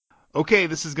Okay,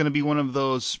 this is going to be one of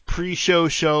those pre-show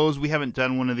shows. We haven't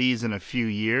done one of these in a few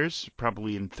years,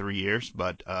 probably in 3 years,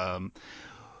 but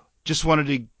just wanted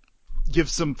to give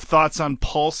some thoughts on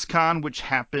Pulse Con, which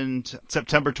happened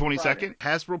September 22nd.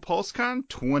 Hasbro Pulse Con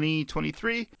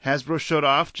 2023. Hasbro showed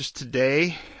off just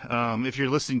today. If you're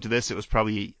listening to this, it was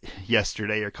probably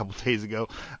yesterday or a couple days ago.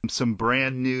 Some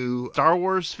brand new Star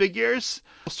Wars figures.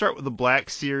 We'll start with the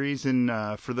Black Series,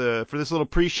 and for this little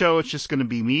pre-show, it's just going to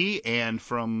be me and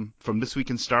from This Week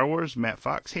in Star Wars, Matt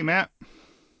Fox. Hey, Matt.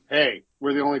 Hey,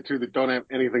 we're the only two that don't have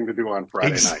anything to do on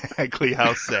Friday night. Exactly.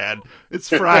 How sad. It's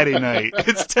Friday night.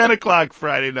 It's 10 o'clock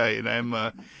Friday night, and I'm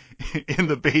in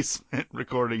the basement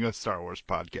recording a Star Wars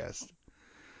podcast.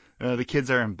 The kids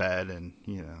are in bed, and,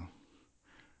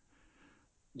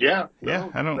 Yeah,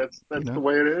 I don't. that's the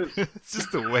way it is. It's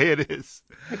just the way it is.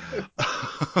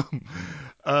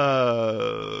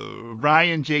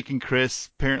 Ryan, Jake, and Chris,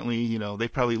 apparently, they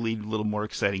probably lead a little more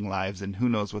exciting lives, and who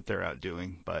knows what they're out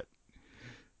doing, but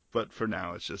for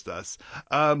now, it's just us.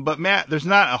 But Matt, there's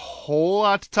not a whole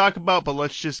lot to talk about, but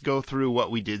let's just go through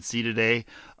what we did see today.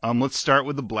 Let's start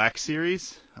with the Black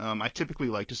Series. I typically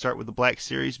like to start with the Black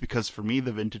Series because for me,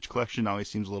 the Vintage Collection always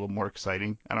seems a little more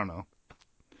exciting. I don't know.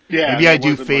 Yeah, maybe I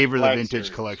do favor the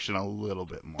Vintage Collection a little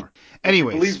bit more.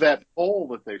 Anyways, I believe that poll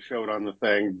that they showed on the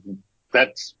thing,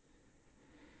 that's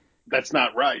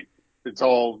not right. It's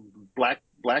all Black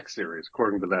Series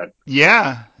according to that.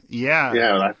 Yeah.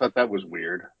 Yeah, I thought that was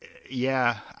weird.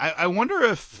 Yeah, I wonder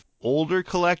if older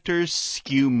collectors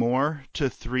skew more to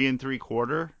 3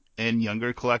 3/4, and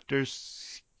younger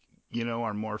collectors,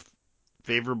 are more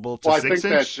favorable to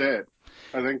 6-inch.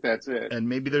 I think that's it. And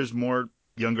maybe there's more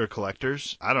younger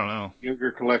collectors. I don't know.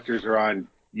 Younger collectors are on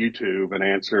YouTube and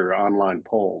answer online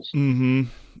polls. Mm-hmm.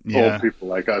 Yeah. Old people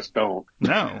like us don't.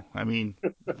 No, I mean,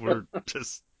 we're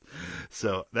just...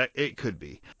 So that it could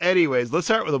be. Anyways, let's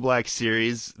start with the Black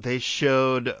Series. They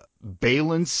showed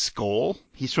Balin's Skull.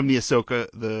 He's from the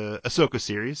Ahsoka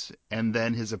series, and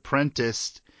then his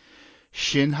apprentice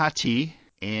Shin Hati.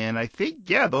 And I think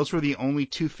those were the only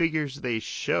two figures they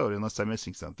showed, unless I'm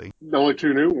missing something. The only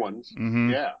two new ones.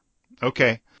 Mm-hmm. Yeah.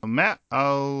 Okay, Matt,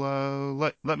 I'll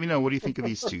let me know. What do you think of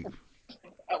these two?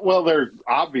 Well, they're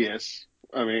obvious.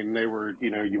 I mean, they were. We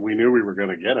knew we were going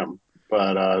to get them.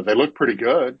 But they look pretty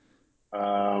good.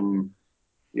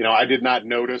 I did not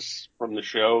notice from the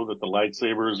show that the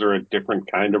lightsabers are a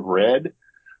different kind of red,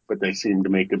 but they seem to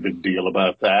make a big deal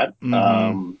about that.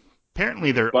 Mm-hmm.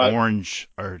 Apparently they're orange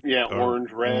or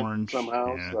orange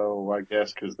somehow. Yeah. So I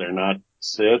guess because they're not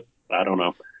Sith, I don't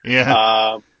know.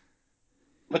 Yeah.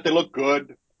 But they look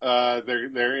good. They're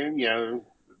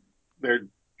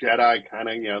Jedi kind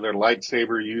of, they're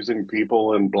lightsaber using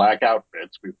people in black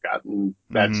outfits. We've gotten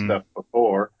that stuff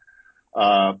before.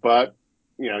 But,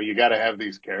 you got to have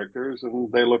these characters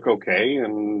and they look okay.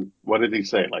 And what did he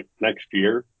say? Like next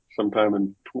year,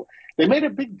 sometime they made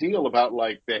a big deal about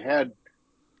they had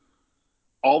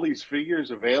all these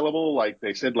figures available. Like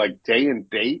they said, day and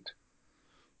date,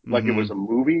 like it was a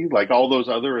movie, like all those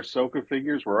other Ahsoka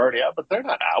figures were already out, but they're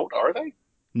not out, are they?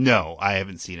 No, I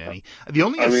haven't seen any. The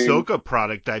only Ahsoka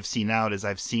product I've seen out is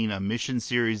I've seen a Mission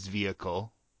Series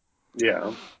vehicle.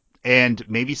 Yeah. And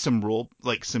maybe some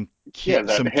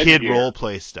kid role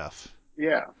play stuff.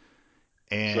 Yeah.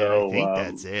 And so, I think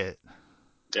that's it.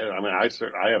 Yeah, I mean, I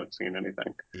haven't seen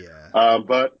anything. Yeah.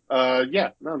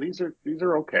 These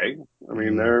are okay. I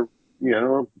mean, they're,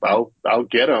 I'll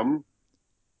get them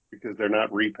because they're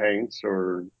not repaints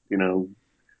or,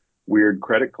 weird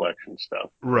credit collection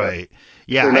stuff. Right.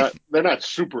 Yeah. They're not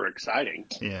super exciting.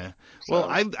 Yeah. So. Well,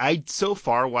 I so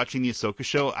far watching the Ahsoka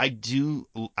show,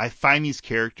 I find these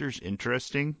characters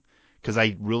interesting because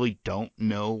I really don't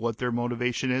know what their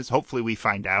motivation is. Hopefully we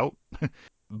find out,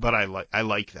 but I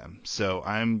like them. So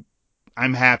I'm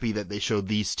happy that they showed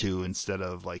these two instead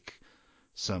of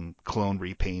some clone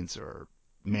repaints or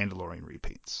Mandalorian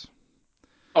repaints.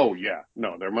 Oh, yeah.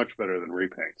 No, they're much better than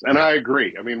repaints. And I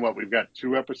agree. I mean, we've got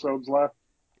 2 episodes left?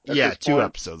 Yeah, 2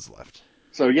 episodes left.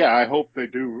 So, yeah, I hope they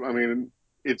do. I mean,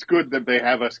 it's good that they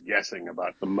have us guessing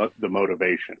about the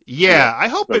motivation. Yeah, I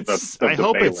hope it's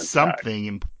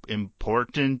something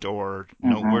important or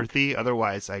noteworthy.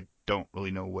 Otherwise, I don't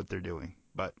really know what they're doing.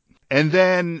 And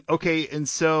then, and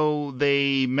so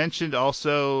they mentioned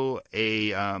also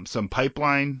some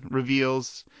pipeline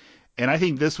reveals. And I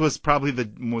think this was probably the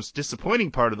most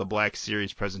disappointing part of the Black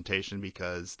Series presentation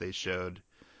because they showed,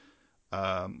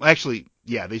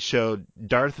 they showed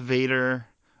Darth Vader,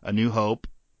 A New Hope,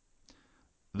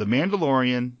 The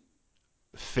Mandalorian,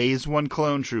 Phase 1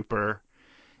 Clone Trooper,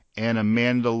 and a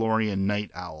Mandalorian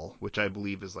Night Owl, which I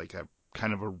believe is like a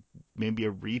kind of maybe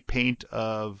a repaint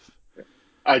of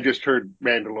I just heard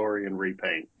Mandalorian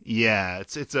repaint. Yeah,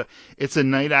 it's a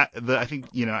night out. I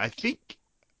think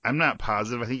I'm not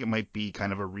positive. I think it might be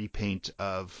kind of a repaint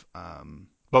of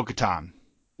Bo-Katan.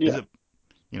 Is Yeah, it?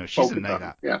 She's a night Bo-Katan.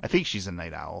 owl. Yeah. I think she's a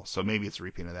night owl, so maybe it's a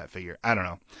repaint of that figure. I don't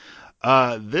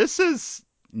know. This is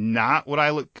not what I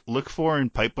look for in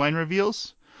pipeline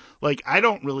reveals. Like, I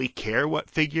don't really care what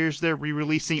figures they're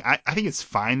re-releasing. I think it's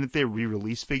fine that they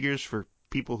re-release figures for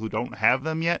people who don't have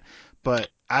them yet, but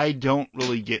I don't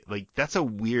really get, like, that's a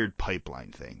weird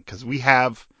pipeline thing because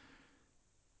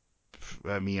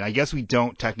I mean, I guess we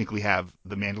don't technically have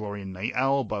the Mandalorian Night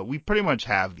Owl, but we pretty much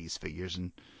have these figures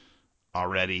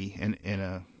already in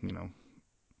a,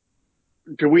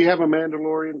 Do we have a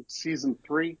Mandalorian season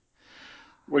 3?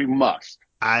 We must,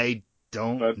 I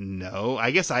don't but know.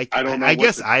 I don't know I what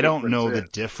guess the I don't difference know the is.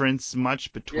 difference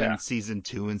much between Yeah, season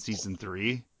 2 and season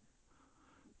 3.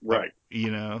 But right.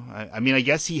 I mean, I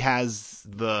guess he has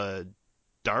the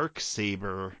dark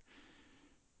saber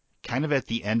kind of at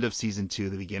the end of season 2,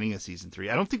 the beginning of season 3.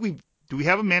 I don't think we do. We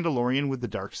have a Mandalorian with the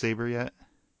dark saber yet?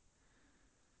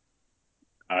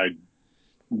 I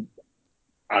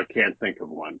I can't think of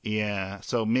one. Yeah.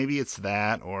 So maybe it's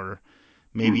that, or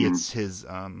maybe Hmm. it's his.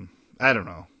 I don't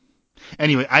know.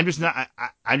 Anyway, I'm just not.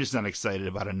 I'm just not excited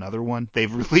about another one.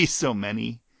 They've released so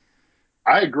many.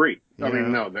 I agree. I You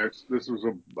mean, know. no, this was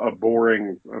a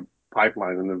boring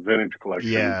pipeline, and the vintage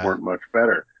collection Yeah. weren't much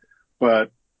better.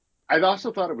 But I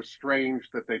also thought it was strange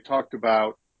that they talked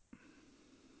about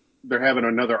they're having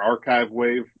another archive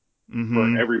wave for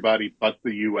Mm-hmm. everybody but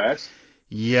the U.S.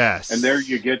 And there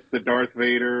you Yes. get the Darth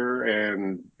Vader,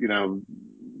 and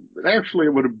actually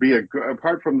it would be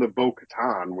apart from the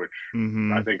Bo-Katan, which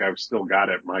Mm-hmm. I think I've still got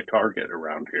at my Target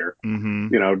around here.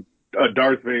 Mm-hmm. You know, a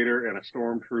Darth Vader and a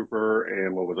Stormtrooper,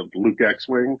 and what was it, Luke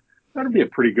X-wing? That'd be a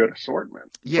pretty good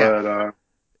assortment. Yeah. But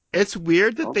It's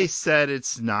weird that they well, said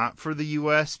it's not for the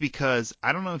US because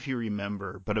I don't know if you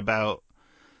remember, but about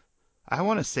I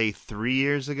want to say 3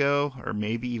 years ago or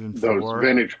maybe even those 4.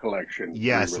 vintage collection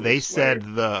Yes, they re-release said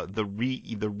wave,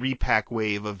 the repack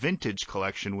wave of vintage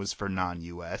collection was for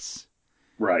non-US,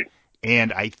 right?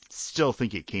 and I still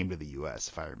think it came to the US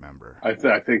if I remember. I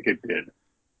think it did.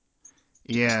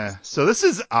 Yeah, so this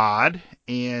is odd,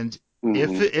 and Hmm.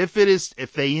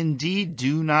 if they indeed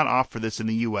do not offer this in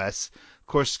the US, of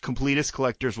course, completist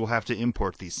collectors will have to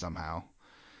import these somehow.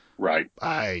 Right.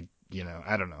 I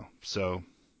don't know. So,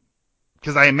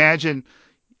 because I imagine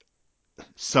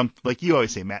like you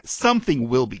always say, Matt, something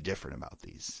will be different about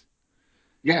these.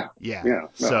 Yeah. Yeah. Yeah. No,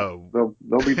 So,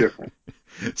 they'll be different.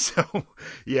 so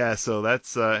yeah. So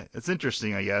that's it's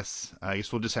interesting. I guess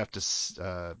we'll just have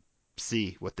to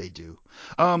see what they do.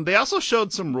 They also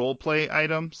showed some role play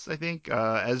items. I think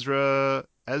Ezra's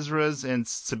and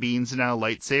Sabine's now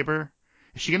lightsaber.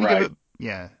 Is she gonna give Right. it?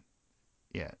 Yeah.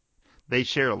 Yeah. They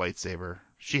share a lightsaber.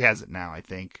 She has it now. I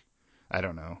think. I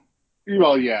don't know.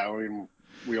 Well, yeah. I mean,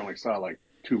 we only saw like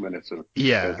 2 minutes of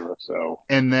Yeah. Ezra, so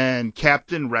And then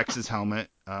Captain Rex's helmet,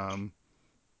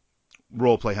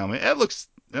 role play helmet. It looks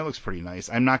pretty nice.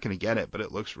 I'm not gonna get it, but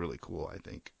it looks really cool. I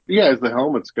think. yeah. As the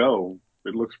helmets go,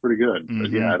 it looks pretty good. But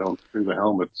Mm-hmm. yeah, I don't do the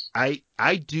helmets. I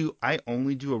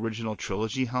only do original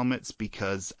trilogy helmets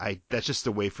because I that's just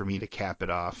a way for me to cap it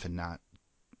off and not.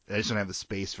 I just don't have the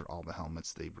space for all the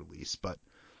helmets they release. But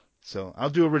so I'll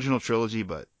do original trilogy,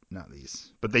 but not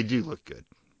these. But they do look good.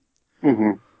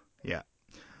 Hmm. Yeah.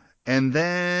 And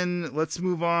then let's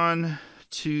move on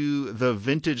to the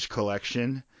vintage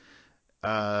collection.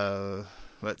 Uh,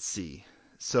 let's see.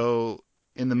 So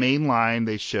in the main line,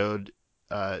 they showed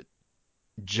uh,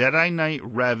 Jedi Knight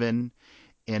Revan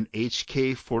and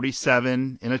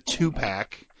HK-47 in a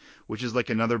 2-pack, which is like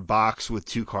another box with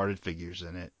 2 carded figures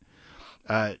in it.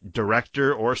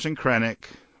 Director Orson Krennic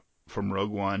from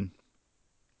Rogue One.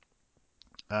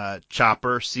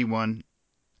 Chopper C110P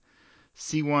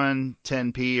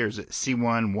or is it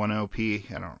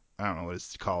C110P? I don't know what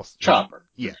it's called. Chopper,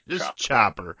 Yeah, just just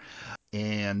chopper. Chopper.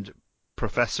 And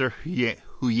Professor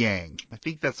Huyang. I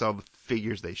think that's all the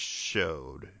figures they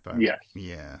showed. Yes.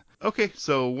 Yeah. Okay,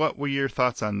 so what were your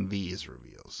thoughts on these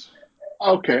reveals?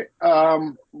 Okay.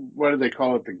 What do they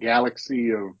call it? The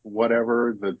Galaxy of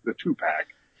whatever, the 2-pack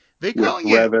They with calling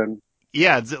it, Revan.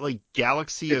 yeah, is it like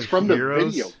Galaxy It's of from the video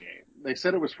Heroes? game. They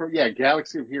said it was from, yeah,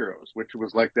 Galaxy of Heroes, which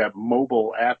was like that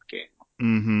mobile app game.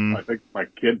 Mm-hmm. I think my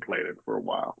kid played it for a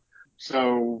while.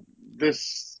 So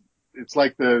it's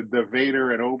like the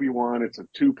Vader and Obi-Wan. It's a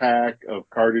 2-pack of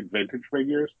carded vintage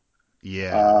figures,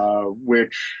 Yeah.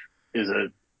 which is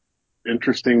an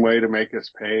interesting way to make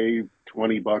us pay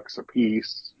 $20 a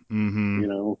piece,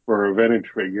 Mm-hmm. for a vintage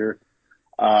figure.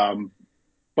 Um,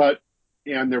 but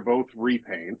and they're both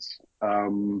repaints.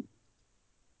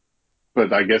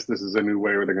 But I guess this is a new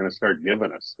way where they're going to start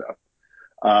giving us stuff.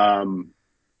 Um,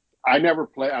 I never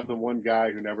play. I'm the one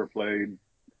guy who never played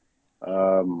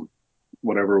um,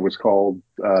 whatever it was called.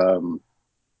 What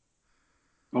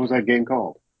was that game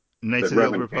called? Knights That of the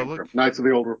Old Revan came Republic? from. Knights of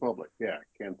the Old Republic. Yeah,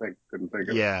 couldn't think of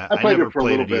it. Yeah, I I played never it for a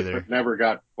played little it bit, either. but never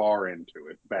got far into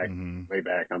it Hmm. way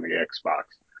back on the Xbox.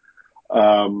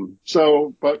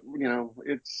 But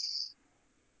it's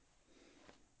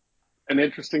an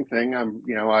interesting thing. I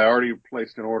already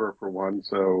placed an order for one,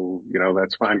 so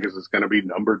that's fine because it's going to be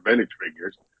numbered vintage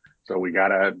figures. So we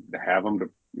gotta have them to,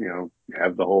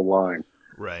 have the whole line.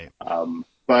 Right.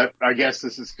 But I guess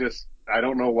this is just, I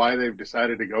don't know why they've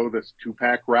decided to go this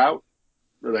 2-pack route.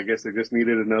 But I guess they just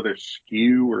needed another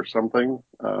SKU or something.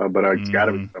 But it's got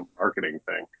to be Hmm. some marketing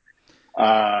thing.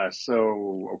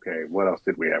 Okay, what else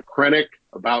did we have? Krennic,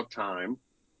 About Time.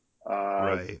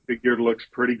 Right. Figure looks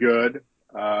pretty good.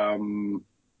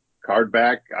 Card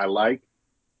back, I like.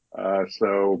 But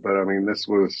I mean, this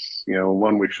was,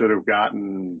 one we should have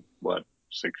gotten, what,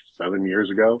 6, 7 years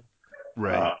ago.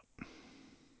 Right. Uh,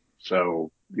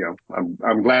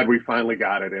 I'm glad we finally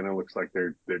got it, and it looks like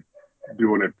they're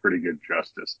doing it pretty good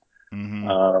justice. Hmm.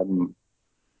 Um,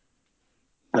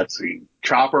 let's see,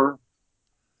 Chopper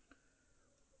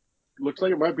looks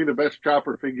like it might be the best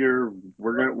Chopper figure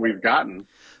we've gotten.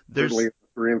 Certainly There's at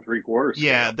the 3 3/4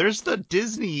 Yeah, scale. there's the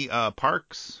Disney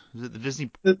parks. Is it the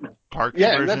Disney parks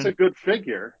Yeah, and that's a version? good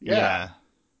figure. Yeah, Yeah,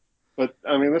 but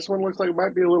I mean, this one looks like it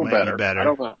might be a little might be better. I better.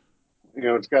 don't know.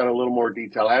 It's got a little more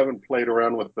detail. I haven't played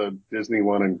around with the Disney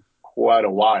one in quite a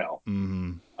while.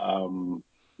 Hmm.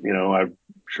 I'm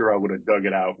sure I would have dug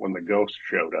it out when the Ghost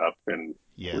showed up in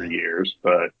Yeah. 3 years,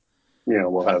 but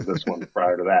we'll have this one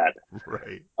prior to that.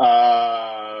 Right.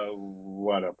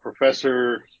 What a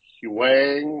Professor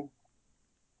Huang.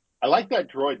 I like that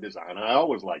droid design. I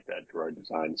always like that droid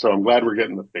design. So I'm glad we're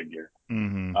getting the figure.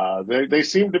 Hmm. They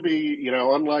seem to be,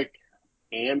 unlike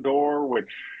Andor,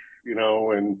 which,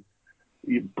 and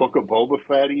Book of Boba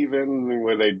Fett even,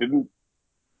 where they didn't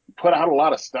put out a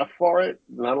lot of stuff for it,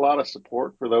 not a lot of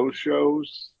support for those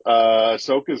shows.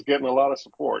 Ahsoka's getting a lot of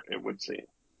support, it would seem.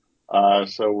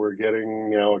 So we're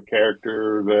getting, a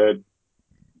character that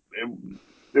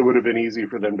it would have been easy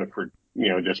for them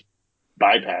to, just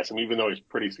bypass him, even though he's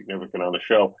pretty significant on the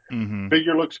show. Hmm.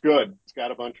 Figure looks good. It's got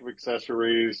a bunch of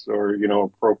accessories or,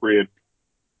 appropriate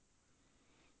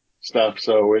stuff.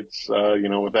 So it's,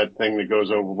 with that thing that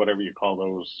goes over whatever you call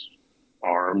those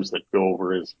arms that go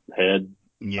over his head.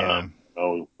 Yeah.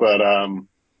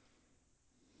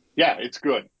 Yeah, it's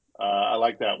good. I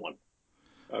like that one.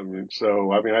 I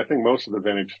think most of the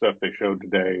vintage stuff they showed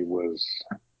today was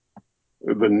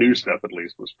the new stuff, at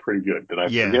least, was pretty good. Did I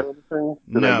Yeah. forget anything?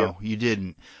 Did I get? No, you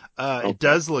didn't. It Okay.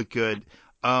 does look good.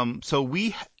 So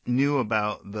we knew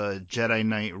about the Jedi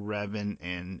Knight Revan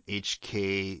and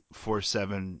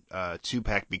HK47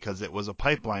 2-pack because it was a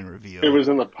pipeline It reveal. was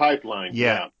in the pipeline.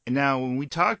 Yeah. Yeah. And now when we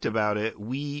talked about it,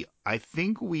 I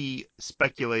think we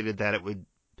speculated that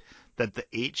that the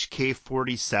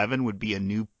HK47 would be a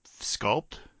new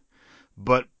sculpt,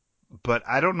 but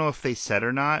I don't know if they said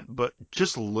or not, but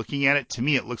just looking at it, to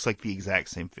me it looks like the exact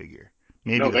same figure.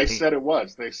 Maybe No, the they paint. said it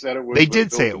was. They said it They was a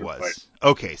did say build it a droid. was.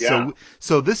 Okay, Yeah.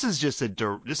 so this is just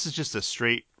a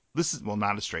straight, this is, well,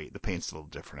 not a straight. The paint's a little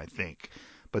different, I think.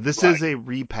 But this Right. is a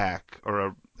repack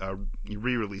or a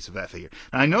re-release of that figure.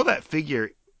 Now, I know that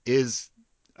figure is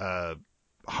uh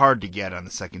hard to get on the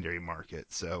secondary market,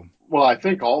 so Well, I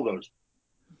think all those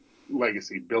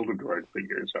legacy build a droid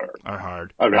figures are. are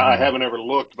hard. I, mean, I Hmm. haven't ever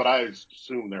looked, but I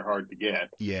assume they're hard to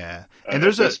get Yeah. at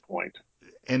this point.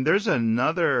 And there's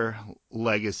another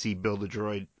legacy build a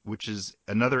droid, which is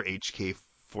another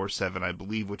HK47, I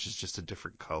believe, which is just a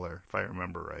different color, if I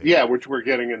remember right. Yeah, which we're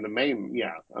getting in the main.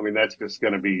 Yeah, I mean that's just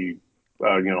going to be,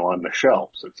 on the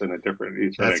shelves. It's in a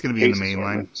That's going to be in the case main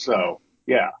line. assortment. So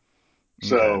yeah, Okay.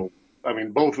 so I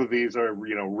mean both of these are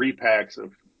repacks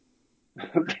of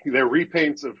they're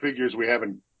repaints of figures we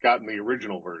haven't gotten the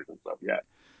original versions of yet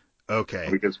Okay.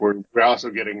 because we're also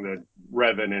getting the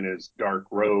Revan in his dark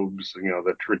robes,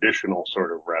 the traditional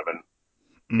sort of Revan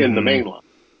in the Hmm. main line.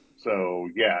 So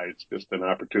yeah, it's just an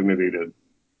opportunity to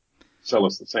sell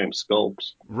us the same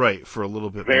sculpts Right, for a little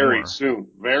bit more.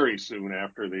 very soon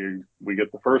after we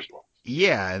get the first one.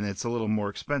 Yeah, and it's a little more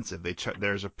expensive.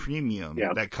 There's a premium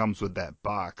Yeah, that comes with that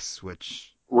box,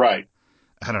 which right.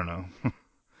 I don't know. I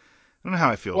don't know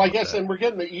how I feel Well, I about guess, that. and we're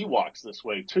getting the Ewoks this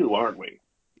way too, aren't we?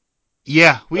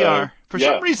 Yeah, we are. For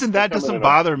some Yeah, reason, they're that coming doesn't in a.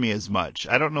 bother me as much.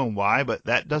 I don't know why, but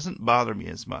that doesn't bother me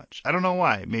as much. I don't know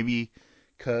why. Maybe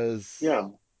because Yeah,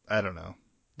 I don't know.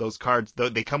 those cards.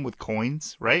 They come with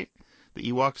coins, right?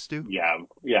 The Ewoks do. Yeah,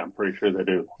 I'm pretty sure they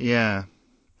do. Yeah,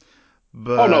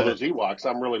 Oh no, but those Ewoks,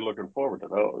 I'm really looking forward to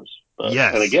those. And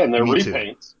yes, again, they're me too.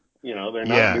 repaints. They're not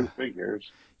Yeah, new figures.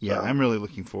 yeah, So I'm really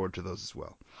looking forward to those as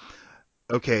well.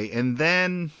 Okay, and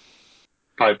then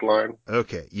pipeline.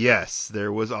 okay, yes,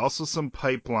 there was also some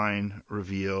pipeline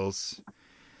reveals,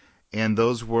 and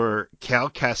those were Cal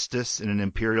Kestis in an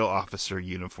Imperial officer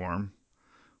uniform,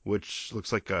 which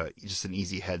looks like just an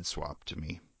easy head swap to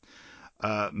me.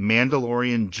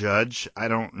 Mandalorian Judge, I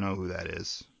don't know who that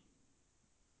is.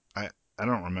 I I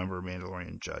don't remember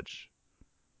Mandalorian Judge.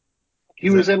 He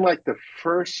Is that was in like the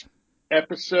first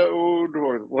episode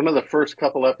or one of the first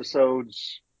couple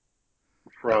episodes uh,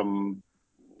 from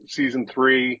season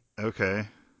 3 okay?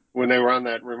 when they were on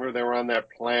that. Remember they were on that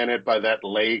planet by that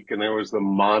lake, and there was the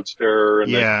monster,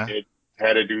 and Yeah. it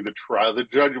had to do the trial. The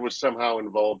judge was somehow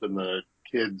involved in the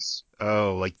kids,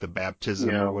 Oh, like the you baptism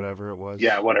or know, whatever it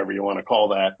yeah, was. whatever you want to call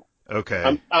that.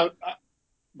 Okay.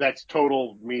 That's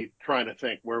total me trying to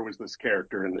think where was this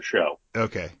character in the show,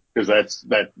 Okay. because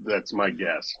that's my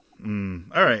guess.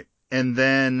 All right. And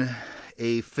then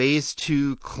a Phase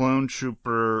 2 Clone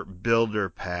Trooper Builder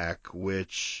Pack,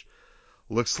 which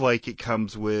looks like it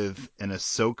comes with an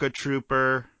Ahsoka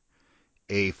Trooper,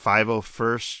 a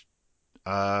 501st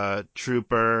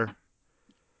Trooper,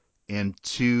 and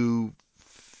two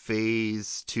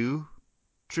Phase 2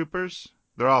 Troopers.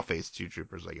 They're all Phase 2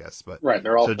 Troopers, I guess, but Right,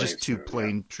 they're all so just phase two two. Yeah.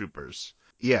 plain Troopers.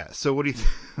 Yeah. So what do you?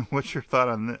 What's your thought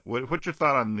on what's your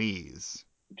thought on these?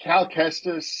 Cal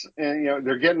Kestis, and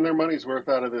they're getting their money's worth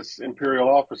out of this Imperial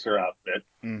officer outfit.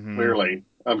 Mm-hmm. Clearly,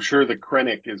 I'm sure the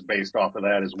Krennic is based off of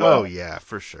that as Oh well. yeah,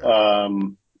 for sure.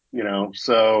 Um,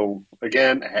 so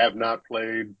again, have not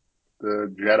played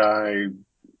the Jedi,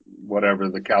 whatever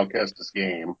the Cal Kestis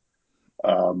game,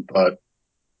 but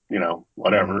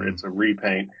whatever. Mm-hmm. It's a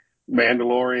repaint.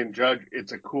 Mandalorian Judge.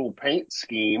 It's a cool paint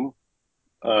scheme.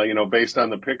 Based on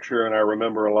the picture, and I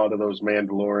remember a lot of those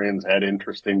Mandalorians had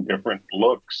interesting, different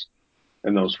looks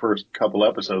in those first couple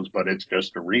episodes, but it's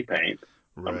just a repaint,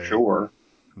 I'm Right. sure.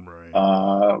 Right.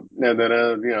 And then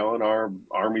an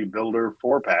army builder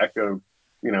 4-pack of,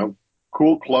 you know,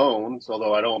 cool clones.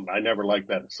 Although I never liked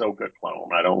that Ahsoka clone.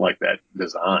 I don't like that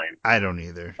design. I don't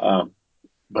either. Um,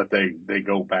 but they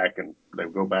go back and they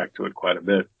go back to it quite a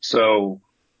bit. So,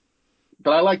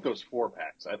 but I like those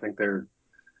 4-packs. I think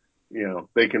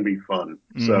they can be fun.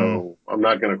 Mm-hmm. So I'm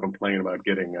not going to complain about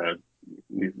getting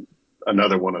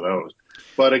another one of those.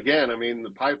 But again, I mean,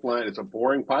 the pipeline, it's a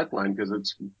boring pipeline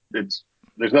because there's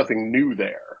nothing new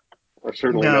there, or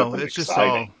certainly No, nothing it's just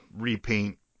all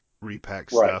exciting.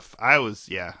 repack Right. stuff. I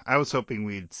was hoping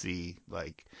we'd see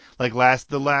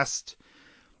the last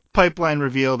pipeline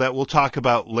reveal that we'll talk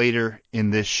about later in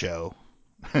this show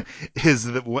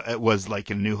was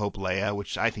like a New Hope Leia,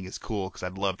 which I think is cool because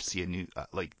I'd love to see a new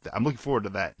I'm looking forward to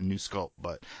that new sculpt.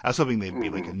 But I was hoping they'd be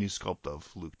like a Hmm. new sculpt of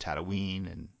Luke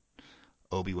Tatooine and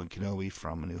Obi-Wan Kenobi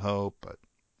from A New Hope, but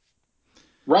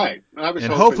Right. I was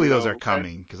and hoping, hopefully those are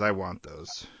coming because I want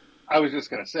those. I was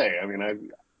just going to say, I mean,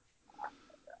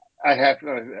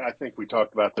 I think we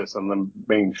talked about this on the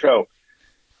main show.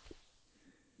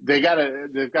 They've got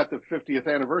the 50th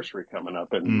anniversary coming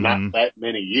up in not Mm-hmm. that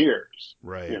many years,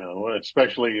 Right.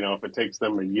 especially, if it takes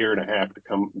them a year and a half to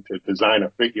come to design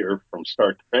a figure from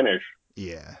start to finish.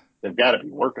 Yeah. They've got to be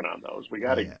working on those.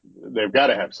 Yeah. They've got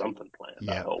to have something planned,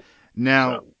 I Yeah. hope. So,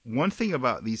 Now, one thing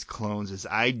about these clones is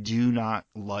I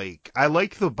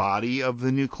like the body of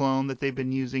the new clone that they've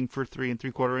been using for 3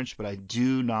 3/4 inch, but I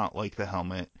do not like the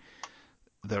helmet.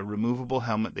 The removable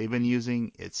helmet they've been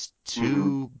using, it's mhm.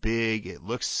 too big. It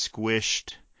looks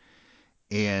squished,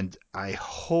 and I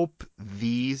hope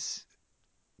these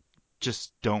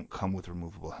just don't come with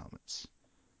removable helmets.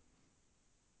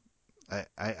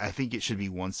 I think it should be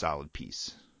one solid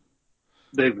piece.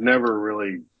 They've never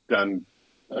really done.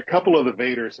 A couple of the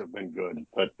Vaders have been good,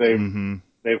 but Mm-hmm.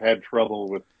 they've had trouble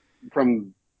with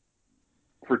from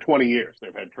for 20 years.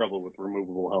 They've had trouble with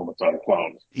removable helmets on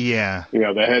clones. Yeah.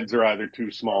 The heads are either too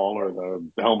small or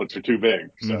the helmets are too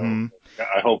big. So Mm-hmm.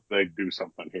 I hope they do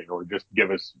something here, or just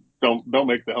give us don't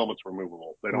make the helmets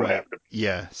removable. They don't Right. have to.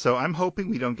 Yeah. So I'm hoping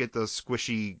we don't get those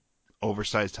squishy,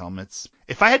 oversized helmets.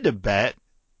 If I had to bet,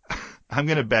 I'm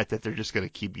gonna bet that they're just gonna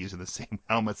keep using the same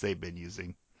helmets they've been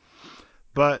using.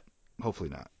 But hopefully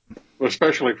not.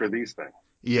 Especially for these things,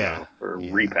 Yeah. for Yeah.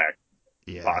 repack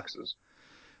Yeah. boxes.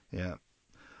 Yeah.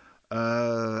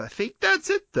 I think that's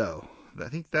it though. I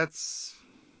think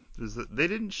they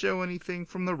didn't show anything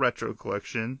from the retro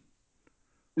collection.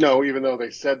 No, even though they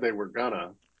said they were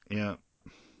gonna, Yeah.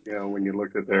 when you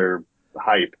looked at their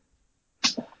hype.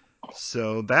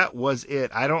 So that was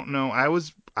it. I don't know. I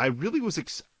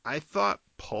thought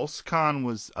Pulse Con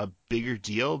was a bigger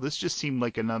deal. This just seemed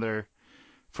like another,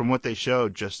 from what they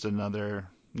showed, just another,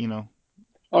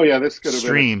 Oh yeah, this could have been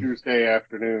a stream. Tuesday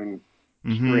afternoon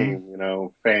Mm-hmm.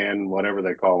 stream, fan, whatever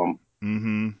they call them.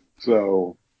 Mm-hmm.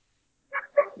 So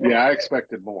yeah, I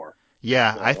expected more.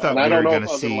 Yeah, I So, and thought I we don't were know going if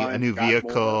to other see a lines new got more.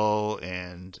 vehicle,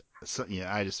 and so,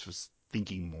 I just was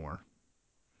thinking more.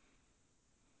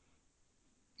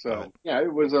 But So yeah,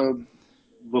 it was a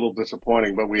little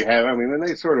disappointing, but and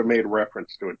they sort of made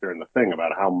reference to it during the thing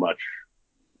about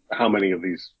how many of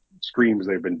these streams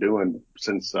they've been doing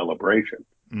since Celebration.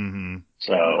 mm-hmm.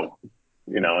 So,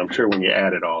 I'm sure when you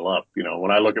add it all up,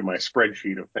 when I look at my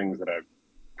spreadsheet of things that I've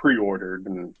pre-ordered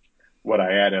and what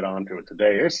I added onto it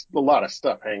today, it's a lot of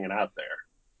stuff hanging out there.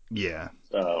 Yeah.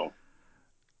 So,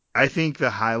 I think the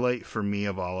highlight for me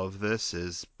of all of this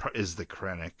is the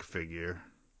Krennic figure.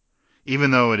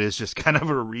 Even though it is just kind of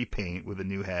a repaint with a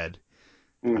new head,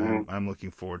 hmm I'm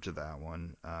looking forward to that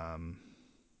one.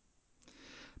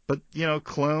 But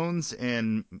clones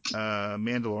and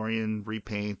Mandalorian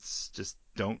repaints just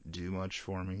don't do much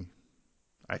for me.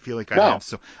 I feel like no,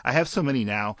 I have so many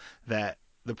now that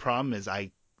the problem is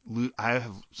I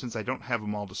have, since I don't have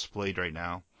them all displayed right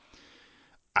now,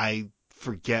 I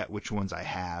forget which ones I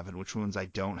have and which ones I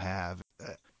don't have.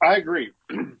 I agree.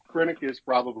 Krennic is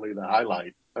probably the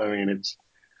highlight.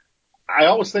 I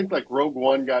always think like Rogue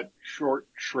One got short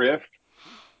shrift,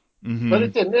 but Mm-hmm.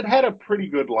 it didn't. It had a pretty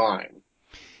good line.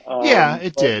 Yeah,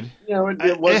 it But did. it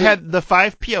It wasn't. had the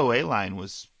 5 POA line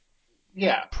was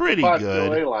Yeah, the pretty five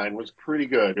good. PLA line was pretty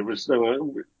good. It was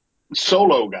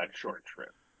Solo got short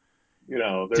shrift. We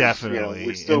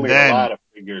Definitely. still And need a lot then of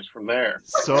figures from there.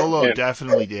 Solo And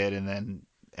definitely did, and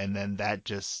then that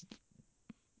just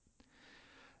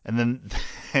and then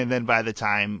and then by the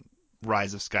time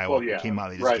Rise of well, Skywalker yeah, came out,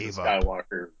 they just Rise of gave up.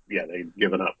 Skywalker. Yeah, they've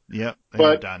given up. Yep, they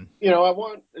were But done. I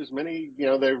want as many.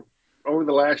 They've over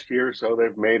the last year or so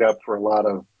they've made up for a lot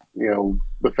of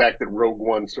the fact that Rogue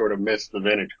One sort of missed the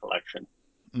vintage collection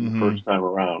the Mm-hmm. first time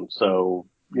around. So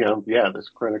yeah, this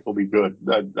Krennic will be good.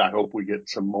 I hope we get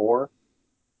some more.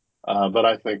 But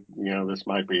I think, this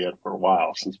might be it for a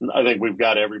while since I think we've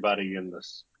got everybody in the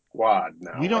squad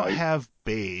We now, don't right? have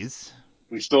bays.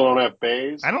 We still don't have I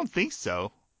Bays. don't think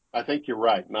so. I think you're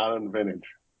right, not on vintage.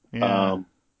 Yeah. Um,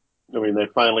 they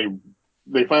finally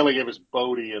gave us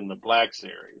Bodhi in the Black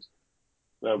Series.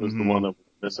 That was the Mm-hmm. one that was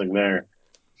missing there.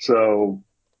 So,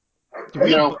 Do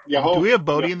we have you,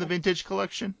 Bodhi in the vintage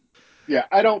collection? yeah,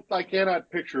 I cannot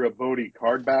picture a Bodhi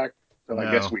card back. So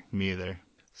I guess No, we, me either.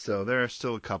 So there are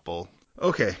still a couple.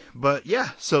 Okay, but yeah,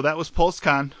 so that was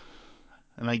PulseCon,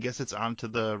 and I guess it's on to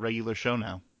the regular show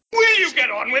now. Will you get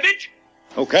on with it?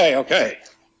 Okay, okay.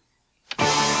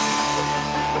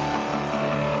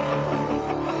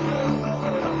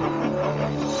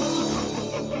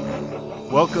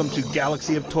 Welcome to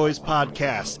Galaxy of Toys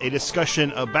podcast, a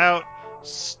discussion about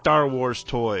Star Wars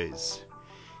toys.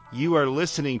 You are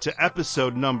listening to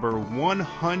episode number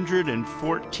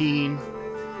 114.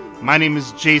 My name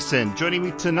is Jason. Joining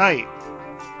me tonight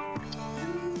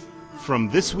from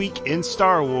This Week in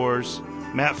Star Wars,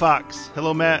 Matt Fox.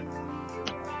 Hello, Matt.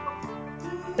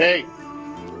 hey,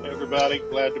 everybody,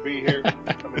 glad to be here.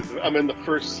 I'm in the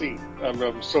first seat.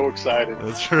 I'm so excited.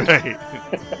 That's right.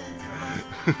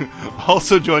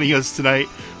 Also joining us tonight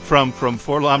from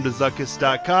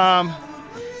forlomdazuckus.com,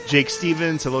 Jake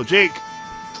Stevens. Hello, Jake.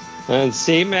 And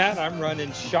see, Matt, I'm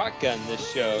running shotgun this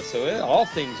show, so all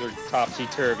things are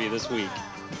topsy-turvy this week.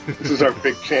 This is our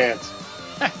big chance.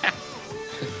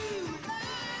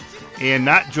 And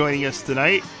not joining us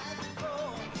tonight,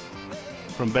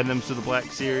 from Benthams to the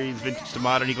Black Series, Vintage to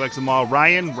Modern, he collects them all.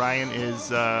 Ryan. Ryan is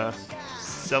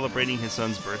celebrating his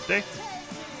son's birthday,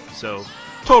 so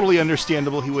totally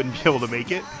understandable he wouldn't be able to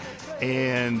make it.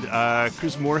 And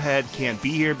Chris Moorhead can't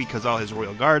be here because all his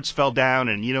royal guards fell down,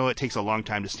 and it takes a long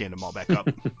time to stand them all back up.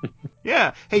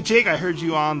 Yeah. Hey, Jake, I heard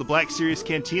you on the Black Series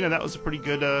Cantina. That was a pretty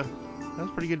good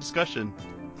discussion.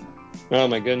 Oh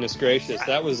my goodness gracious,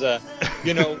 that was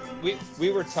we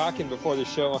were talking before the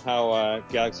show how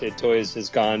Galaxy of Toys has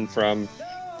gone from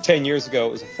 10 years ago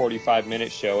it was a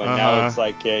 45-minute show, and now it's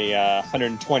like a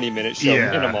 120-minute show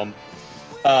minimum.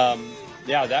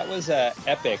 Yeah, that was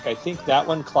epic. I think that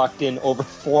one clocked in over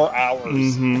 4 hours.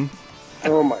 Mm-hmm.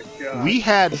 Oh my god.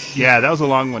 That was a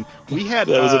long one. We had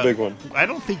That was a big one. I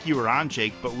don't think you were on,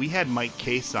 Jake, but we had Mike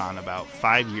Case on about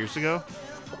 5 years ago.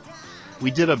 We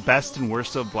did a best and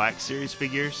worst of Black Series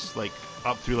figures, like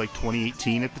up through like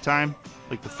 2018 at the time,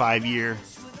 like the 5-year.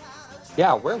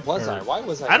 Yeah, where was I? Why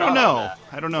was I? I don't not know. on that?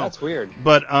 I don't know. That's weird.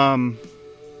 But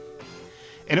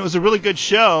And it was a really good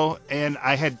show, and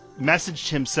I had messaged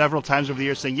him several times over the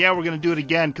years saying, yeah, we're going to do it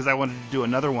again because I wanted to do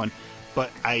another one.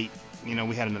 But we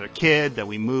had another kid, that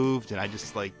we moved, and I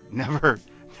just, never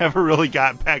really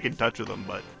got back in touch with him.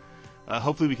 But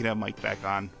hopefully we can have Mike back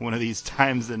on one of these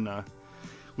times, and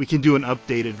we can do an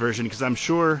updated version because I'm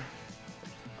sure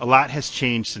a lot has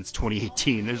changed since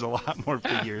 2018. There's a lot more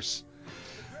figures.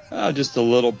 Just a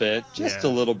little bit. Yeah. A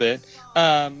little bit.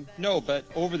 No, but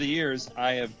over the years,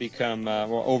 I have become,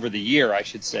 over the year, I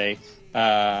should say,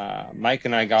 Mike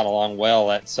and I got along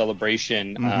well at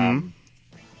Celebration. Mm-hmm.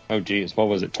 What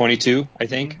was it? 22, I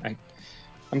think. Mm-hmm.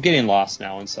 I'm getting lost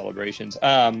now in celebrations.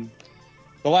 The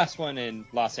last one in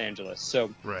Los Angeles.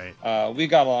 So right. We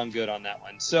got along good on that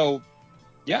one. So,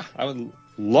 yeah, I would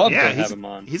love to have him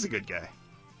on. He's a good guy.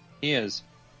 He is.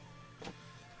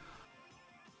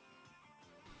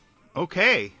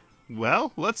 Okay,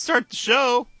 well, let's start the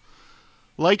show.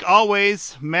 Like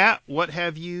always, Matt, what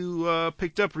have you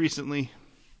picked up recently?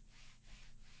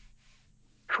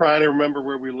 Trying to remember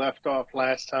where we left off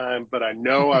last time, but I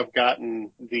know I've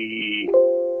gotten the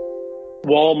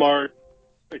Walmart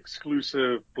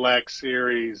exclusive Black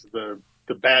Series, the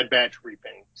Bad Batch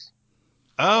repaints.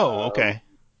 Oh, okay.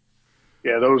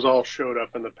 Yeah, those all showed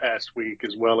up in the past week,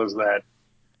 as well as that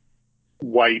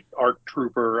white ARC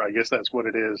Trooper. I guess that's what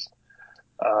it is.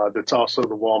 That's also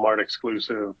the Walmart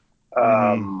exclusive.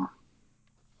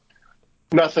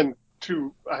 Nothing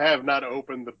too. I have not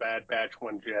opened the Bad Batch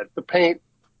ones yet. The paint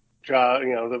job,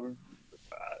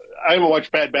 I haven't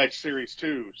watched Bad Batch Series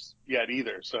 2 yet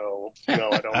either, so I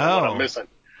don't know what I'm missing.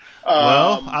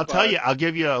 Well, I'll tell you. I'll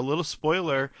give you a little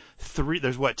spoiler.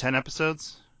 There's 10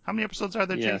 episodes? How many episodes are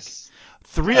there, Jake? Yes.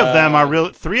 Three of them are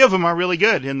really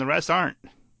good, and the rest aren't.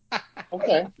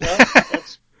 Okay, well,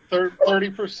 that's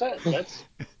 30%. That's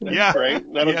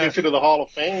great. That'll get you to the Hall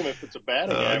of Fame if it's a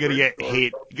batting average.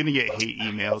 Gonna get hate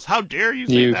emails. How dare you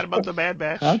say that about the Bad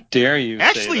Batch? How dare you?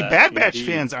 Actually, say that, Bad Batch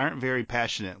fans aren't very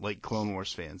passionate like Clone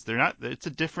Wars fans. They're not. It's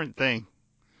a different thing.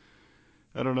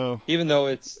 I don't know. Even though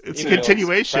it's a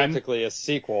continuation, it's practically a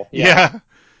sequel. Yeah,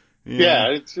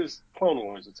 it's just Clone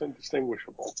Wars. It's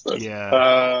indistinguishable. But,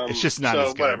 it's just not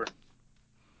as good. Whatever.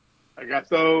 I got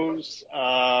those.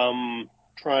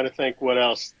 Trying to think what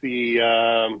else.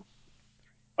 I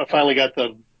finally got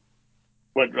the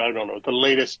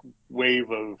latest wave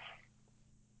of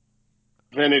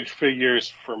vintage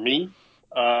figures for me,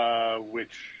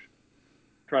 which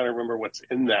trying to remember what's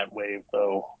in that wave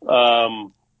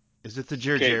though. Is it the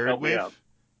Jared wave?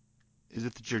 Is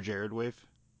it the Jared wave?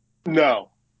 No.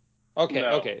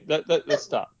 Okay. Let's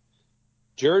stop.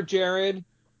 Jared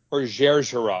or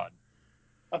Gerard?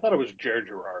 I thought it was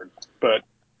Gerard, but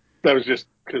that was just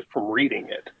from reading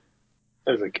it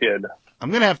as a kid. I'm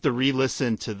gonna have to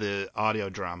re-listen to the audio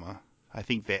drama. I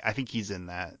think he's in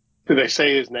that. Did they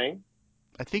say his name?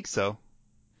 I think so.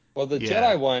 Well, the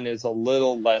Jedi one is a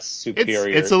little less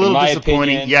superior. It's a little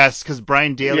disappointing, opinion. yes, because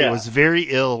Brian Daley was very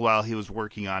ill while he was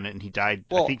working on it, and he died,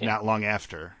 I think, not long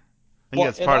after. I think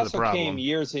that's part of the problem. It also came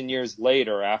years and years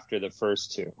later after the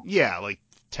first two. Yeah, like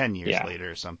 10 years later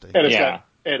or something. And it's got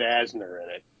Ed Asner in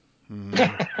it.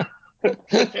 Mm-hmm.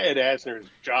 Ed Asner is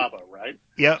Jabba, right?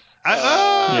 Yep.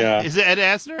 Is it Ed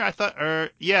Asner? I thought,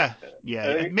 maybe.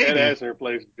 Ed Asner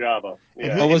plays Jabba.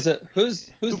 Yeah. What was it? Who's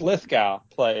Lithgow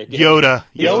play? Yoda.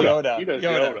 He does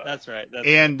Yoda. That's right.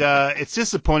 It's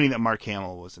disappointing that Mark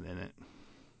Hamill wasn't in it.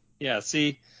 Yeah.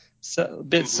 See, a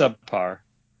bit subpar.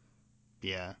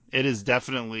 Yeah, it is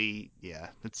definitely. Yeah,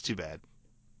 it's too bad.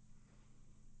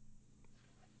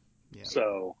 Yeah.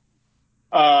 So,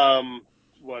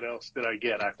 what else did I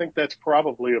get? I think that's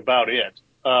probably about it.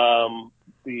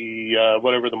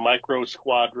 The Micro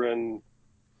Squadron.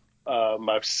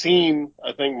 I've seen,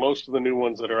 I think, most of the new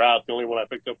ones that are out. The only one I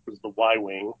picked up was the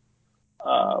Y-Wing.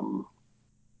 And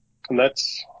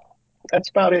that's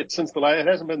about it since it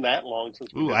hasn't been that long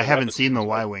since we did I haven't seen the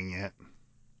Y-Wing yet.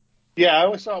 Yeah, I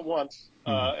only saw it once,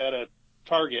 at a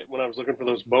Target when I was looking for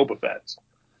those Boba Fett's.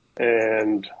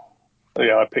 And,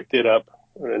 I picked it up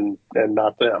and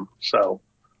not them. So,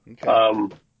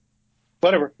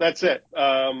 whatever. That's it.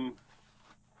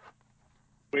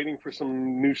 Waiting for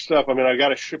some new stuff. I mean, I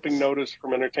got a shipping notice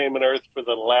from Entertainment Earth for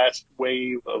the last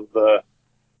wave of the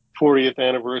 40th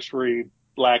anniversary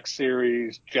Black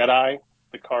Series Jedi,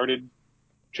 the carded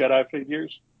Jedi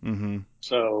figures. Mm-hmm.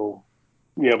 So,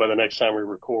 by the next time we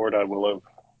record, I will have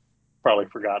probably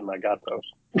forgotten I got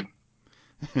those.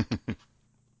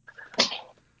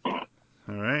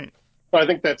 All right. I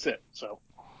think that's it. So,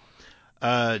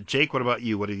 Jake, what about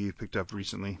you? What have you picked up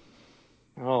recently?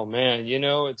 Oh man,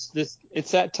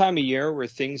 it's that time of year where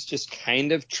things just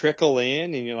kind of trickle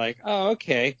in, and you're like, oh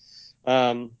okay.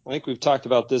 I think we've talked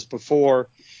about this before.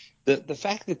 The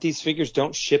fact that these figures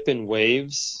don't ship in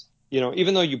waves,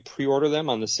 even though you pre-order them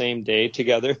on the same day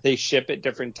together, they ship at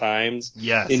different times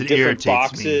Yes, in it different irritates me.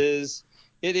 boxes.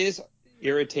 It is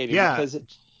irritating Yeah.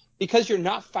 because you're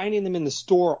not finding them in the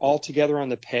store all together on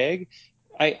the peg.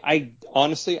 I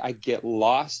honestly, I get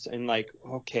lost and like,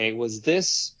 okay, was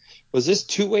this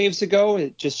 2 waves ago?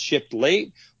 It just shipped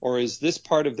late, or is this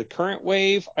part of the current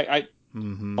wave?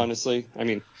 Honestly, I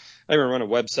mean, I even run a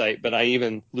website, but I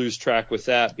even lose track with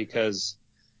that because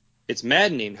it's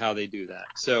maddening how they do that.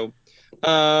 So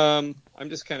I'm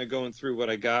just kind of going through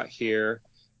what I got here.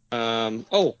 You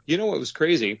know what was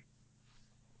crazy?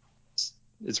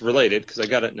 It's related because I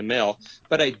got it in the mail,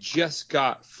 but I just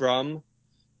got from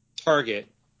Target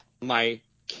my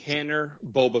Kenner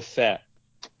Boba Fett.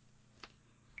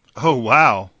 Oh,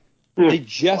 wow. They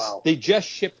just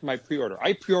shipped my pre-order.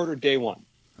 I pre-ordered day one.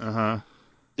 Uh-huh.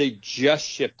 They just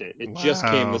shipped it. It just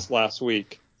came Wow. this last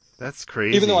week. That's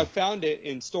crazy. Even though I found it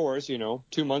in stores,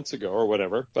 2 months ago or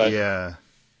whatever. But yeah.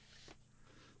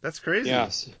 That's crazy.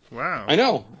 Yes. Wow. I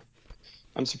know.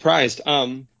 I'm surprised.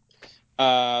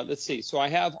 Let's see. So I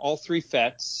have all 3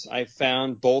 Fets. I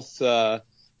found both the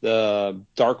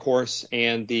Dark Horse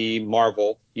and the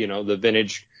Marvel, the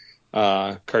vintage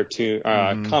cartoon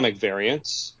comic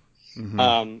variants.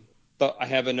 But I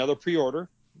have another pre-order.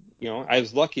 I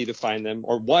was lucky to find them,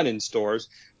 or one in stores.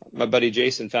 My buddy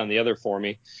Jason found the other for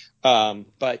me.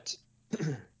 But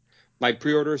my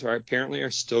pre-orders are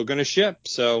still going to ship.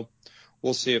 So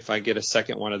we'll see if I get a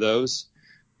second one of those.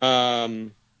 I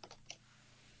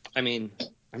mean,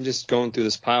 I'm just going through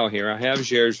this pile here. I have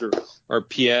Gers or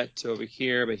Piet over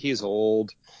here, but he's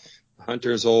old.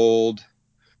 Hunter's old.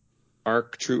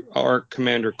 Arc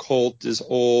Commander Colt is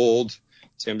old.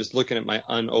 See, I'm just looking at my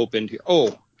unopened here.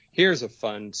 Oh, here's a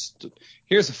fun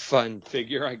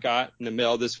figure I got in the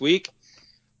mail this week.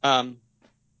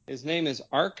 His name is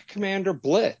Arc Commander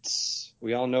Blitz.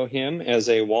 We all know him as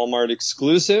a Walmart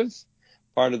exclusive,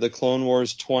 part of the Clone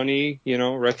Wars 20,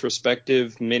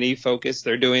 retrospective mini focus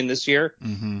they're doing this year.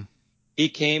 Mm-hmm. He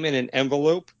came in an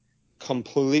envelope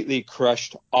completely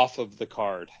crushed off of the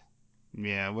card.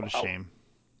 Yeah, what a shame.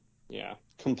 Yeah,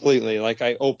 completely. Like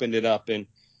I opened it up and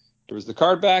there was the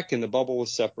card back and the bubble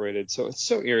was separated. So it's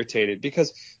so irritated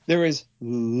because there is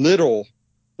literally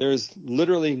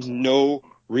no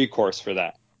recourse for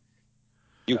that.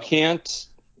 You can't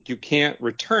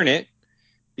return it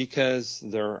because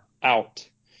they're out.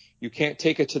 You can't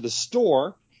take it to the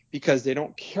store because they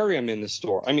don't carry them in the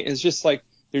store. I mean, it's just like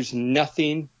there's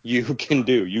nothing you can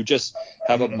do. You just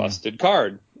have a busted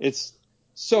card. It's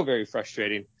so very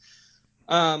frustrating.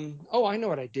 I know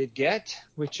what I did get,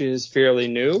 which is fairly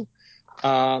new.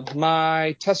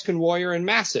 My Tusken Warrior and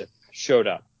Massive showed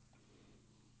up.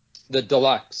 The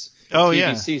deluxe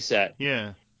PVC set.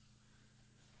 Yeah.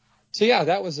 So yeah,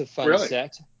 that was a fun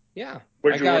set. Yeah.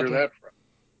 Where'd you order that from?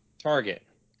 Target.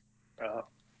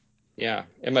 Yeah.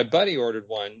 And my buddy ordered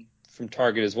one from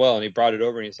Target as well, and he brought it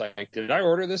over and he's like, "Did I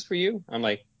order this for you?" I'm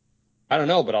like, "I don't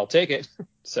know, but I'll take it."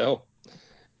 So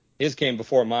his came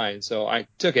before mine, so I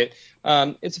took it.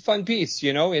 It's a fun piece,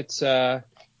 it's a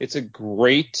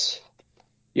great,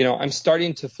 I'm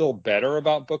starting to feel better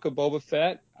about Book of Boba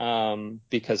Fett,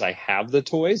 because I have the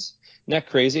toys. Isn't that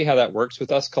crazy how that works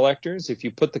with us collectors? If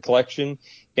you put the collection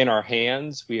in our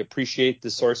hands, we appreciate the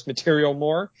source material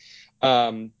more.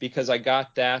 Because I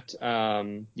got that,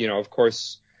 of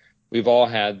course, we've all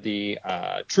had the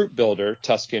Troop Builder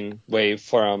Tusken Wave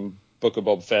from Book of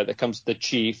Boba Fett that comes with the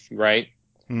Chief, right?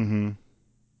 Mm-hmm.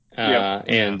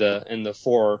 And the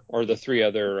 4 or the 3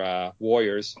 other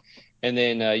warriors. And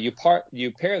then you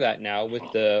pair that now with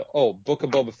the Book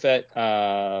of Boba Fett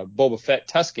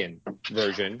Tusken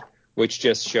version, which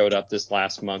just showed up this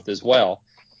last month as well.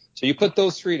 So you put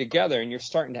those 3 together, and you're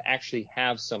starting to actually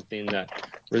have something that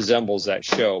resembles that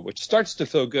show, which starts to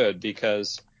feel good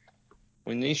because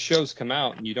when these shows come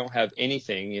out and you don't have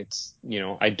anything, it's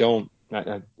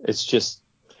it's just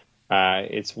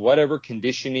it's whatever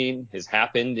conditioning has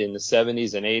happened in the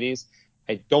 70s and 80s.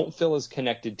 I don't feel as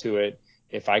connected to it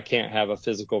if I can't have a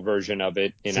physical version of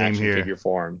it in action figure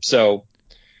form. So,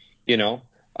 these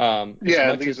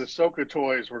Ahsoka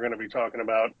toys we're going to be talking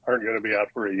about aren't going to be out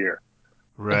for a year.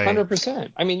 Right.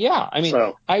 100%. I mean,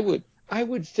 I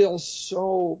would feel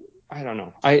so, I don't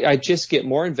know. I just get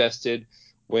more invested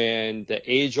when the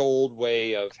age-old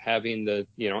way of having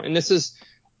and this is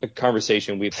a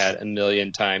conversation we've had a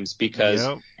million times because,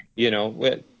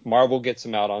 Marvel gets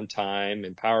them out on time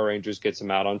and Power Rangers gets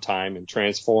them out on time and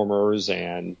Transformers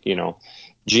and,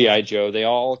 G.I. Joe, they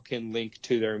all can link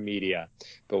to their media.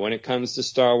 But when it comes to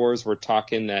Star Wars, we're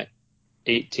talking that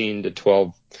 18 to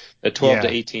 12, a 12 to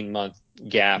 18 month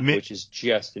gap, which is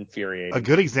just infuriating. A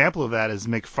good example of that is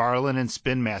McFarlane and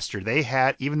Spin Master. They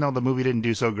had, even though the movie didn't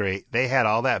do so great, they had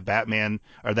all that Batman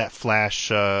or that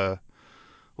Flash. What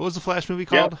was the Flash movie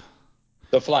called?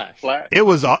 The Flash. It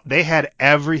was. They had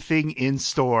everything in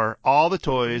store, all the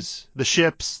toys, the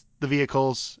ships, the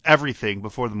vehicles, everything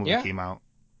before the movie came out.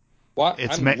 Well,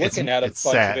 I'm looking at a bunch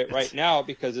of it right now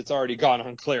because it's already gone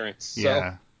on clearance. So.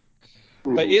 Yeah.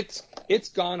 But it's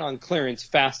gone on clearance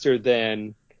faster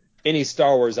than any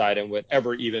Star Wars item would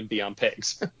ever even be on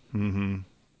pegs. Mm-hmm.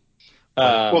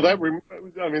 Well,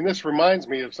 this reminds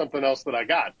me of something else that I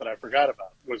got that I forgot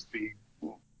about, was the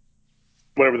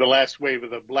last wave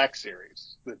of the Black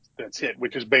Series that's hit,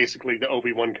 which is basically the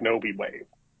Obi-Wan Kenobi wave.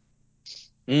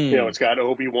 It's got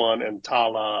Obi-Wan and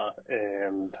Tala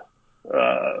and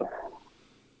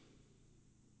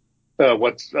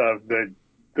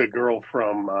the girl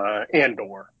from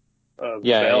Andor.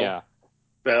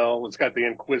 Bell. It's got the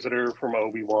Inquisitor from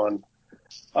Obi-Wan.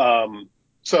 And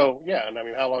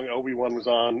how long Obi-Wan was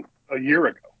on a year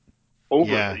ago?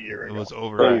 A year ago. It was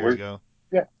over a year ago.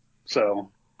 Yeah. So.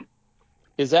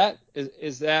 Is that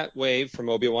wave from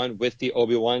Obi-Wan with the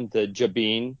Obi-Wan, the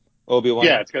Jabin Obi-Wan?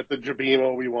 Yeah, it's got the Jabin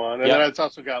Obi-Wan, and then it's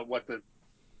also got the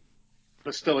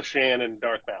Bastilla Shan and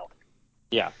Darth Malak.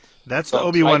 Yeah. That's the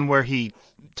Obi-Wan where he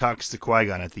talks to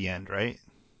Qui-Gon at the end, right?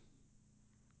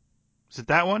 Is it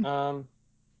that one?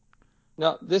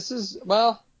 No, this is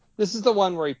the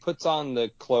one where he puts on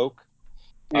the cloak.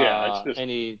 Yeah, it's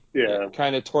just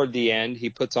kind of toward the end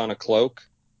he puts on a cloak.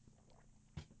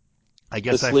 I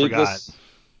guess I forgot.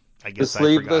 The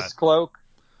sleeveless cloak.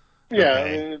 Yeah,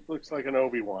 okay. It looks like an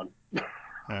Obi-Wan. All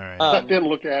right. I didn't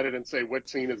look at it and say, what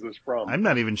scene is this from? I'm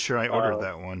not even sure I ordered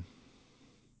that one.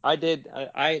 I did.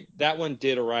 That one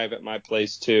did arrive at my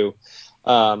place too.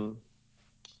 I'm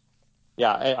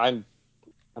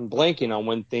blanking on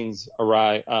when things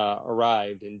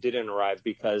arrived and didn't arrive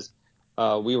because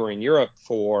we were in Europe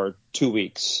for 2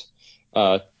 weeks.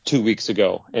 2 weeks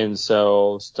ago, and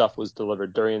so stuff was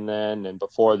delivered during then and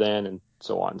before then, and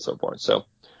so on and so forth. So,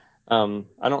 I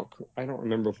don't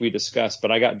remember if we discussed,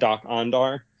 but I got Doc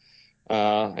Ondar.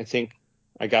 I think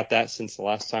I got that since the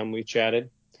last time we chatted.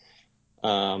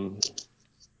 But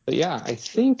yeah, I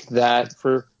think that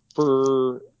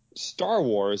for Star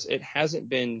Wars, it hasn't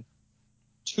been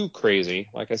too crazy.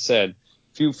 Like I said,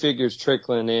 few figures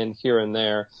trickling in here and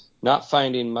there, not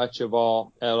finding much at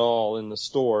all in the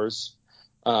stores.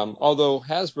 Although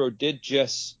Hasbro did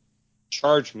just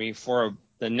charge me for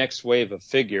the next wave of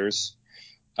figures.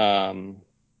 It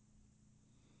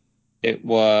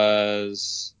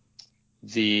was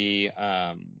the,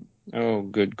 oh,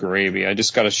 good gravy. I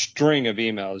just got a string of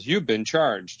emails. You've been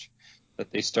charged that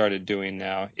they started doing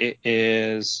now. It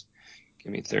is,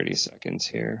 give me 30 seconds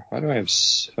here. Why do I have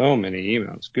so many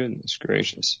emails? Goodness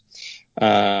gracious.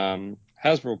 Hasbro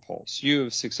Pulse. You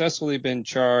have successfully been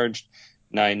charged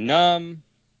 9 num.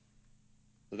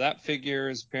 So that figure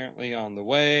is apparently on the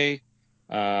way.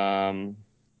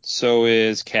 So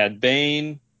is Cad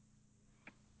Bane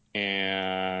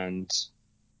and,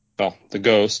 the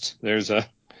Ghost. That's a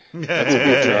big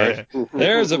charge.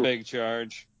 There's a big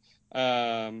charge.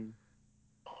 So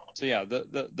yeah,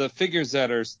 the figures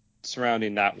that are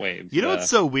surrounding that wave. You know what's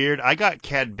so weird? I got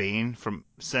Cad Bane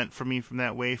sent from me from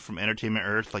that wave from Entertainment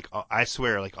Earth, I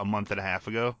swear, a month and a half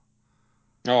ago.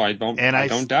 Oh, I don't doubt it. And I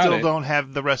still don't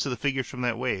have the rest of the figures from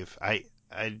that wave. I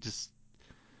just,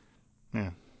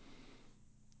 yeah.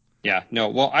 Yeah, no.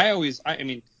 Well, I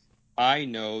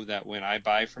know that when I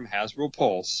buy from Hasbro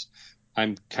Pulse,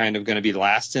 I'm kind of going to be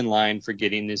last in line for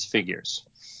getting these figures,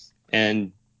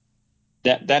 and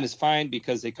that is fine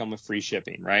because they come with free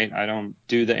shipping, right? I don't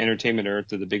do the Entertainment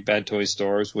Earth or the Big Bad Toy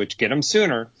Stores, which get them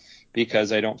sooner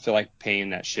because I don't feel like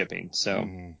paying that shipping. So.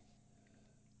 Mm-hmm.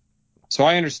 So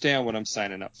I understand what I'm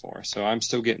signing up for. So I'm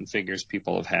still getting figures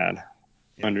people have had.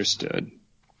 Yeah. Understood.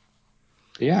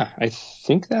 Yeah, I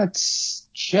think that's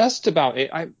just about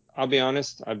it. I'll be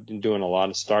honest, I've been doing a lot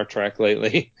of Star Trek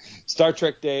lately. Star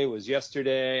Trek Day was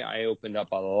yesterday. I opened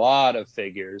up a lot of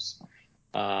figures,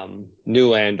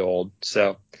 new and old.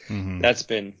 So that's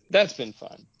been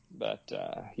fun. But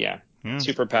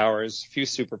superpowers, few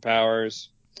superpowers.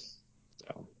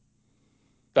 So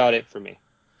about it for me.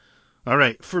 All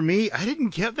right. For me, I didn't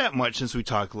get that much since we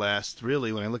talked last,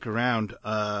 really. When I look around,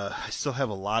 I still have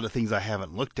a lot of things I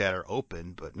haven't looked at or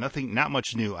opened, but not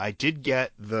much new. I did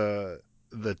get the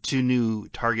 2 new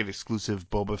Target exclusive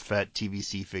Boba Fett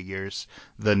TVC figures,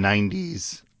 the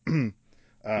 90s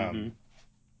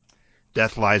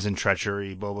Death, Lies, and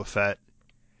Treachery Boba Fett,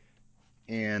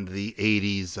 and the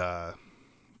 80s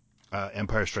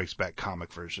Empire Strikes Back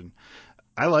comic version.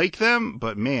 I like them,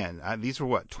 but man, these were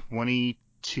what,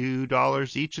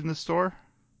 $22 each in the store?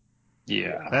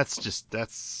 Yeah. That's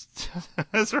that's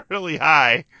really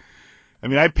high. I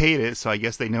mean, I paid it, so I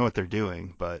guess they know what they're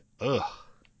doing, but ugh.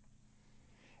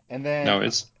 And then No,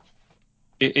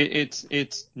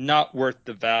 it's not worth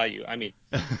the value. I mean,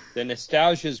 the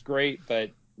nostalgia is great,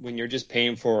 but when you're just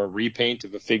paying for a repaint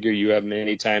of a figure you have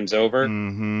many times over,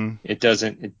 mm-hmm. it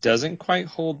doesn't quite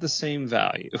hold the same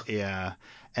value. Yeah.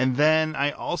 And then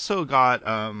I also got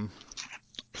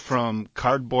from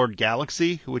Cardboard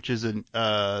Galaxy, which is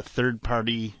a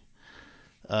third-party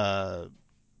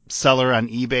seller on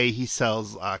eBay. He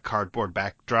sells cardboard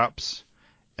backdrops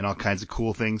and all kinds of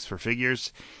cool things for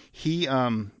figures. He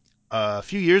a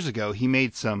few years ago he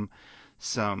made some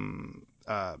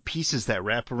pieces that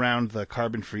wrap around the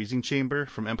carbon freezing chamber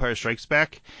from Empire Strikes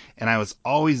Back, and I was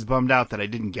always bummed out that I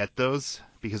didn't get those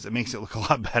because it makes it look a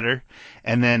lot better.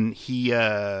 And then he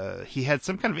had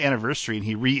some kind of anniversary and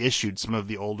he reissued some of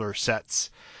the older sets,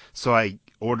 so I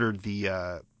ordered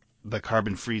the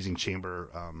carbon freezing chamber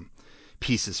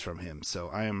pieces from him. So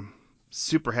I am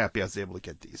super happy I was able to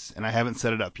get these, and I haven't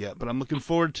set it up yet, but I'm looking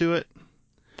forward to it.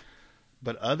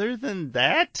 But other than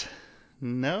that,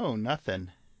 no,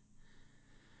 nothing.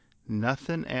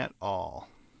 Nothing at all.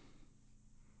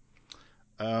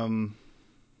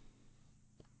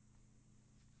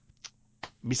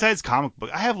 Besides comic book,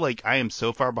 I am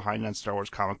so far behind on Star Wars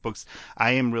comic books.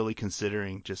 I am really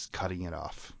considering just cutting it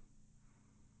off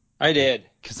I did.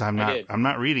 because I did. I'm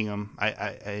not reading them.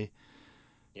 Yeah.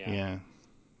 Yeah.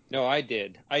 No, I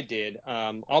did.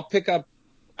 I'll pick up,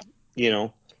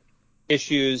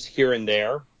 issues here and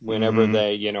there whenever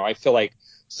Mm-hmm. I feel like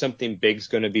something big's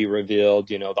going to be revealed.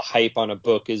 The hype on a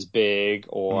book is big,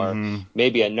 or Mm-hmm.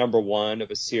 maybe a number one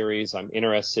of a series I'm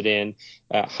interested in.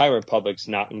 High Republic's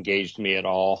not engaged me at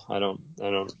all. I don't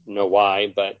know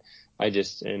why, but I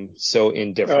just am so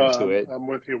indifferent to it. I'm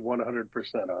with you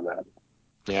 100% on that.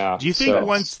 Yeah. Do you think So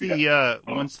once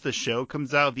the show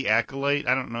comes out, the Acolyte?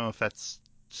 I don't know if that's.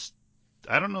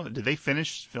 I don't know. Did they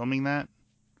finish filming that?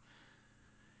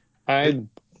 I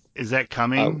Is that I,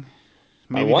 coming? I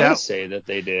Maybe want to that say that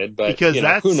they did, but because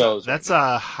who knows right that's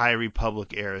now? a High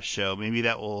Republic era show. Maybe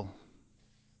that will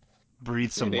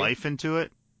breathe some Maybe, life into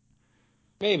it.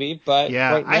 but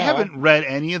Yeah, right I now, haven't read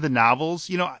any of the novels.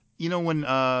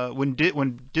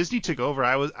 When Disney took over,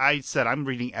 I said I'm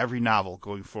reading every novel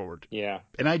going forward, yeah,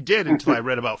 and I did until I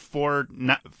read about four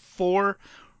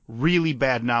really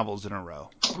bad novels in a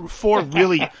row. Four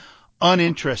really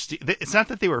uninteresting. It's not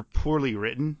that they were poorly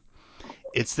written.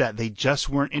 It's that they just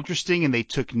weren't interesting, and they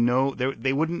took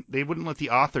they wouldn't let the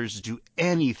authors do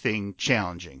anything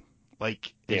challenging.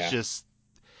 Like it's yeah. just.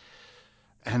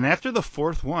 And after the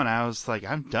fourth one, I was like,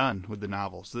 I'm done with the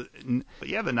novels. But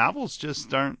yeah, the novels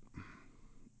just aren't.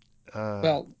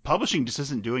 Well, Publishing just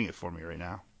isn't doing it for me right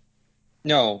now.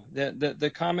 no,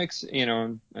 the comics,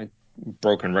 I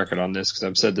broken record on this because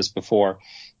I've said this before.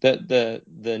 The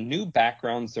new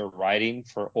backgrounds they're writing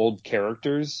for old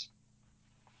characters,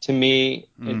 to me,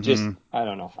 it just Mm-hmm. I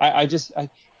don't know.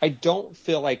 I don't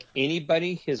feel like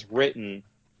anybody has written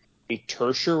a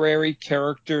tertiary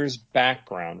character's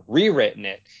background, rewritten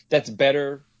it, that's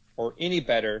better or any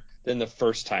better than the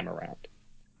first time around.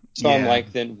 So I'm Yeah.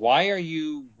 like, then why are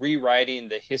you rewriting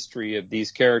the history of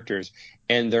these characters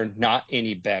and they're not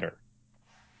any better,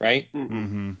 right? Mm-hmm.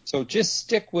 Mm-hmm. So just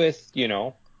stick with,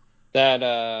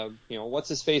 that, what's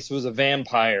his face was a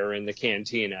vampire in the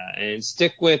cantina, and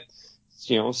stick with,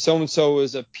 so-and-so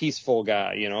is a peaceful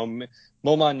guy, Moma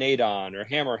Nadon or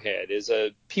Hammerhead is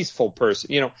a peaceful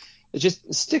person,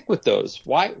 just stick with those.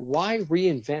 Why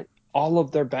reinvent all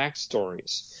of their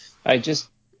backstories?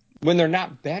 When they're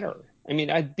not better. I mean,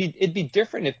 it'd be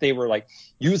different if they were like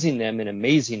using them in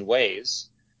amazing ways.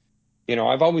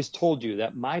 I've always told you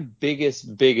that my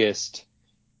biggest, dream,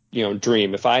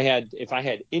 if I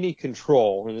had any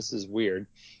control, and this is weird,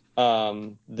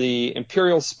 the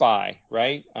Imperial spy,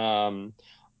 right? On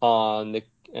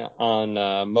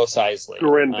Mos Eisley,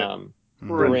 Gryndon.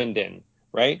 Mm-hmm. Gryndon. Gryndon,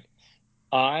 right?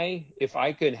 If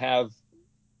I could have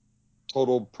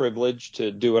total privilege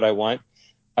to do what I want,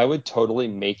 I would totally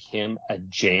make him a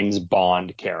James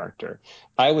Bond character.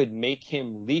 I would make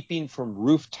him leaping from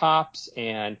rooftops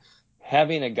and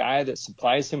having a guy that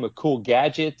supplies him with cool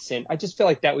gadgets. And I just feel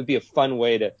like that would be a fun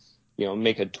way to,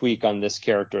 make a tweak on this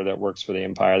character that works for the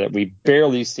Empire that we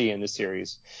barely see in the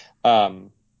series.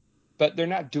 But they're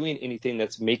not doing anything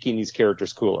that's making these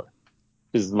characters cooler,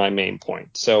 is my main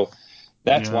point. So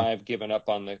that's Yeah. why I've given up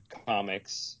on the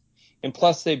comics. And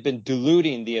plus, they've been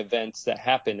diluting the events that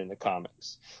happen in the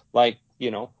comics. Like,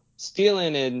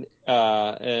 stealing an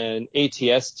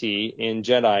ATST in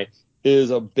Jedi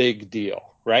is a big deal,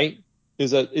 right?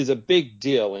 Is a big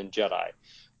deal in Jedi.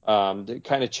 It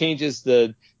kind of changes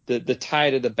the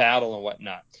tide of the battle and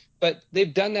whatnot. But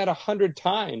they've done that 100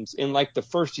 times in like the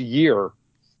first year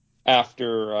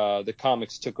after the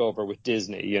comics took over with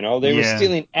Disney. They were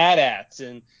stealing AT-ATs,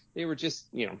 and they were just,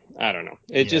 I don't know.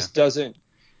 It just doesn't.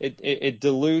 It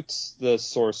dilutes the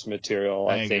source material,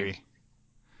 I think. Agree.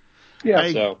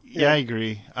 Yeah. I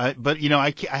agree. But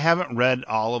I haven't read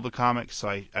all of the comics, so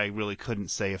I really couldn't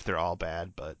say if they're all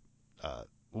bad. But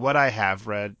what I have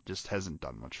read just hasn't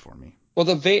done much for me. Well,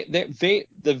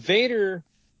 the Vader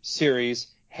series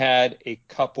had a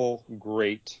couple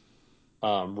great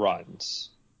runs,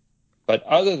 but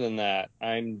other than that,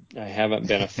 I haven't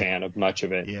been a fan of much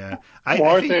of it. Yeah,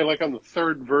 aren't they like on the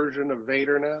third version of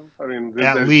Vader now? I mean,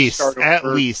 at least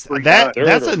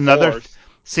that's another. Fourth.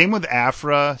 Same with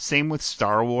Afra. Same with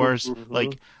Star Wars. Mm-hmm.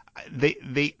 Like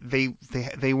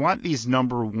they want these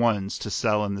number ones to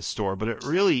sell in the store, but it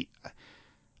really.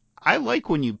 I like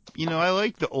when I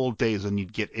like the old days when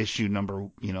you'd get issue number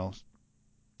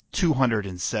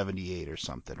 278 or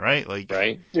something, right? Like,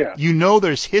 right? Yeah.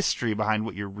 There's history behind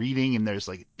what you're reading and there's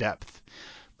like depth.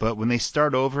 But when they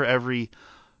start over every,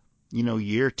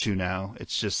 year or two now,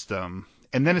 it's just, and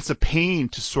then it's a pain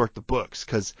to sort the books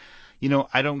because,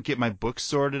 I don't get my books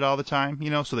sorted all the time,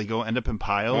 so they end up in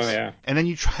piles. Oh, yeah. And then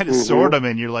you try to sort them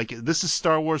and you're like, this is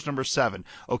Star Wars number 7.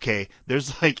 Okay,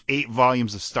 there's like 8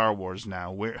 volumes of Star Wars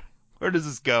now. Where does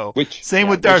this go? Same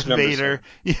with Darth Vader.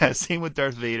 Yeah, same with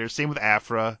Darth Vader. Same with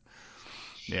Afra.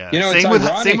 Yeah. Same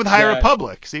with High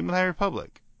Republic. Same with High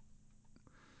Republic.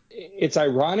 It's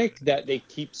ironic that they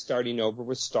keep starting over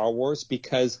with Star Wars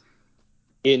because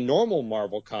in normal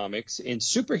Marvel comics, in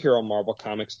superhero Marvel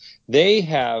comics, they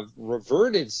have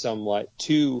reverted somewhat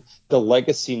to the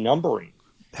legacy numbering.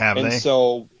 Have they? And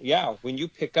so, when you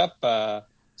pick up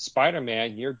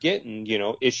Spider-Man, you're getting,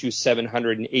 issue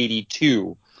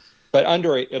 782. But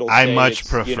under it, it'll say I much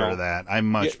prefer that.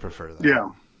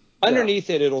 Yeah. Underneath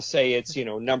it'll say it's,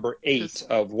 number 8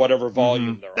 of whatever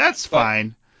volume they're on. That's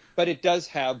fine. But it does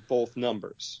have both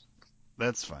numbers.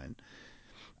 That's fine.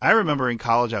 I remember in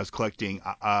college I was collecting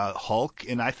Hulk,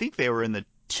 and I think they were in the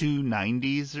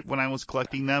 290s when I was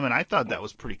collecting them, and I thought that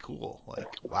was pretty cool. Like,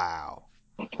 wow.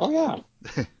 Oh, yeah.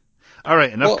 All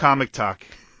right, enough comic talk.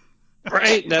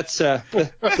 Right, that's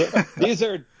these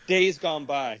are days gone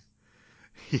by.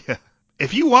 Yeah.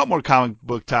 If you want more comic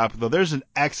book talk, though, there's an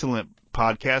excellent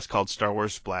podcast called Star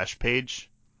Wars Splash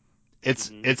Page. It's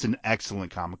an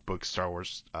excellent comic book Star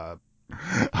Wars a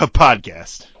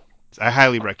podcast. I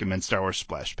highly recommend Star Wars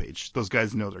Splash Page. Those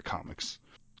guys know their comics.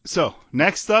 So,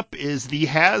 next up is the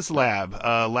Haslab.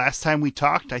 Last time we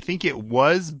talked, I think it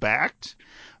was backed,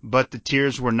 but the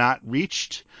tiers were not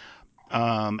reached.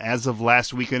 As of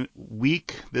last week,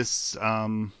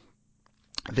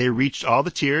 they reached all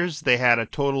the tiers. They had a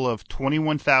total of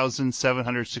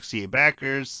 21,768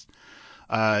 backers.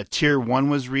 Tier 1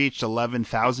 was reached,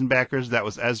 11,000 backers. That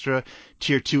was Ezra.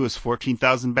 Tier 2 was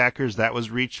 14,000 backers. That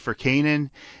was reached for Kanan.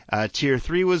 Tier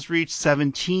 3 was reached,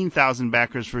 17,000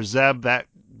 backers for Zeb. That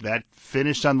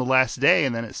finished on the last day,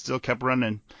 and then it still kept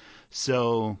running.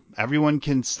 So everyone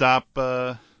can stop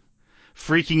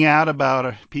freaking out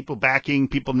about people backing,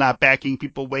 people not backing,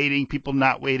 people waiting, people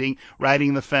not waiting,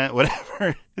 riding the fence,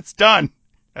 whatever. It's done.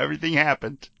 Everything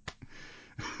happened.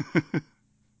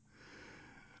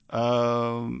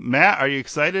 Matt, are you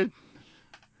excited?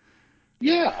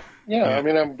 Yeah. I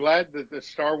mean, I'm glad that the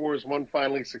Star Wars one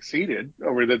finally succeeded,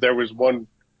 or that there was one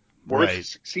worth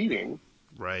succeeding.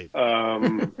 Right.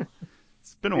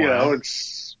 It's been a while.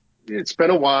 It's been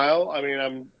a while. I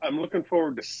mean, I'm looking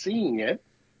forward to seeing it,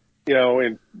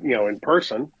 in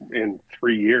person in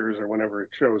 3 years or whenever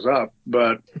it shows up.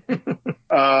 But,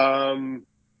 I'm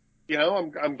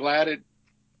glad it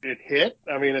hit.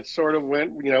 I mean, it sort of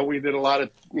went, we did a lot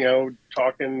of,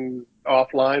 talking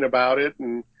offline about it,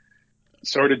 and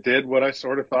sort of did what I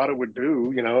sort of thought it would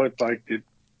do. It's like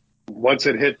once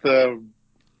it hit the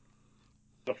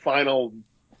final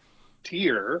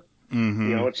tier,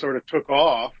 it sort of took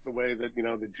off the way that,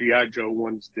 the G.I. Joe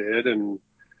ones did. And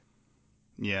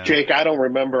Jake, I don't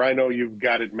remember. I know you've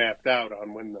got it mapped out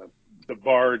on when the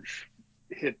barge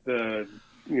hit the,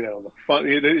 the fun.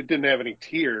 It didn't have any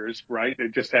tiers, right?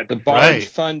 It just had the barge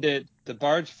funded. The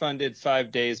barge funded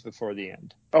 5 days before the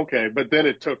end. Okay, but then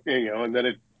it took, and then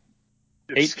it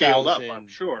 8, scaled up. I'm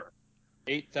sure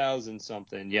 8,000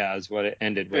 something. Yeah, is what it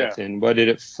ended with. Yeah. And what did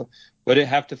it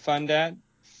have to fund at?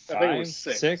 5, I think it was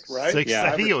 6, right? 6. Yeah,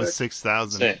 I think it was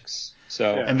 6,000. 6.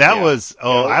 So Yeah. And that yeah, was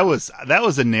Yeah. that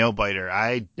was a nail biter.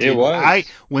 it was.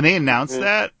 When they announced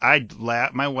Mhm.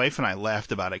 that, my wife and I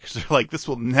laughed about it because they're like, this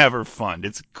will never fund.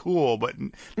 It's cool, but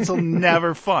this will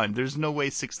never fund. There's no way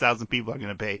 6,000 people are going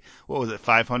to pay. What was it,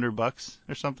 $500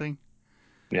 or something?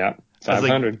 Yeah, I was like,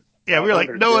 500. yeah, we were like,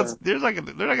 500, no, yeah. they're not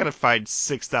going to find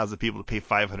 6,000 people to pay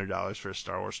 $500 for a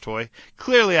Star Wars toy.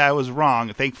 Clearly, I was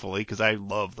wrong. Thankfully, because I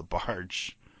love the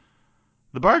barge.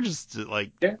 The barge is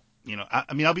like, Yeah.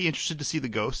 I mean, I'll be interested to see the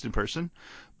Ghost in person,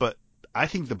 but I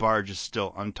think the barge is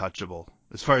still untouchable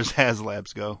as far as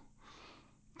Haslabs go.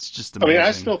 It's just I mean, I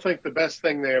amazing. still think the best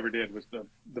thing they ever did was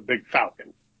the big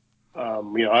Falcon.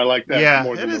 I like that Yeah,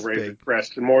 more it than the is Razor big.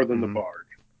 Crest and more than the Hmm. Barge.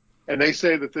 And they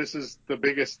say that this is the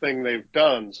biggest thing they've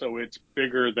done, so it's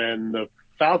bigger than the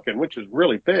Falcon, which is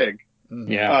really big.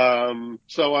 Hmm. Yeah.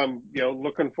 So I'm,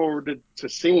 looking forward to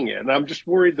seeing it. And I'm just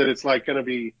worried that it's like going to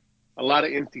be a lot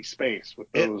of empty space with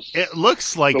It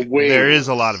looks the like there is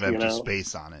a lot wings, of empty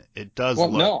space on it. It does Well,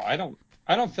 no, look.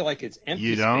 I don't feel like it's empty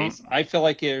You don't? space. I feel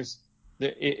like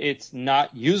it's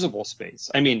not usable space.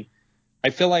 I mean, I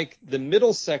feel like the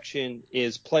middle section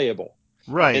is playable.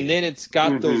 And Right. then it's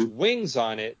got those hmm wings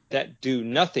on it that do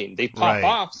nothing. They pop Right.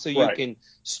 off so you Right. can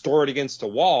store it against a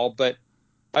wall, but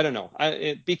I don't know.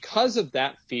 Because of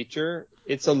that feature,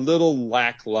 it's a little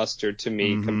lackluster to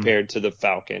me Hmm. compared to the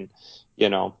Falcon. The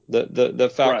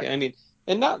Right. Falcon. I mean,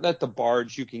 and not that the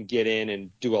barge you can get in and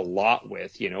do a lot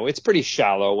with. It's pretty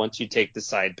shallow once you take the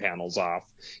side panels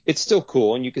off. It's still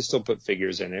cool, and you can still put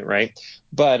figures in it, right?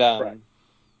 But Right.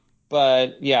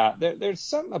 but yeah, there's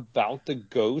something about the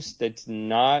Ghost that's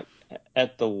not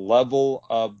at the level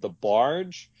of the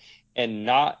barge, and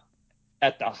not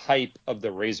at the hype of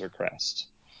the Razor Crest.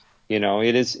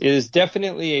 It is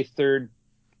definitely a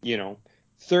you know,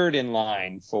 third in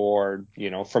line for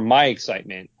my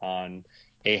excitement on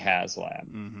a Haslab.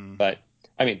 Hmm. But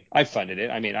I mean, I funded it.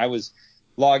 I mean, I was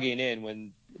logging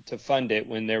in to fund it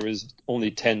when there was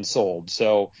only 10 sold.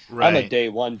 So I'm a Right. day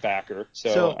one backer.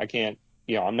 So So, I can't,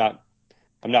 I'm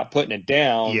not putting it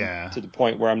down yeah. to the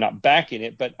point where I'm not backing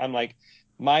it, but I'm like,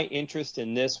 my interest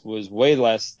in this was way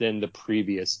less than the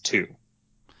previous two.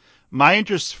 My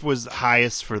interest was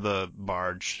highest for the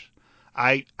barge.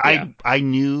 I Yeah. I I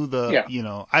knew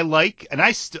Yeah. I like, and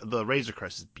the Razor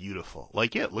Crest is beautiful.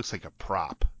 Like, it looks like a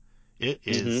prop. It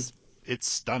Mm-hmm. is it's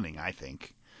stunning, I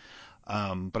think.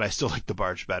 But I still like the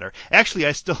barge better. Actually,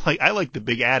 I like the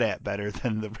big AT-AT better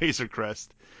than the Razor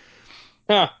Crest.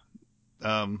 Huh.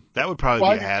 That would probably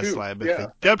Well, be I a do too. Haslab Yeah.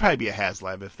 a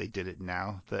Haslab if they did it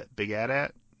now. That big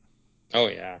AT-AT, Oh,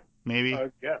 yeah. maybe.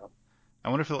 Yeah. I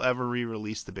wonder if they'll ever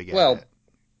re-release the big AT-AT. Well,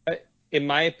 in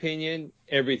my opinion,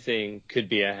 everything could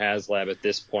be a Haslab at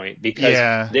this point because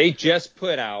Yeah. they just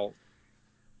put out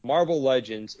Marvel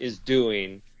Legends is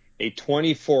doing a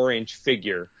 24-inch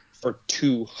figure for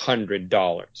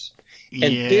 $200. And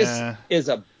this Yeah. is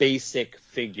a basic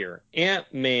figure.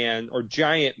 Ant-Man or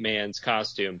Giant Man's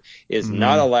costume is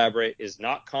not Hmm. elaborate, is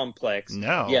not complex.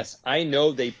 No. Yes, I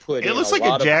know they put It in a looks like a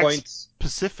lot of Jack's points.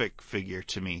 Pacific figure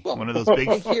to me. Well, here, One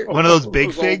of those big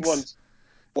Those old figs. ones.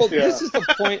 well, Yeah. this is the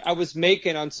point I was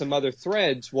making on some other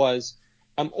threads. Was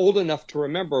I'm old enough to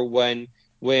remember when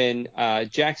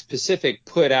Jack's Pacific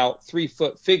put out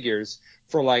 3-foot figures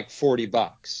for like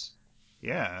 $40.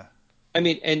 Yeah. I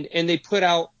mean, and they put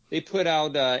out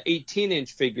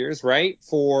 18-inch figures, right?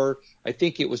 For I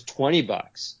think it was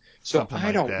 $20. So Something I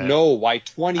like don't that. know why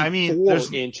I mean,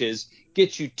 24 inches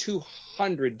gets you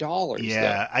 $200 yeah,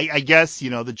 though. I guess,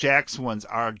 the Jax ones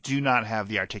do not have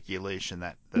the articulation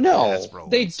that the No, Hasbro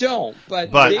they ones. don't.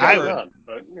 But But They they got I, were, none,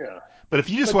 but yeah. but if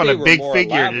you just but want a they were big more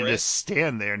figure to elaborate. just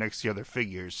stand there next to the other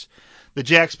figures, the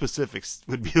Jax Pacifics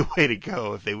would be the way to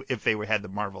go if they had the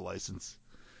Marvel license.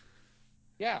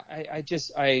 Yeah,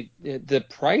 the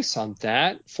price on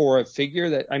that for a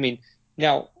figure that, I mean,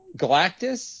 now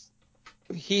Galactus,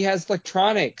 he has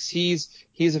electronics. He's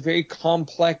a very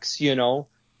complex, uniform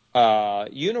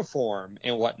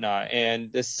and whatnot.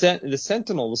 And the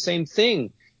Sentinel, the same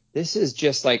thing. This is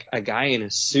just like a guy in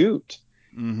a suit.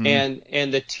 Mm-hmm.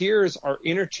 And the tiers are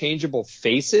interchangeable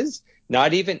faces,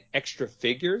 not even extra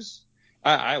figures.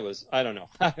 I don't know.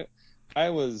 I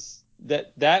was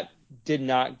that did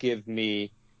not give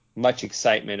me much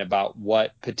excitement about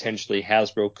what potentially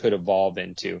Hasbro could evolve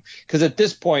into. Because at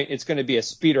this point, it's going to be a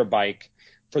speeder bike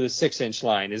for the 6-inch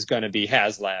line is going to be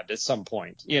Haslab at some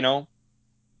point,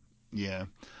 Yeah.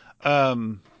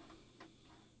 Um.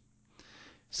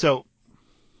 So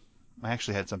I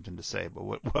actually had something to say, but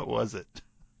what was it?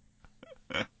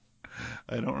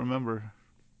 I don't remember.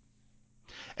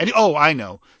 And I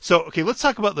know. So okay, let's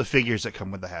talk about the figures that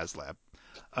come with the Haslab.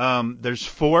 There's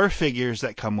 4 figures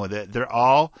that come with it. They're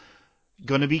all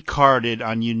going to be carded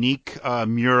on unique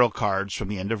mural cards from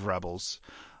the end of Rebels.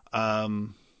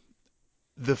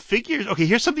 The figures. Okay,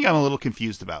 here's something I'm a little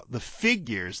confused about. The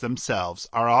figures themselves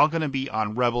are all going to be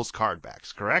on Rebels card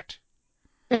backs, correct?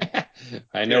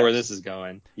 I know where this is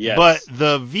going. Yes. But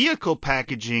the vehicle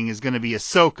packaging is going to be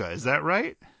Ahsoka. Is that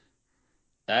right?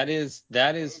 That is.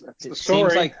 That's It the seems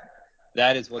story. like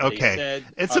that is what they said.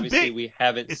 It's Obviously, a bit. we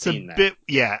haven't It's seen a that. bit.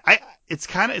 Yeah. It's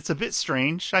a bit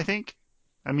strange. I think.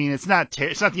 I mean, it's not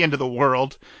the end of the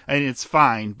world, and it's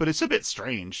fine, but it's a bit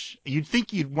strange. You'd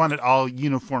think you'd want it all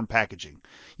uniform packaging.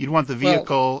 You'd want the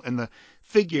vehicle and the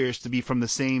figures to be from the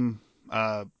same,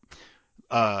 the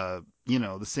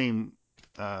same.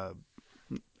 I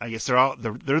guess they're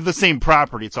the same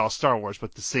property. It's all Star Wars,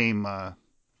 but the same,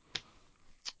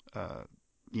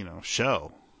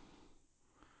 show.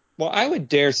 Well, I would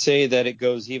dare say that it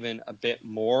goes even a bit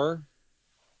more,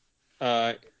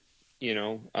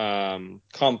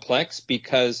 complex,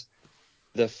 because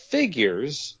the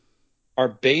figures are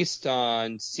based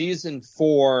on season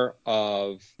 4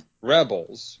 of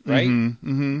Rebels, right?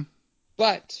 Mm-hmm.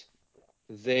 But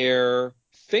their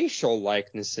facial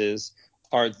likenesses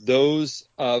are those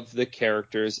of the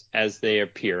characters as they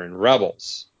appear in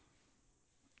Rebels.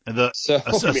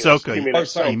 Ahsoka. You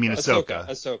mean Ahsoka?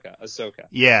 Ahsoka.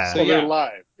 Yeah. So, they're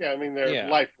live. Yeah, I mean, they're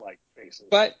lifelike faces.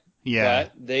 But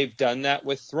they've done that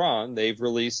with Thrawn. They've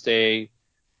released a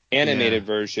animated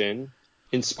version,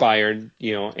 inspired,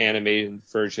 animated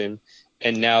version,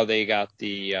 and now they got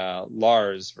the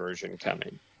Lars version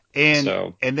coming.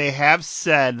 And they have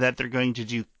said that they're going to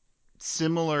do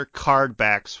similar card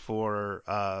backs for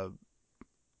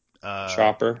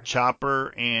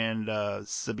Chopper and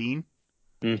Sabine.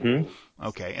 Mm-hmm.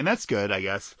 Okay, and that's good, I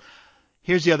guess.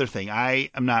 Here's the other thing. I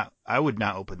would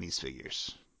not open these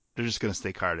figures. They're just going to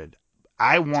stay carded.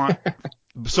 I want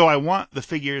the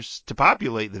figures to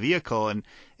populate the vehicle, and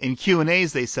in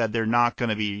Q&As they said they're not going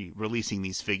to be releasing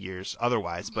these figures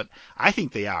otherwise, but I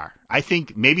think they are. I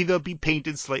think maybe they'll be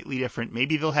painted slightly different.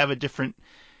 Maybe they'll have a different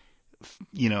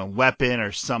weapon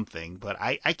or something, but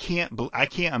I can't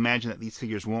imagine that these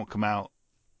figures won't come out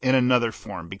in another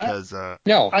form because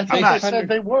no, I think they said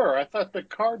they were. I thought the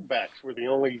card backs were the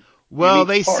only. Well,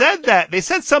 they said that. They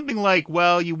said something like,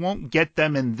 well, you won't get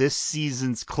them in this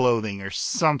season's clothing or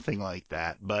something like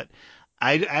that, but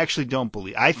I actually don't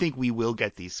believe. I think we will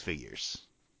get these figures.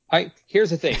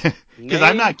 Here's the thing. Because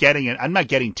I'm not getting it. I'm not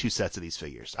getting 2 sets of these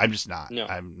figures. I'm just not. No.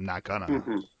 I'm not gonna.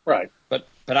 Mm-hmm. Right. But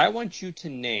I want you to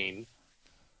name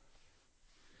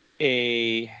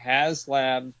a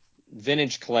Haslab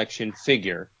Vintage Collection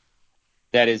figure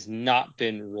that has not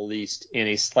been released in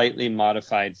a slightly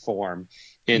modified form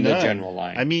in the general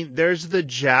line. I mean, there's the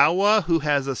Jawa who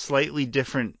has a slightly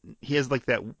different. He has like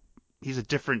that. He's a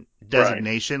different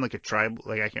designation, like a tribe.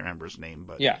 Like I can't remember his name,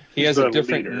 but he has a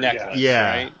different necklace,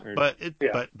 right?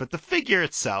 But the figure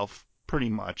itself, pretty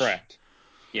much. Correct.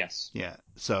 Yes. Yeah.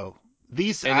 So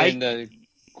these. And then the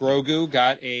Grogu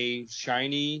got a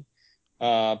shiny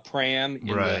Pram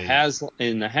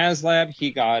in the Haslab.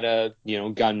 He got a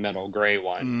gunmetal gray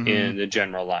one in the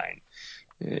general line.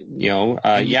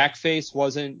 Yak Face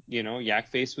wasn't. Yak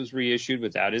Face was reissued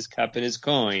without his cup and his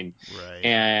coin. Right.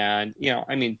 And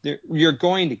I mean, you're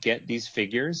going to get these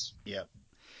figures. Yep.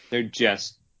 They're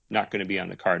just not going to be on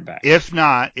the card back. If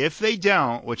they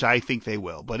don't, which I think they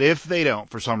will, but if they don't,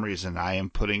 for some reason, I am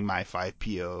putting my 5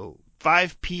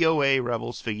 POA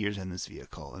Rebels figures in this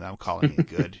vehicle, and I'm calling it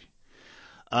good.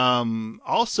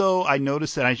 Also, I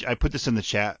noticed that I put this in the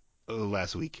chat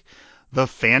last week. The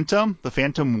Phantom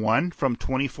 1 from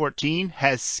 2014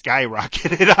 has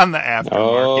skyrocketed on the aftermarket.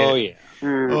 Oh yeah.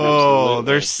 Oh,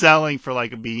 they're selling for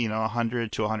like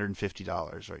 $100 to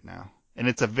 $150 right now, and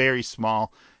it's a very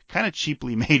small, kind of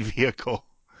cheaply made vehicle.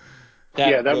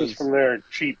 That was from their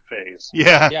cheap phase.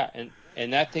 Yeah. Yeah,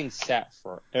 and that thing sat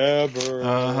forever.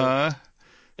 Uh-huh.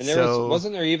 And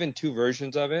wasn't there even 2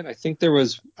 versions of it? I think there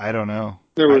was. I don't know.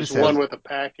 There was one with a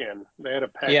pack-in. They had a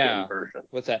pack-in version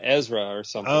with a Ezra or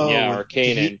something. Oh, or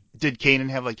Kanan. Did Kanan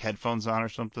have like headphones on or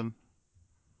something?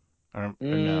 Or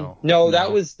no? No,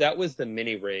 that was the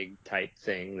mini rig type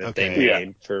thing that they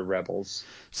made for Rebels.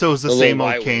 So it was the same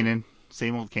old Kanan.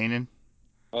 Same old Kanan.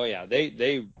 Oh yeah,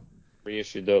 they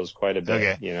reissued those quite a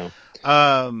bit. Okay.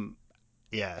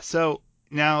 Yeah. So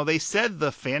now they said the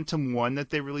Phantom 1 that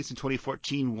they released in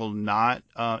 2014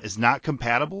 is not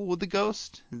compatible with the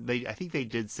Ghost. I think they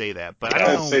did say that, but I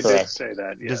don't know. They did say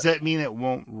that. Yes. Does that mean it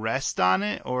won't rest on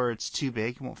it, or it's too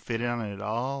big, it won't fit on it at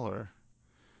all, or?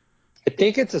 I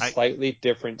think it's a slightly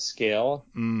different scale.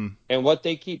 Mm. And what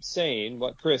they keep saying,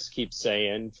 what Chris keeps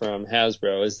saying from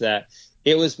Hasbro, is that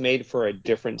it was made for a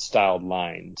different styled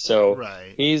line. So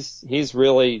right. he's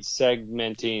really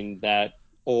segmenting that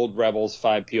old Rebels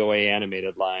 5 POA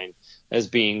animated line as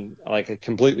being like a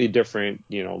completely different,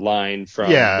 line from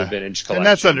the vintage collection. And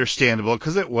that's understandable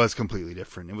because it was completely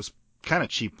different. It was kind of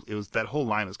cheap. That whole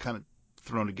line was kind of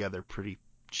thrown together pretty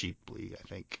cheaply, I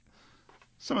think.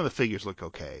 Some of the figures look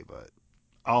okay, but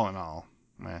all in all,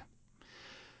 meh.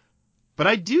 But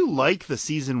I do like the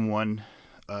season 1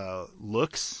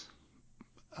 looks.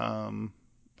 I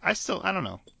don't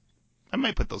know. I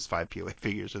might put those 5 POA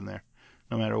figures in there,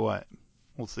 no matter what.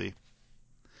 We'll see.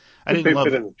 I didn't love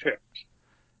it. In the chips.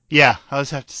 Yeah, I'll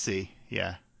just have to see.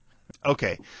 Yeah.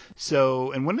 Okay.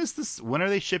 So, and when are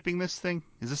they shipping this thing?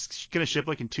 Is this going to ship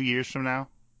like in 2 years from now?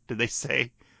 Did they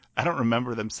say? I don't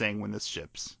remember them saying when this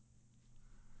ships.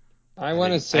 I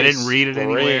want to say I didn't read it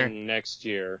anywhere. Next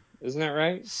year. Isn't that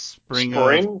right? Spring?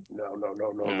 No.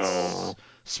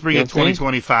 Spring of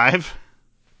 2025?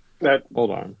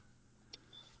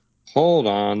 Hold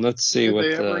on. Let's see what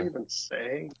they ever even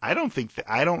say. I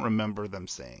don't remember them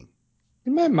saying.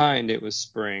 In my mind, it was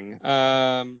spring.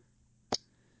 I'm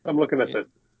looking at the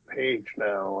page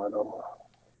now. I don't know.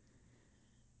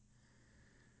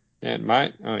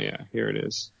 Oh yeah, here it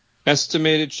is.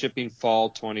 Estimated shipping fall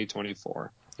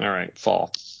 2024. All right,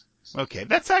 fall. Okay,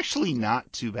 that's actually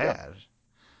not too bad. Yeah.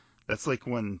 That's like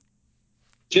when...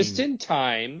 Just in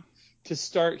time to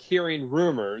start hearing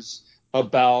rumors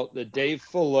about the Dave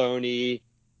Filoni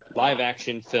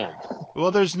live-action film. Well,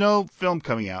 there's no film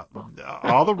coming out.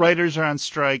 All the writers are on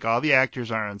strike. All the actors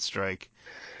are on strike.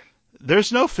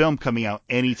 There's no film coming out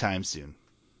anytime soon.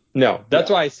 No,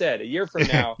 that's why I said a year from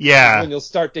now is when you'll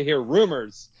start to hear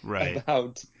rumors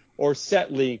about or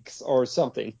set leaks or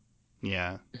something.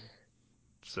 Yeah.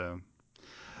 So,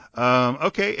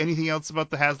 okay. Anything else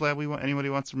about the Haslab anybody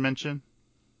wants to mention?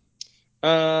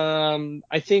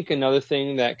 I think another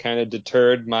thing that kind of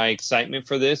deterred my excitement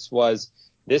for this was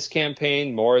this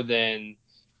campaign, more than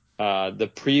the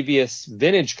previous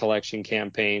vintage collection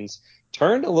campaigns,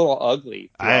 turned a little ugly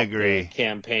throughout the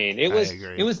campaign. It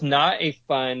was not a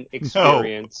fun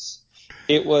experience.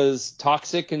 No. It was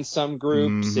toxic in some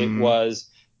groups. Mm-hmm. It was,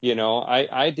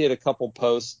 I did a couple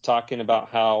posts talking about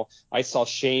how I saw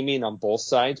shaming on both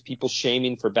sides, people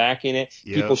shaming for backing it,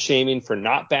 people shaming for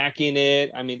not backing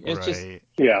it. I mean, it's just...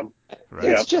 Yeah.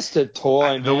 It's just a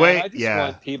toy, man. I just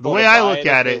want people to buy I look it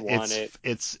at if it, they want it.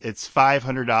 It's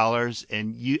 $500,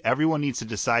 and everyone needs to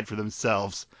decide for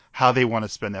themselves how they want to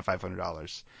spend that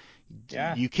 $500.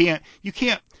 Yeah. You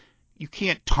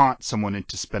can't taunt someone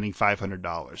into spending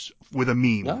 $500 with a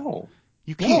meme. No.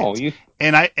 You can't. No,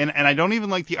 and I don't even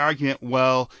like the argument,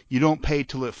 well, you don't pay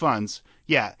till it funds.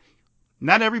 Yeah.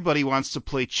 Not everybody wants to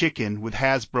play chicken with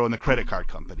Hasbro and the credit card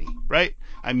company, right?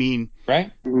 I mean,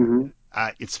 right? Mm-hmm.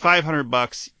 It's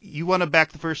 $500. You want to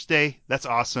back the first day? That's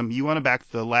awesome. You want to back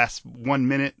the last 1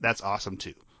 minute? That's awesome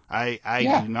too. I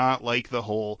do not like the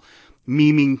whole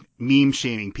meme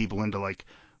shaming people into like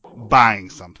buying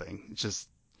something. It's just...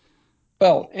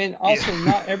 Well, and also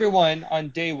not everyone on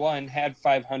day one had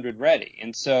 500 ready,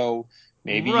 and so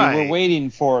maybe you were waiting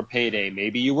for a payday.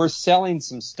 Maybe you were selling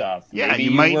some stuff. Yeah, maybe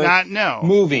you might not know.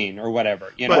 Moving or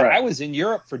whatever. I was in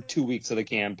Europe for 2 weeks of the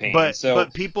campaign. But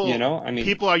people,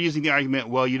 people are using the argument,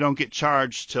 well, you don't get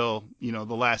charged till, the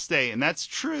last day. And that's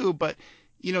true, but,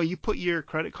 you put your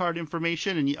credit card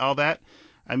information and all that.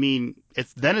 I mean,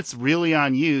 it's really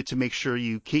on you to make sure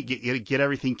you get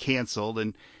everything canceled.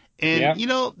 And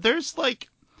there's like,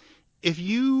 if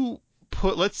you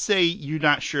put, let's say you're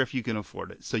not sure if you can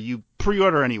afford it. So you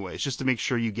pre-order anyways, just to make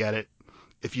sure you get it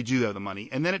if you do have the money.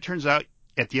 And then it turns out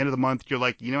at the end of the month, you're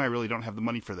like, I really don't have the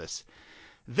money for this.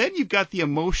 Then you've got the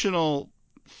emotional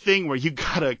thing where you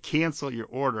got to cancel your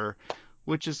order,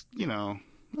 which is,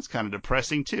 that's kind of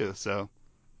depressing too. So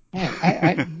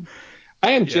I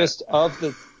am just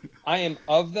I am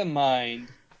of the mind,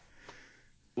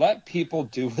 let people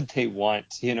do what they want.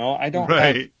 I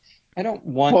don't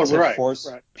want to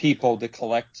force people to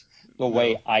collect the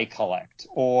way I collect,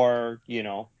 or,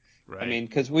 I mean,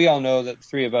 because we all know that the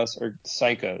three of us are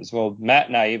psychos. Well, Matt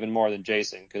and I even more than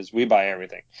Jason, because we buy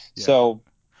everything. Yeah. So,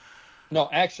 no,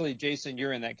 actually, Jason,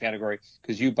 you're in that category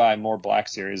because you buy more Black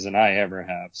Series than I ever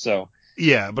have. So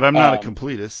yeah, but I'm not a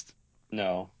completist.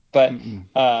 No, but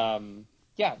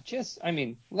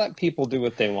let people do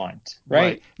what they want,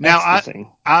 right? Now,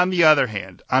 on the other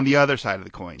hand, on the other side of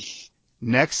the coin,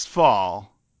 next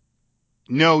fall,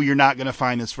 no, you're not going to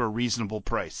find this for a reasonable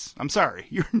price. I'm sorry,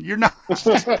 you're not.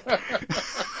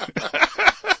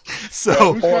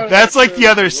 So that's like the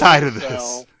other side of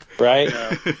this. Right?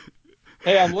 Yeah.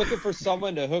 Hey, I'm looking for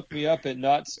someone to hook me up at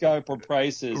not scalper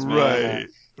prices, man. Right.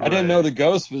 I didn't know the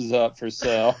Ghost was up for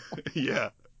sale. Yeah.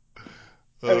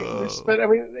 I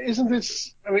mean, isn't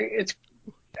this? I mean,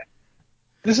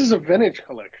 this is a vintage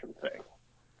collection thing.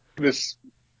 This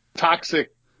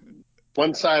toxic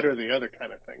one side or the other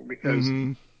kind of thing, because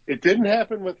Mm-hmm. it didn't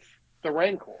happen with the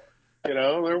Rancor.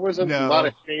 There wasn't a lot No.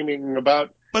 of shaming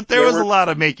about. But there There was a were lot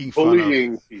of making fun of.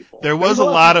 bullying people. There There was was a a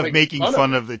lot of lot people of making making fun of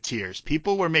fun it. of the tiers.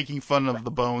 People were making fun of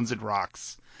the bones and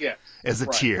rocks Yes, as a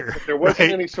right. tier, But there wasn't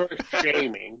right? any sort of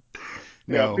shaming.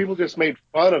 No. People just made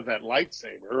fun of that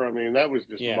lightsaber. I mean, that was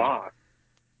just Yeah. mock.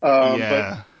 But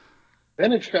Yeah.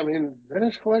 vintage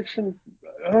collection.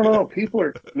 I don't know. People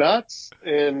are nuts,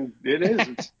 and it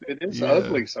is Yeah.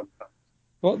 ugly sometimes.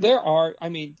 Well, there are, I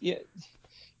mean,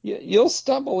 you'll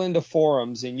stumble into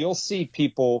forums and you'll see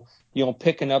people,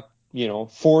 picking up,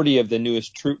 40 of the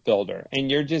newest troop builder.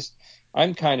 And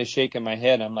I'm kind of shaking my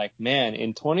head. I'm like, man,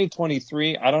 in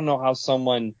 2023, I don't know how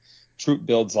someone troop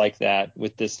builds like that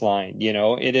with this line.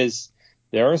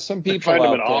 There are some They people find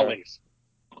them at out there. Ollie's.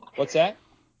 What's that?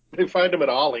 They find them at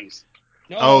Ollie's.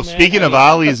 No, Oh, man. speaking of Hey,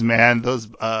 ollies, man, those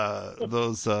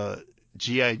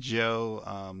GI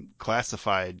Joe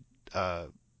classified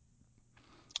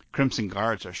Crimson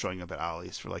Guards are showing up at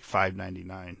ollies for like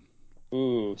 $5.99.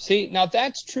 ooh, see, now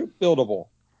that's troop buildable.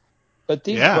 But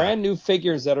these Yeah. brand new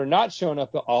figures that are not showing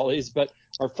up at Ollie's, but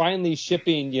are finally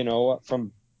shipping,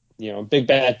 from, Big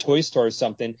Bad Toy Store or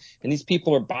something, and these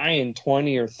people are buying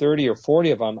 20 or 30 or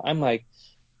 40 of them. I'm like,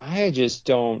 I just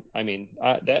don't. I mean,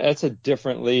 that's a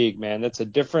different league, man. That's a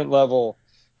different level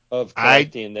of I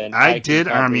collecting than I I can did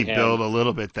army comprehend. build a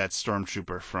little bit that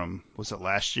stormtrooper from, was it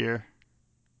last year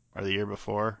or the year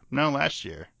before? No, last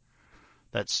year.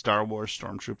 That Star Wars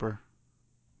stormtrooper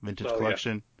vintage Oh yeah.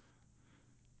 collection,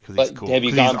 because he's But cool. have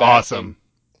you Because he's gone back awesome. and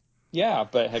yeah,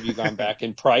 but have you gone back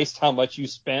and priced how much you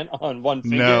spent on one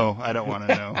figure? No, I don't want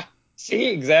to know. See,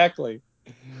 exactly.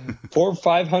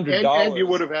 $400-500. And you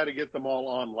would have had to get them all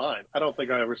online. I don't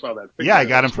think I ever saw that Yeah, figure I in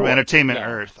got a him from store. Entertainment No,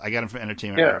 Earth. I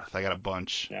Yeah. got a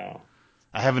bunch. no.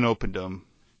 I haven't opened them,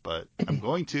 but I'm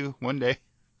going to one day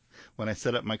when I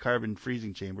set up my carbon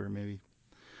freezing chamber, maybe.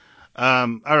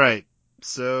 All right.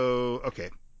 So, okay.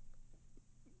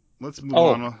 Let's move Oh,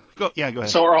 on. Go ahead.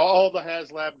 So are all the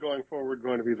Haslab going forward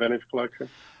going to be vintage collection?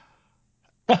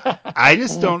 I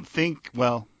just don't think,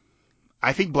 well,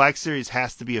 I think Black Series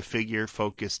has to be a figure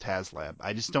focused Haslab.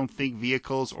 I just don't think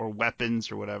vehicles or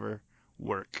weapons or whatever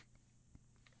work.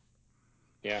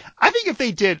 yeah. I think if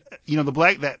they did, the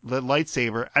the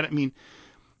lightsaber,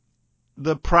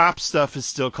 the prop stuff is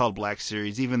still called Black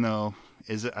Series, even though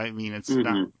it's not,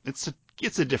 Mm-hmm.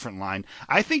 it's a different line.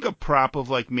 I think a prop of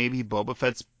like maybe Boba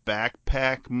Fett's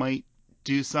backpack might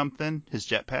do something, his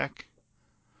jetpack.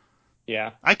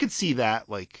 Yeah. I could see that,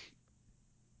 like,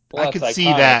 I Well, could that's see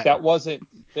iconic. that.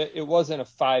 It wasn't a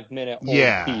 5-minute hold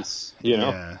Yeah. piece.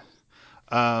 Yeah.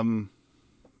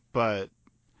 But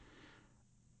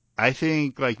I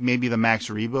think like maybe the Max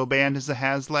Rebo band as a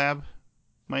Haslab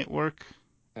might work.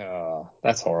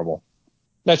 That's horrible.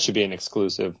 That should be an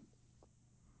exclusive.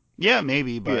 Yeah,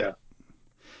 maybe, but Yeah.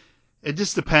 it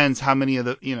just depends how many of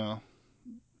the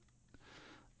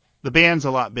band's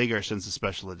a lot bigger since the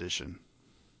special edition,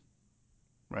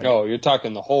 right? Oh, you're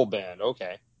talking the whole band.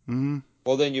 Okay. Mm-hmm.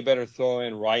 Well, then you better throw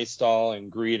in Rystal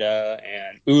and Greta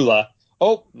and Ula.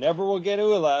 Oh, never will get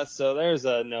Ula, so there's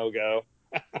a no-go.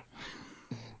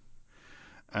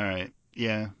 All right.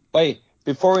 Yeah. Wait,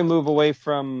 before we move away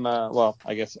from,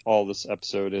 I guess all this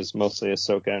episode is mostly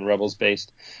Ahsoka and Rebels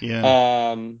based.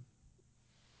 Yeah.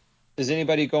 Is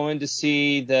anybody going to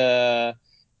see the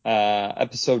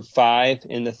episode 5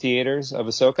 in the theaters of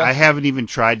Ahsoka? I haven't even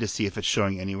tried to see if it's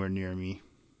showing anywhere near me.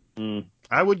 Mm.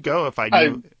 I would go if I I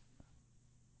knew.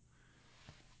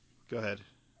 Go ahead.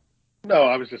 No,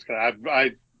 I was just gonna.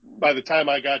 I by the time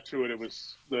I got to it, it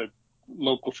was the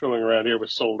local showing around here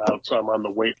was sold out, so I'm on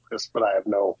the wait list, but I have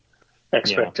no Yeah.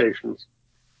 expectations.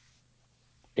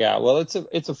 Yeah, well, it's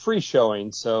a free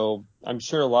showing, so I'm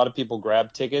sure a lot of people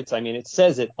grab tickets. I mean, it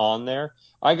says it on there.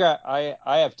 I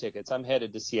have tickets. I'm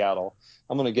headed to Seattle.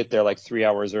 I'm going to get there like 3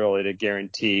 hours early to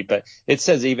guarantee, but it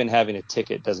says even having a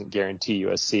ticket doesn't guarantee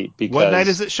you a seat What night because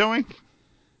is it showing?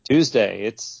 Tuesday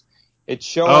it's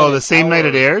showing Oh, the same night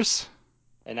it airs?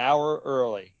 an hour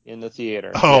early in the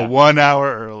theater. Oh, Yeah. 1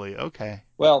 hour early. Okay.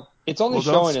 Well, it's only Well,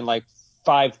 don't. showing in like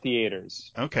 5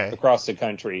 theaters Okay. across the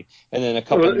country and then a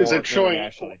couple Is more it showing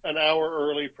internationally. an hour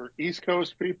early for East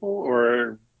Coast people,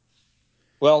 or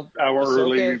Well, hour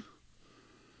early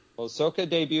Ahsoka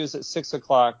debuts at 6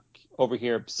 o'clock over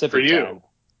here for Pacific you? time,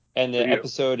 and For the you?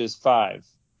 episode is 5.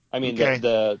 I mean Okay.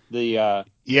 the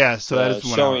Yeah, so that is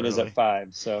 1 hour showing is early. at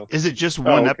 5. So Is it just Oh,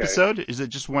 one okay. episode? Is it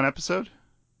just one episode?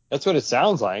 that's what it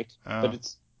sounds like. Oh.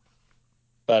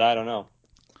 But I don't know.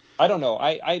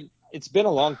 It's been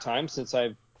a long time since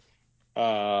they've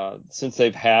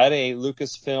had a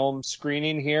Lucasfilm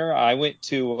screening here. I went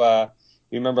to,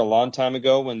 you remember a long time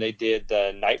ago when they did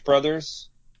the Night Brothers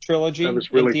trilogy That was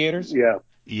in really, theaters?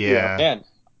 Yeah. Man,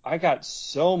 I got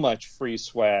so much free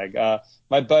swag.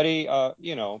 My buddy,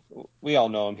 we all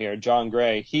know him here, John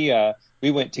Gray.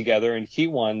 We went together and he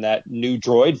won that new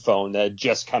Droid phone that had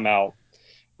just come out.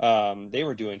 They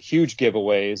were doing huge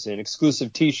giveaways and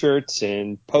exclusive T-shirts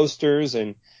and posters,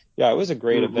 and yeah, it was a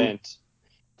great event.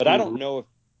 But I don't know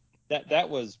if that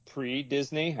was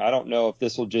pre-Disney. I don't know if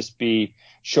this will just be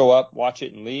show up, watch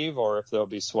it, and leave, or if there'll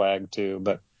be swag too.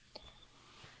 But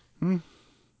if we'll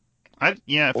I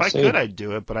see. could, I'd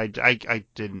do it, but I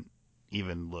didn't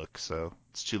even look, so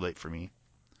it's too late for me.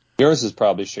 Yours is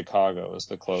probably Chicago is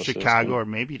the closest. Chicago or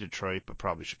maybe Detroit, but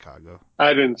probably Chicago.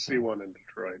 I didn't see one in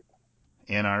Detroit.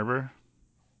 Ann Arbor?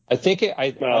 I think I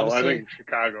think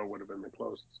Chicago would have been the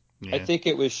closest. Yeah. I think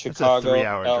it was That's a Chicago,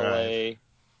 3-hour LA, drive.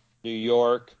 New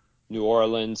York, New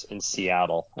Orleans, and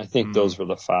Seattle. I think those were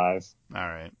the 5. All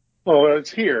right. Well,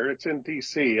 it's here. It's in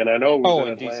D.C., and I know it was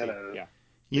in Atlanta. DC, yeah.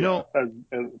 You know, and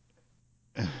in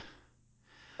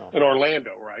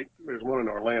Orlando, right? There's one in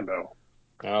Orlando.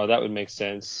 Oh, that would make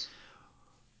sense.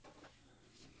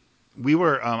 we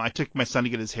were I took my son to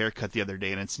get his hair cut the other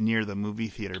day, and it's near the movie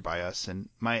theater by us, and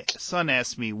my son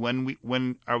asked me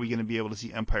when are we going to be able to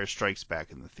see Empire Strikes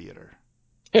Back in the theater.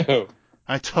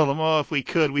 I told him, if we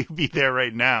could, we'd be there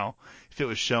right now if it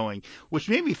was showing, which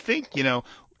made me think,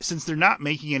 since they're not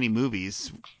making any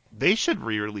movies, they should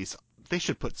re-release, they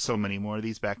should put so many more of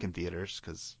these back in theaters,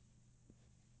 because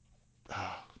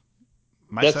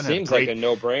my that son seems had like a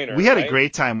no-brainer. We had right? a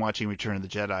great time watching Return of the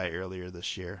Jedi earlier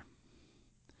this year.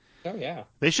 Oh yeah.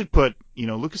 They should put,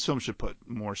 Lucasfilm should put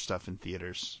more stuff in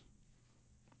theaters.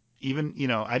 Even,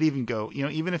 I'd even go,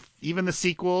 even the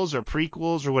sequels or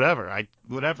prequels or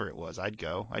whatever it was, I'd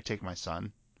go. I'd take my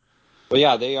son. Well,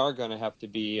 yeah, they are going to have to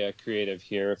be creative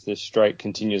here if this strike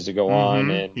continues to go on.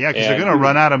 And yeah, because they're going to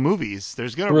run out of movies.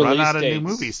 There's going to run out of new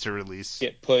movies to release.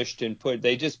 Get pushed and put.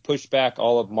 They just pushed back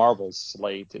all of Marvel's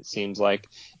slate. It seems like,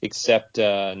 except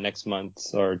next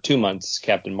month or 2 months,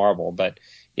 Captain Marvel. But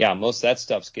yeah, most of that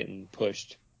stuff's getting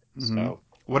pushed. So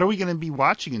what are we going to be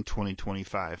watching in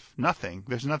 2025? Nothing.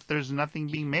 There's nothing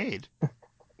being made.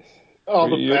 All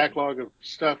the backlog of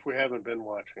stuff we haven't been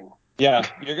watching. Yeah,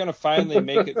 you're going to finally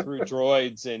make it through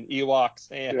droids and Ewoks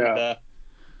and...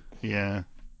 Yeah.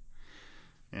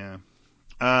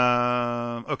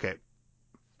 Okay.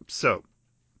 So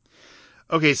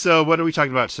what are we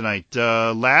talking about tonight?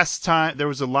 Last time, there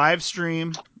was a live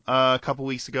stream a couple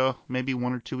weeks ago, maybe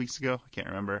 1 or 2 weeks ago. I can't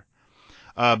remember.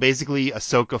 Basically,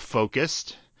 Ahsoka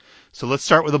focused. So let's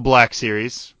start with the Black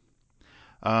Series.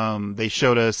 They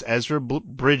showed us Ezra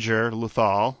Bridger,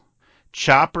 Lothal,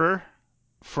 Chopper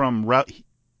from... I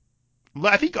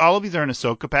think all of these are in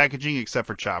Ahsoka packaging except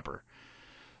for Chopper.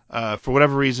 For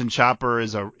whatever reason, Chopper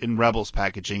is in Rebels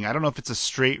packaging. I don't know if it's a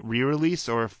straight re-release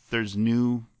or if there's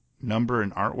new number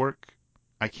and artwork.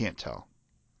 I can't tell.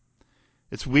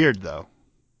 It's weird, though.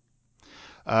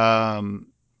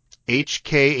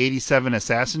 HK-87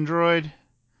 Assassin Droid.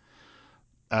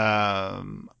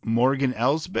 Morgan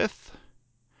Elsbeth.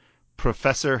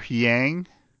 Professor Yang.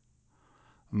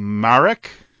 Marek.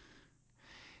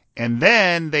 And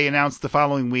then they announced the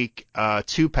following week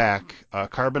 2-pack,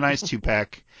 carbonized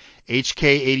 2-pack,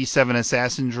 HK-87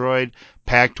 Assassin Droid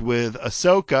packed with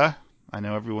Ahsoka. I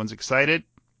know everyone's excited.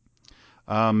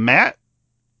 Matt,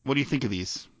 what do you think of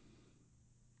these?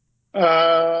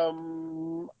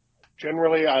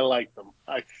 Generally, I like them.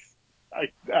 I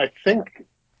think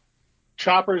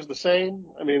Chopper's the same.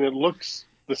 I mean, it looks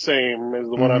the same as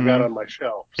the one I've got on my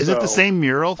shelf. Is it the same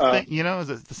mural thing? Is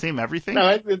it the same everything?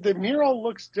 No, the mural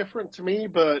looks different to me,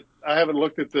 but I haven't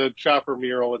looked at the Chopper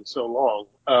mural in so long.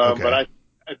 Okay. But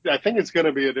I think it's going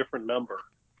to be a different number.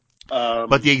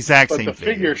 But the exact same But the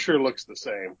figure sure looks the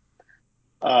same.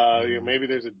 Maybe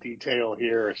there's a detail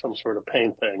here or some sort of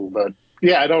paint thing, but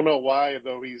yeah, I don't know why,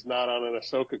 though he's not on an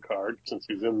Ahsoka card since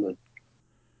he's in the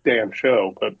damn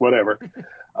show, but whatever.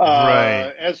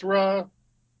 Right. Ezra,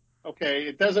 okay,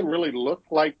 it doesn't really look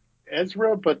like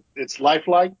Ezra, but it's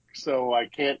lifelike, so I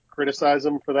can't criticize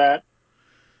him for that.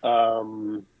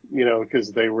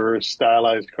 Because they were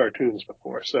stylized cartoons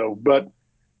before. So, but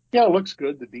yeah, it looks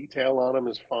good. The detail on him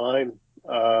is fine.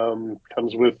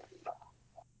 Comes with,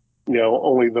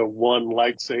 only the one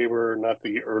lightsaber, not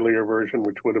the earlier version,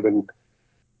 which would have been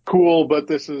cool, but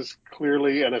this is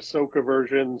clearly an Ahsoka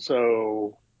version,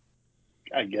 so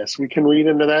I guess we can read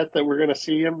into that we're going to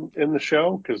see him in the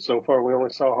show, because so far we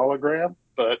only saw hologram,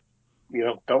 but,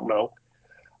 don't know.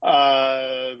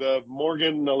 The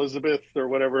Morgan Elizabeth or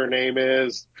whatever her name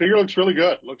is, figure looks really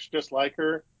good. Looks just like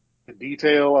her. The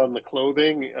detail on the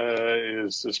clothing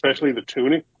is, especially the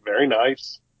tunic, very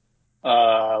nice.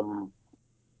 Going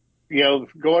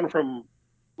from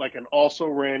like an also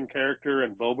ran character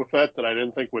in Boba Fett that I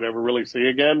didn't think would ever really see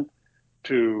again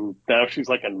to now she's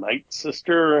like a night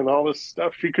sister and all this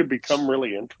stuff. She could become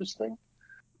really interesting.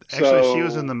 Actually, she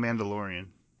was in The Mandalorian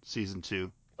season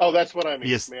 2. Oh, that's what I mean.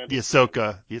 The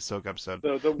Ahsoka episode.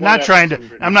 The I'm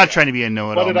not trying to be a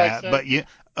know-it-all, what did I Matt, say?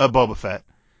 but Boba Fett.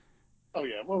 Oh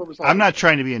yeah, well it was. I'm not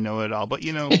trying to be a know-it-all, but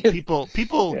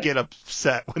people Yeah. get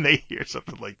upset when they hear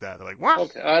something like that. They're like, "What?"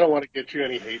 Okay, I don't want to get you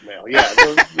any hate mail. Yeah,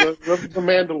 the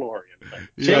Mandalorian thing.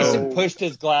 Jason pushed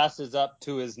his glasses up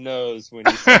to his nose when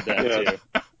he said that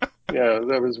too. Yeah,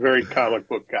 that was very comic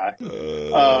book guy.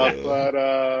 But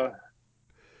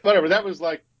whatever. That was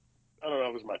like, I don't know.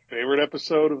 It was my favorite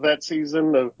episode of that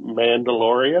season of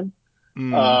Mandalorian.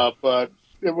 But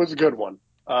it was a good one.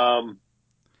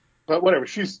 But whatever.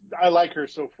 I like her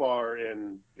so far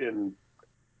in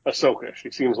Ahsoka.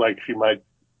 She seems like she might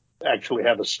actually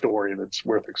have a story that's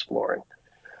worth exploring.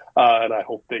 And I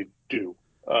hope they do.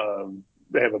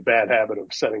 They have a bad habit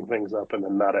of setting things up and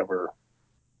then not ever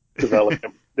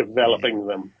developing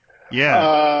them.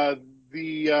 Yeah.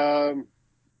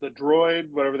 The droid,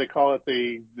 whatever they call it,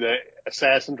 the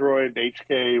assassin droid,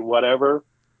 HK whatever.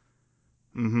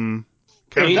 Mm-hmm.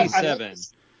 87.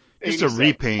 Just a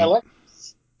repaint. I like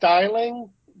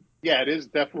styling. Yeah, it is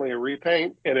definitely a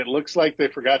repaint, and it looks like they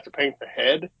forgot to paint the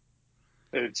head.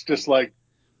 It's just like,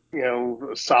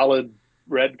 a solid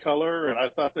red color, and I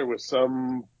thought there was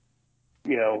some,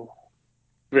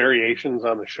 variations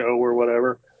on the show or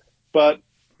whatever. But,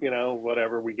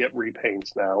 whatever, we get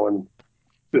repaints now, and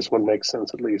this one makes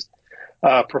sense at least.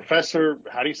 Professor,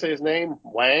 how do you say his name?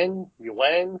 Wang?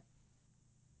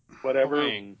 Whatever.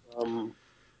 Wang.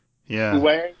 Yeah.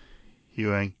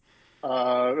 Huang.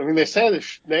 They say the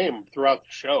name throughout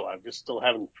the show. I just still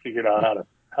haven't figured out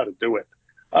how to do it.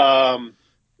 I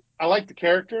like the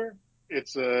character.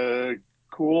 It's a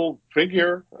cool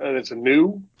figure, and it's a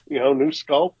new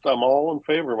sculpt. I'm all in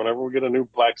favor whenever we get a new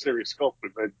Black Series sculpt.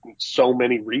 We've had so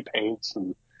many repaints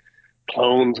and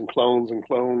clones and clones and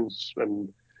clones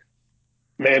and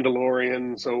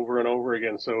Mandalorians over and over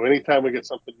again. So anytime we get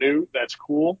something new, that's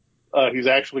cool. He's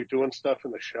actually doing stuff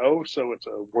in the show, so it's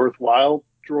a worthwhile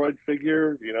droid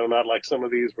figure, not like some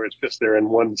of these where it's just there in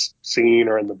one scene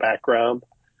or in the background.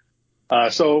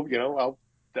 So, I'll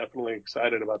definitely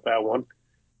excited about that one.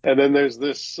 And then there's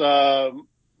this Marok,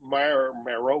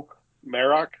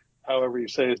 however you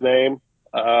say his name,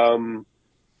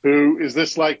 who is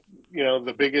this like,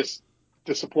 the biggest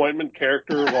disappointment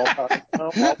character of all time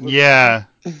now? Yeah.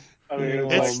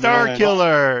 It's Star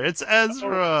Killer. It's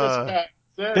Ezra.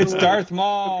 It's Darth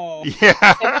Maul.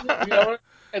 Yeah.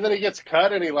 And then he gets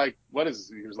cut, and he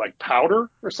was like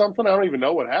powder or something. I don't even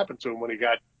know what happened to him when he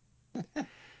got,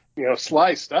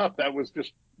 sliced up. That was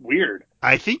just weird.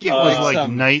 I think it was like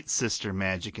Night Sister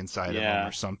magic inside of him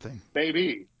or something.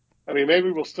 Maybe. Maybe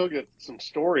we'll still get some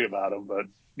story about him, but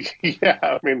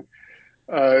yeah,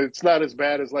 it's not as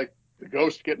bad as like the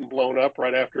Ghost getting blown up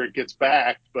right after it gets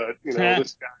back, but this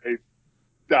guy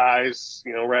dies,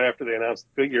 right after they announce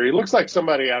the figure. He looks like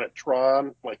somebody out of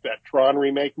Tron, like that Tron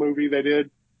remake movie they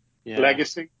did,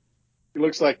 Legacy. He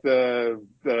looks like the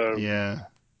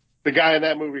guy in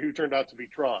that movie who turned out to be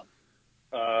Tron.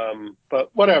 But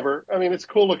whatever. It's a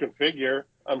cool looking figure.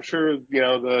 I'm sure,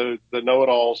 the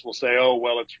know-it-alls will say, oh,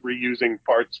 well, it's reusing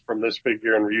parts from this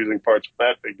figure and reusing parts from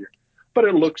that figure. But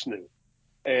it looks new.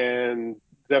 And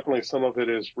definitely some of it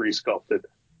is resculpted,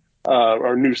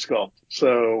 or new sculpt.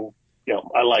 So,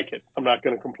 I like it. I'm not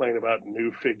going to complain about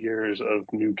new figures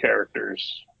of new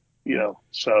characters,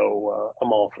 so,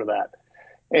 I'm all for that.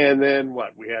 And then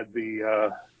what? We had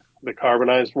the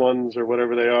carbonized ones or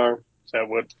whatever they are. Is that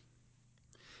what?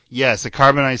 Yes, a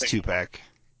carbonized 2-pack.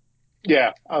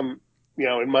 Yeah. In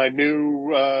my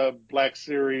new Black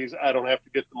Series, I don't have to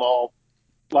get them all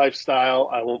lifestyle.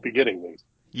 I won't be getting these.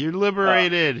 You're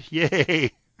liberated.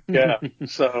 Yay. Yeah.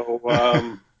 So,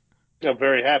 I'm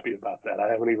very happy about that. I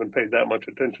haven't even paid that much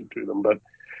attention to them, but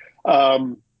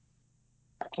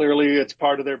clearly it's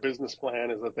part of their business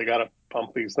plan is that they got to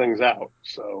pump these things out.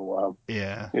 So,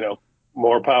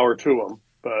 more power to them,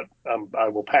 but I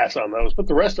will pass on those. But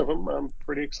the rest of them, I'm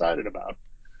pretty excited about.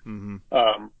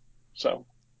 Mm-hmm. So,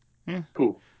 yeah.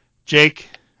 Cool. Jake,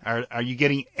 are you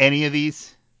getting any of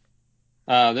these?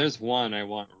 There's one I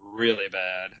want really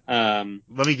bad.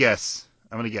 Let me guess.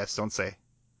 I'm going to guess. Don't say.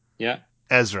 Yeah.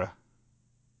 Ezra.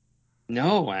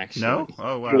 No, actually. No?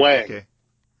 Oh, wow. Wang. Okay.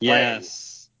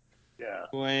 Yes. Yeah.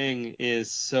 Wang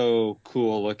is so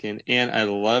cool looking, and I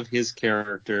love his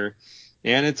character.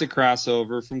 And it's a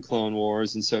crossover from Clone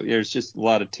Wars, and so there's just a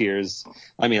lot of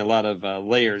a lot of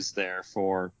layers there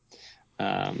for He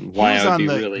why was I would on be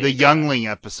the really into that. Youngling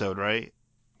episode, right?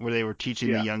 Where they were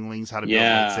teaching the Yeah. younglings how to build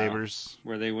Yeah, lightsabers.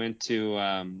 where they went to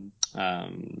the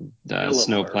Ilum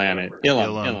snow or planet.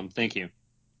 whatever. Ilum, thank you.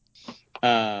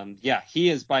 Yeah, he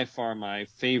is by far my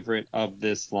favorite of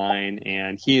this line,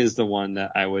 and he is the one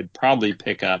that I would probably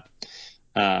pick up,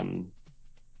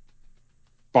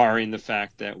 barring the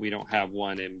fact that we don't have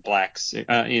one in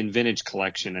in Vintage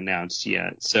Collection announced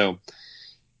yet. So,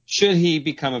 should he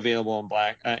become available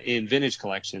in Vintage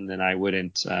Collection, then I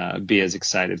wouldn't be as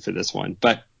excited for this one.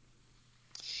 But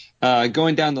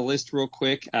going down the list real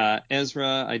quick,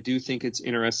 Ezra, I do think it's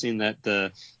interesting that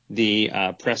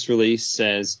the press release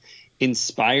says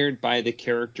inspired by the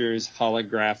character's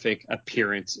holographic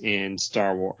appearance in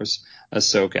Star Wars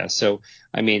Ahsoka. So,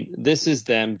 I mean, this is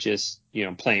them just,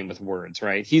 playing with words,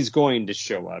 right? He's going to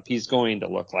show up. He's going to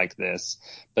look like this,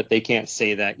 but they can't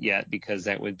say that yet because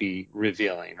that would be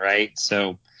revealing, right?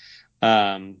 So,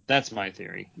 that's my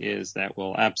theory, is that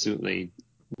we'll absolutely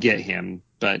get him,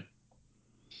 but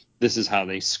this is how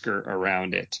they skirt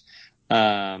around it.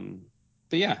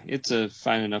 But yeah, it's a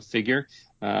fine enough figure,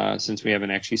 since we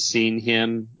haven't actually seen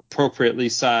him appropriately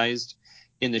sized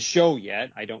in the show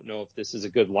yet. I don't know if this is a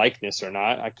good likeness or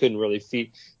not. I couldn't really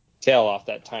tell off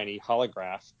that tiny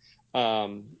holograph. I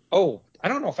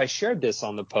don't know if I shared this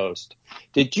on the post.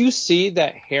 Did you see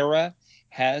that Hera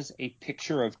has a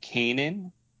picture of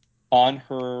Kanan on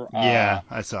her Yeah,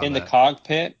 I saw in the that.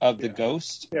 cockpit of the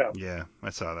Ghost? Yeah. Yeah, I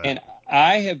saw that. And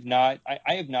I have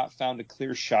not found a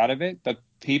clear shot of it, but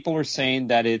people are saying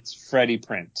that it's Freddie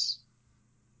Prinze.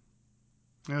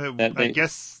 I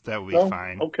guess that would be Oh,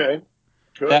 fine. okay.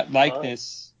 Good. That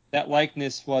likeness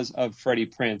was of Freddie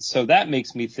Prinze. So that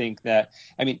makes me think that,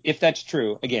 if that's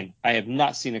true, again, I have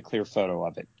not seen a clear photo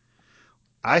of it.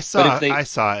 I saw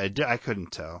it. I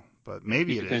couldn't tell, but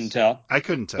maybe You it couldn't is. tell. I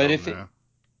couldn't tell.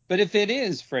 But if it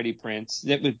is Freddie Prinze,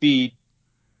 that would be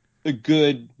a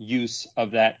good use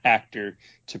of that actor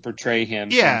to portray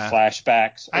him in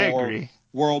flashbacks I or agree.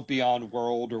 World Beyond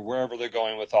World or wherever they're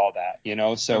going with all that,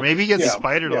 So or maybe he gets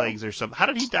spider legs or something. How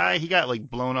did he die? He got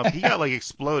blown up. He got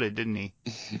exploded, didn't he?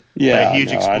 Yeah, that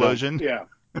huge explosion. Yeah.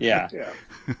 Yeah. Yeah.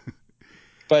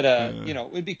 But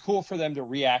it would be cool for them to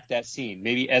react that scene.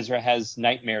 Maybe Ezra has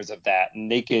nightmares of that,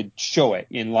 and they could show it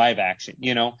in live action.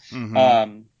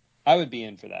 Mm-hmm. I would be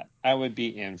in for that.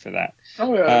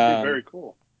 Oh yeah, that'd be very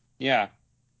cool. Yeah.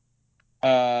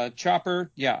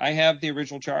 Chopper, yeah, I have the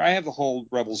original Chopper. I have the whole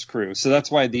Rebels crew. So that's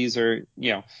why these are,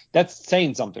 that's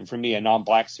saying something for me, a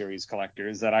non-Black Series collector,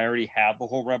 is that I already have the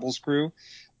whole Rebels crew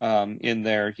in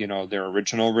their, their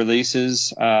original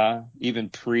releases, even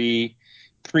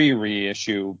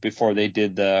pre-reissue before they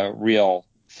did the real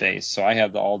face. So I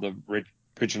have all the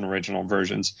original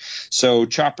versions. So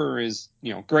Chopper is,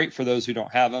 great for those who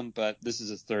don't have them, but this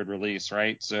is his third release,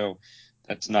 right? So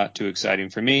that's not too exciting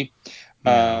for me.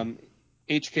 No.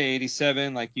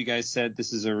 HK87, like you guys said,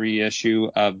 this is a reissue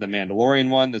of the Mandalorian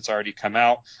one that's already come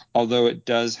out. Although it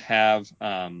does have,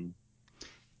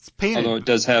 it's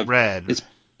painted. Red.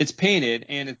 It's painted,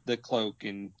 and the cloak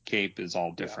and cape is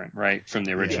all different, right, from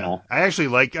the original. Yeah.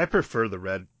 I prefer the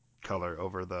red color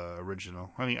over the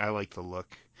original. I like the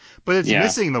look, but it's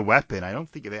missing the weapon. I don't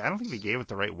think they gave it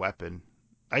the right weapon.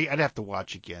 I'd have to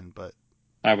watch again, but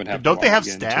I would have. Don't to they watch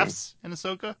have again staffs in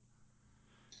Ahsoka?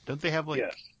 Don't they have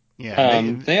Yes. Yeah.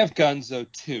 They have guns though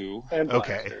too. And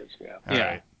okay. blasters, yeah. All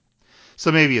right.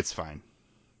 So maybe it's fine.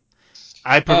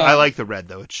 I like the red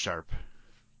though. It's sharp.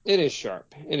 It is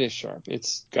sharp.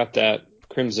 It's got that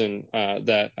crimson.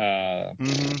 I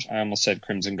almost said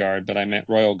Crimson Guard, but I meant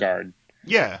Royal Guard.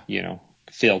 Yeah.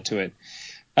 Feel to it.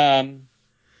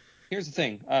 Here's the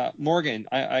thing, Morgan.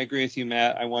 I agree with you,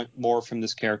 Matt. I want more from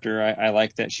this character. I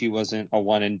like that she wasn't a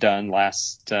one and done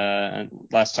last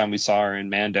time we saw her in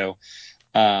Mando.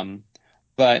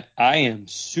 But I am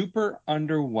super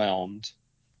underwhelmed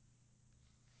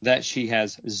that she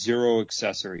has 0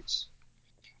 accessories.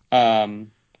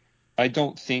 I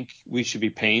don't think we should be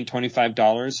paying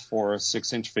 $25 for a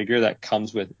 6-inch figure that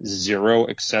comes with 0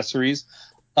 accessories,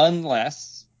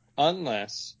 unless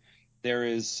there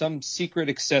is some secret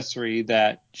accessory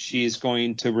that she's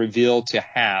going to reveal to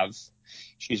have.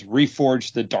 She's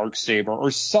reforged the Darksaber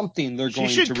or something they're going to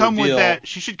reveal.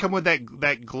 She should come with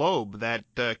that globe, that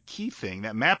key thing,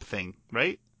 that map thing,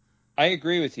 right? I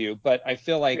agree with you, but I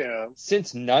feel like Yeah.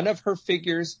 since none of her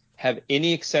figures have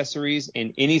any accessories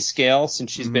in any scale,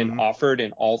 since she's been offered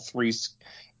in all three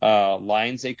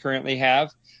lines they currently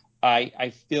have,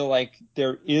 I feel like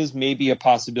there is maybe a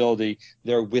possibility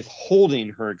they're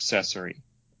withholding her accessory.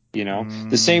 You know,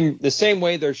 the same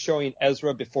way they're showing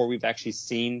Ezra before we've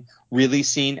actually really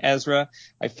seen Ezra.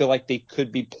 I feel like they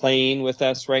could be playing with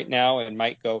us right now and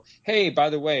might go, hey, by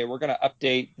the way, we're going to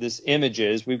update this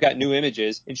images. We've got new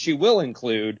images, and she will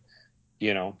include,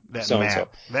 that so-and-so.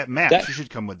 map. That map. She should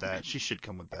come with that. She should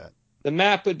come with that. The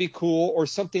map would be cool, or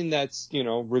something that's,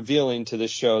 revealing to the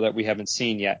show that we haven't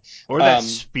seen yet. Or that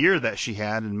spear that she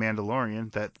had in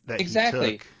Mandalorian that exactly.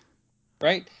 he took.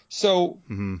 Right? So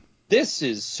this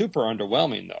is super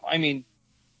underwhelming, though. I mean,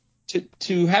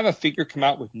 to have a figure come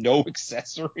out with no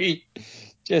accessory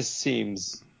just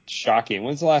seems shocking.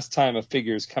 When's the last time a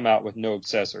figure's come out with no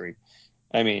accessory?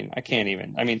 I mean, I can't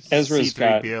even. I mean, Ezra's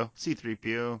got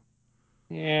C-3PO.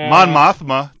 Yeah. Mon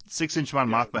Mothma, 6-inch Mon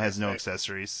Mothma has no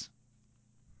accessories.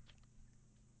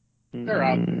 They're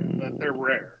out there, but they're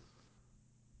rare.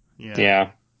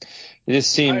 Yeah. It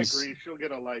just seems. I agree. She'll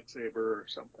get a lightsaber or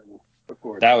something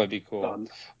before. That would be cool.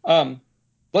 Done.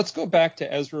 Let's go back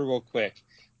to Ezra real quick.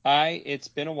 It's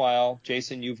been a while.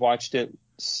 Jason, you've watched it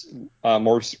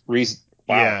more recent.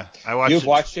 Wow. Yeah, I watched You've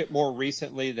watched it more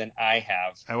recently than I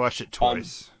have. I watched it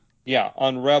twice.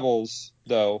 On Rebels,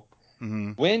 though.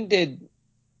 When did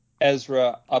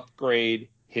Ezra upgrade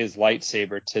his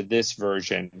lightsaber to this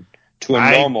version, to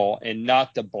a normal and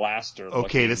not the blaster?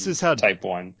 Okay, this is how Type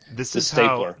 1. This is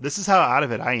how out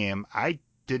of it I am. I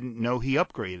didn't know he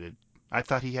upgraded. I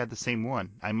thought he had the same one.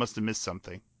 I must have missed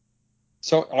something.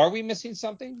 So are we missing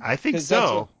something? I think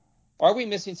so. Are we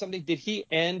missing something? Did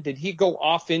he go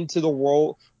off into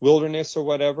the wilderness or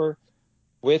whatever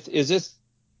with his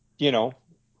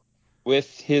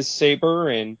saber?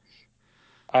 And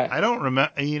I don't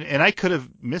remember, and I could have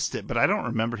missed it, but I don't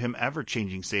remember him ever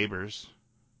changing sabers.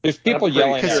 There's people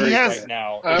yelling at us right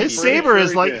now. His saber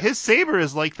is like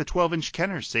the 12-inch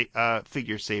Kenner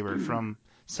figure saber from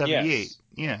 '78.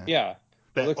 Yes. Yeah.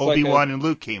 That Obi-Wan and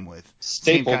Luke came with.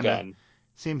 Staple gun.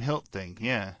 Same hilt thing.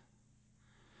 Yeah.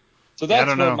 So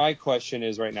that's where my question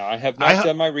is right now. I have not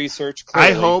done my research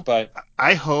clearly,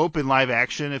 I hope in live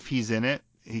action, if he's in it,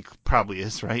 he probably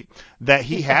is, right? That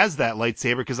he has that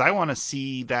lightsaber, because I want to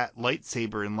see that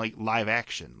lightsaber in live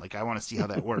action. Like, I want to see how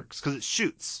that works, because it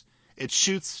shoots. It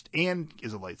shoots and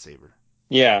is a lightsaber.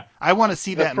 Yeah. I want to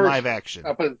see that in live action.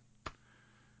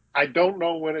 I don't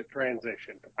know when it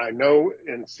transitioned. I know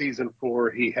in season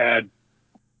 4 he had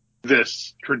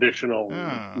this traditional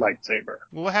lightsaber.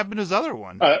 Well, what happened to his other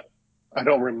one? I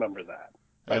don't remember that.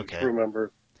 Okay. I just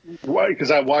remember why,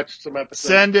 because I watched some episodes.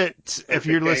 Send it if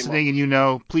you're listening and you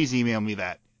know. Please email me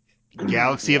that.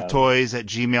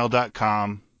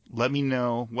 galaxyoftoys@gmail.com. Let me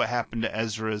know what happened to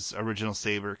Ezra's original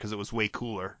saber, because it was way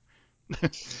cooler.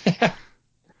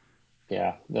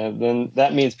 Yeah, then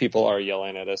that means people are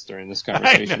yelling at us during this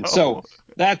conversation. So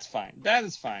that's fine. That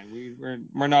is fine.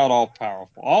 We're not all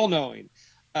powerful, all knowing.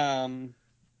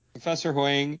 Professor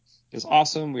Huang is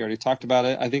awesome. We already talked about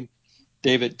it. I think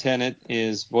David Tennant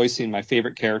is voicing my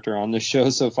favorite character on this show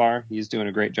so far. He's doing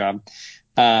a great job.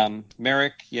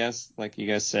 Merrick, yes, like you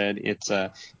guys said, it's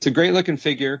a great looking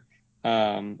figure.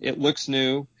 It looks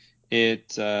new.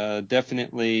 It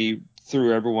definitely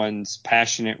threw everyone's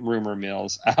passionate rumor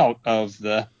mills out of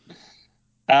the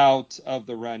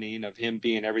running of him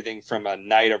being everything from a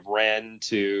Knight of Ren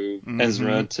to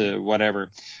Ezra to whatever.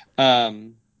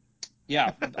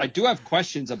 Yeah, I do have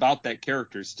questions about that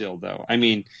character still, though. I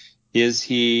mean, is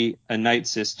he a Night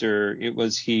Sister?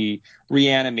 Was he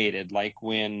reanimated like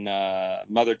when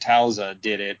Mother Talza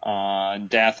did it on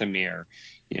Dathomir?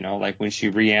 Like when she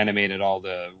reanimated all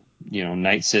the,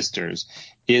 Night Sisters.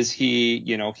 Is he,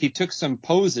 he took some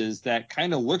poses that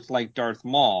kind of looked like Darth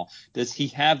Maul. Does he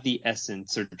have the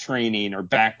essence or training or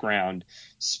background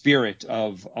spirit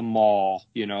of a Maul,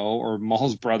 or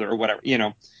Maul's brother or whatever,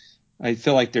 I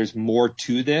feel like there's more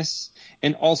to this.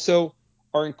 And also,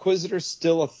 are Inquisitors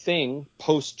still a thing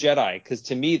post-Jedi? Because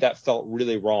to me, that felt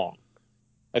really wrong.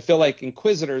 I feel like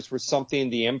Inquisitors were something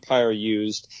the Empire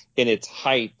used in its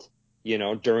height,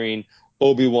 during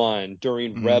Obi-Wan,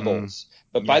 during Rebels.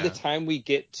 But by the time we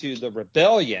get to the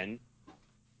Rebellion,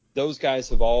 those guys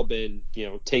have all been,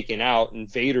 taken out,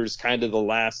 and Vader's kind of the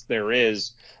last there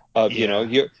is of,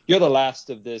 you're the last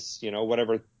of this,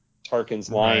 whatever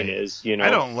Tarkin's line is, I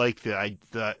don't like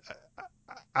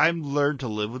I'm learned to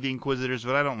live with the Inquisitors,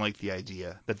 but I don't like the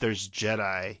idea that there's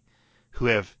Jedi who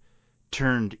have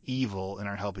turned evil and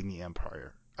are helping the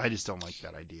Empire. I just don't like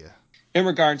that idea. In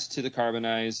regards to the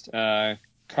carbonized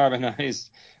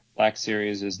Black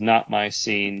Series is not my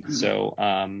scene. So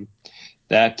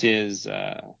that is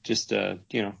I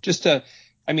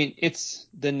mean, it's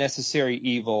the necessary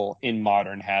evil in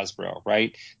modern Hasbro,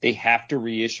 right? They have to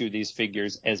reissue these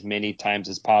figures as many times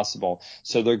as possible.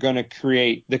 So they're going to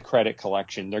create the credit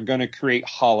collection. They're going to create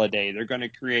holiday. They're going to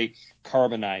create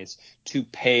carbonize to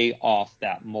pay off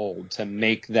that mold, to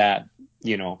make that,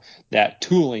 that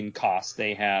tooling cost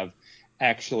they have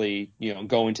actually,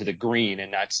 go into the green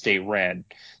and not stay red.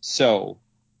 So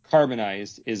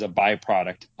carbonized is a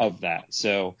byproduct of that.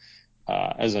 So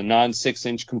as a non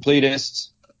 6-inch completist,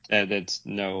 there's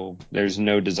no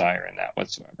desire in that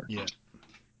whatsoever. Yeah.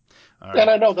 All right. And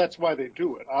I know that's why they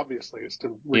do it, obviously, is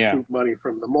to recoup money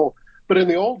from the mold. But in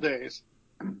the old days,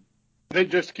 they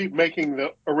just keep making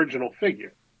the original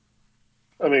figure.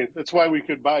 I mean, that's why we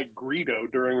could buy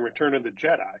Greedo during Return of the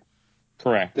Jedi.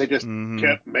 Correct. They just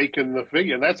kept making the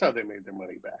figure, and that's how they made their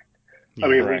money back. Yeah, I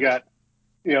mean, correct.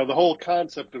 We got, the whole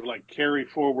concept of like carry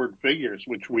forward figures,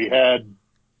 which we had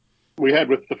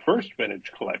with the first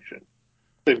vintage collection.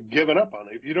 They've given up on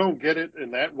it. If you don't get it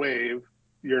in that wave,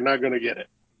 you're not going to get it.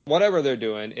 Whatever they're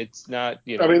doing, it's not,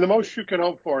 I mean, the most you can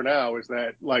hope for now is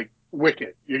that, like,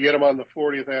 Wicket, you get them on the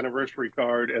 40th anniversary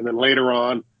card, and then later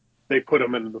on, they put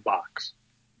them in the box.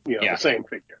 The same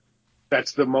figure.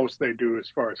 That's the most they do as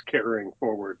far as carrying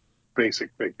forward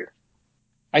basic figure.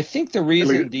 I think the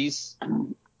reason these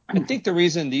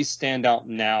stand out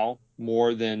now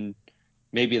more than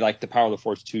maybe like the Power of the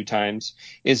Force 2 times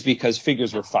is because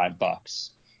figures were $5.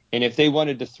 And if they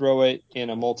wanted to throw it in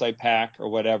a multi-pack or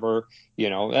whatever,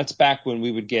 that's back when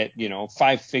we would get,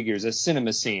 5 figures. A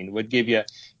cinema scene would give you,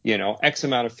 X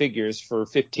amount of figures for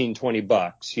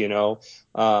 $15-$20,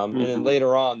 And then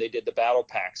later on, they did the battle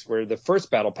packs where the first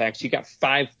battle packs, you got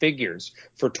 5 figures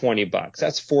for $20.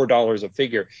 That's $4 a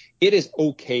figure. It is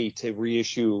okay to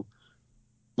reissue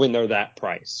when they're that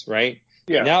price, right?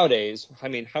 Yeah. Nowadays, I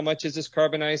mean, how much is this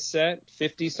carbonized set?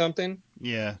 50 something?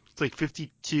 Yeah, it's like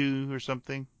 52 or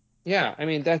something. Yeah, I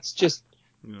mean, that's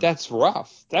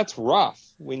rough. That's rough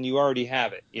when you already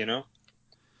have it, Yeah.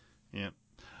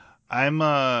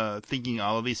 I'm thinking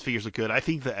all of these figures look good. I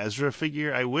think the Ezra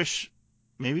figure, I wish,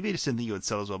 maybe they just didn't think it would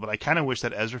sell as well, but I kind of wish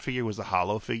that Ezra figure was a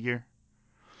hollow figure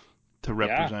to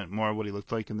represent more what he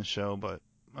looked like in the show, but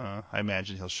I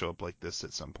imagine he'll show up like this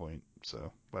at some point,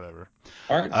 so whatever.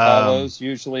 Aren't hollows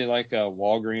usually like a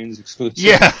Walgreens exclusive?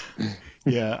 Yeah.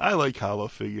 Yeah, I like hollow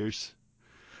figures.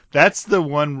 That's the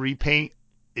one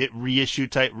reissue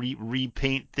type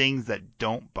repaint things that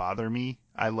don't bother me.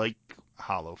 I like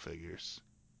hollow figures.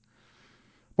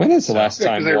 When is the last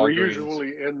time because they were Walgreens?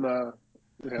 usually in the,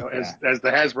 as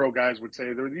the Hasbro guys would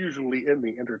say, they're usually in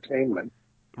the entertainment.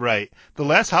 Right. The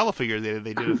last hollow figure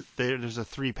they did there's a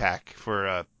 3-pack for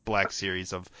a Black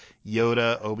Series of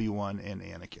Yoda, Obi-Wan, and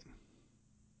Anakin.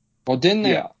 Well, didn't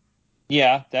they?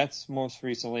 Yeah, that's most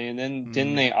recently. And then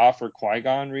didn't they offer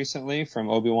Qui-Gon recently from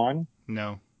Obi-Wan?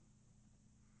 No.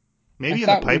 Maybe in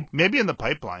the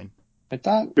pipeline. I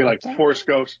thought be like Force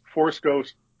Ghost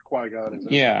Qui-Gon is in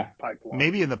the pipeline.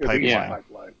 Maybe in the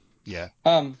pipeline. Yeah.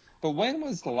 But when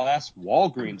was the last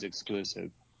Walgreens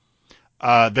exclusive?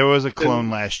 There was a clone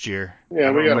last year. Yeah, I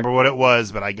don't remember what it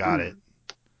was, but I got it.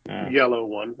 Yellow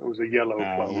one. It was a yellow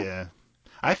clone. Yeah.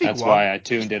 I think that's why I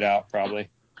tuned it out, probably.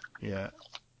 Yeah.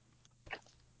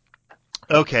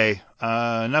 Okay,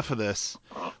 enough of this.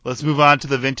 Let's move on to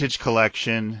the vintage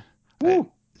collection. Did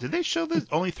they show this?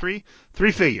 Only 3?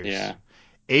 3 figures. Yeah.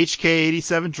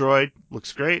 HK-87 droid,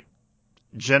 looks great.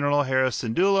 General Hera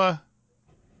Syndulla,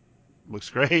 looks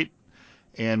great.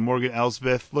 And Morgan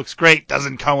Elsbeth, looks great.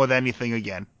 Doesn't come with anything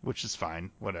again, which is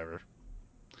fine. Whatever.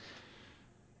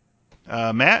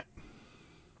 Matt?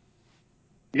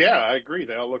 Yeah, I agree.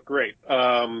 They all look great.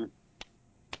 The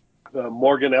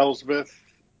Morgan Elsbeth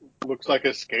looks like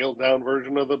a scaled down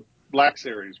version of the Black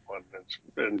Series one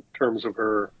in terms of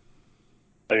her,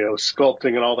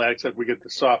 sculpting and all that, except we get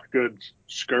the soft goods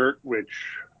skirt, which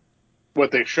what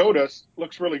they showed us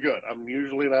looks really good. I'm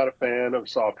usually not a fan of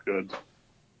soft goods,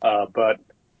 but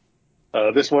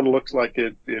this one looks like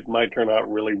it might turn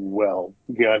out really well.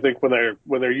 I think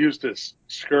when they're used as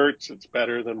skirts, it's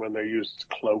better than when they're used as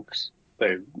cloaks.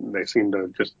 They seem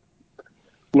to just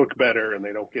look better and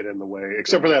they don't get in the way,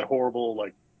 except for that horrible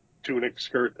tunic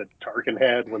skirt that Tarkin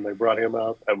had when they brought him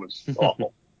out. That was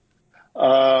awful.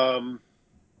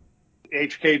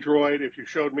 HK droid, if you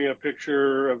showed me a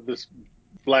picture of this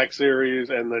Black Series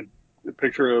and the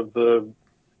picture of the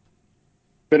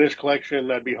finished collection,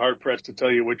 I'd be hard pressed to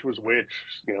tell you which was which.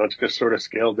 It's just sort of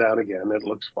scaled down again. It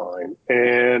looks fine.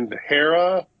 And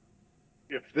Hera,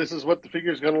 if this is what the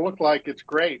figure's going to look like, it's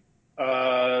great.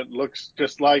 Looks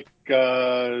just like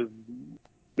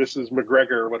Mrs.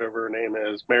 McGregor, whatever her name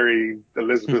is, Mary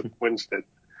Elizabeth Winstead.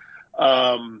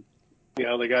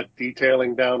 They got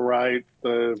detailing down right.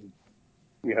 The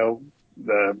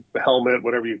helmet,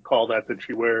 whatever you call that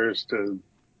she wears to,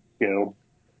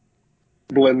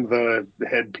 blend the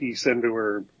headpiece into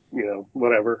her,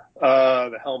 whatever.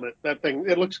 The helmet, that thing,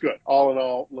 it looks good. All in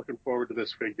all, looking forward to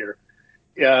this figure.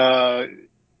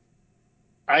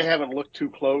 I haven't looked too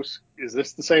close. Is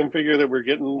this the same figure that we're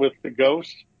getting with the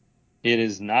Ghost? It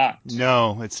is not.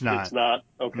 No, it's not. It's not?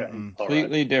 Okay.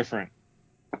 Completely different.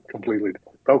 Completely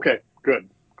different. Okay, good.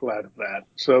 Glad of that.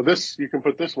 So you can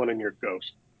put this one in your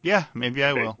Ghost. Yeah, maybe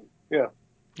I will. Yeah.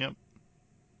 Yep.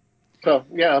 So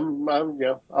yeah,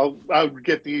 I'll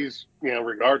get these,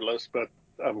 regardless, but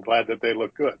I'm glad that they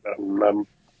look good.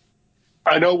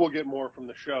 I know we'll get more from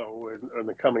the show in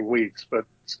the coming weeks, but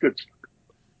it's good.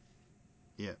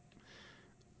 Yeah.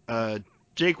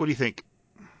 Jake, what do you think?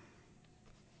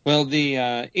 Well, the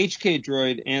HK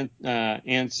Droid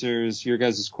answers your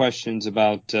guys' questions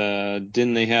about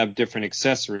didn't they have different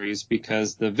accessories,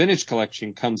 because the vintage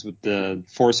collection comes with the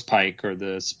force pike or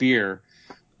the spear,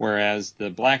 whereas the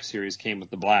Black Series came with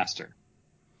the blaster.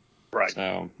 Right.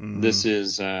 So this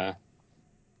is... I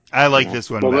like this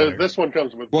one better. This one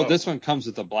comes with both. This one comes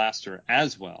with the blaster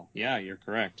as well. Yeah, you're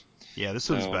correct. Yeah, this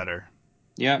one's better.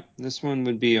 Yeah, this one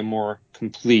would be a more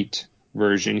complete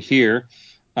version here.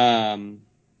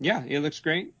 Yeah, it looks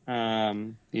great.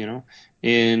 If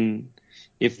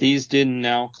these didn't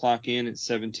now clock in at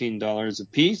 $17 a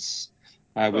piece,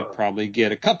 I would probably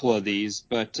get a couple of these,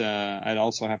 but I'd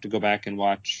also have to go back and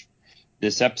watch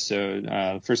this episode,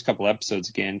 the first couple episodes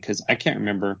again, because I can't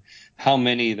remember how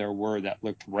many there were that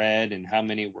looked red and how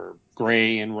many were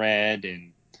gray and red,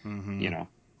 and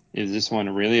is this one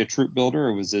really a troop builder,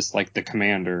 or was this like the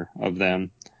commander of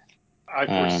them? I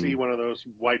foresee one of those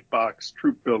white box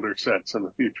troop builder sets in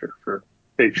the future for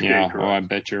HK. Yeah, I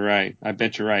bet you're right.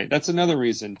 That's another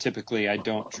reason typically I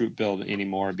don't troop build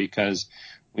anymore, because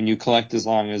when you collect as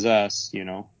long as us,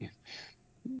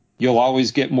 you'll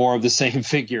always get more of the same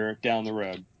figure down the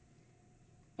road.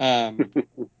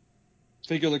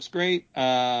 Figure looks great.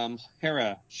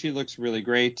 Hera, she looks really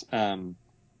great.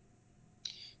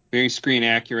 Very screen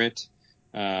accurate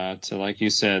to, like you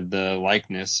said, the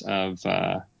likeness of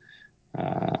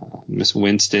Miss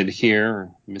Winstead here,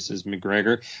 or Mrs.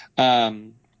 McGregor.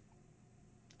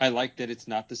 I like that it's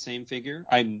not the same figure.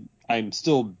 I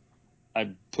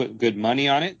put good money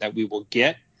on it that we will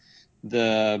get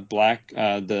the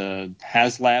the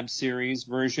Haslab series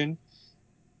version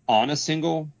on a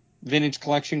single vintage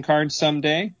collection card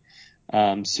someday,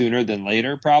 sooner than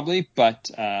later probably.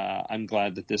 But I'm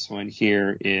glad that this one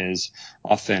here is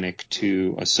authentic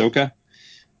to Ahsoka.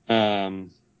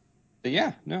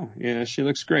 She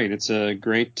looks great. It's a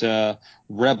great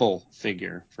rebel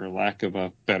figure, for lack of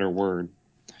a better word.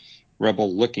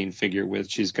 Rebel looking figure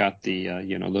she's got the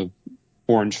the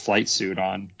orange flight suit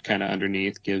on kind of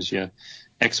underneath, gives you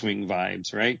X-Wing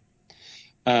vibes, right?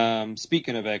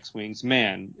 Speaking of X-Wings,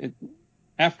 man,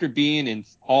 after being in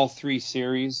all three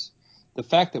series, the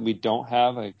fact that we don't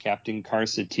have a Captain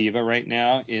Carsativa right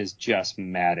now is just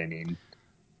maddening.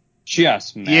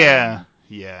 Yeah.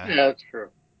 Yeah, that's true.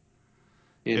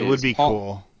 It would be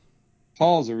cool.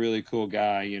 Paul's a really cool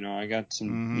guy. I got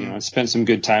some, I spent some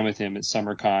good time with him at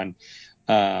SummerCon,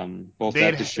 both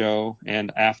at the show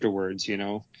and afterwards,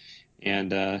 and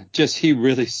he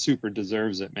really super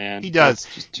deserves it, man. He does.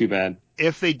 That's just too bad.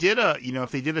 If they did a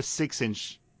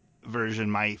 6-inch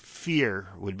version, my fear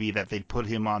would be that they'd put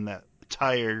him on that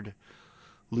tired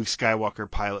Luke Skywalker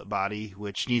pilot body,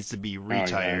 which needs to be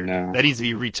retired. Oh, yeah, no. That needs to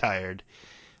be retired.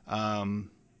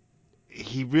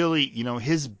 He really,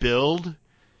 his build,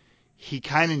 he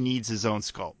kind of needs his own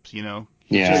sculpt,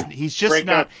 He's just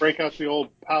break out the old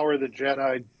Power of the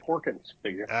Jedi Porkins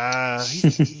figure.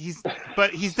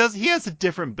 He has a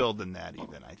different build than that,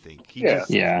 even, I think. He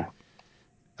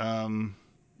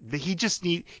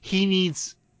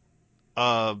needs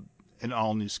an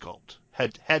all new sculpt,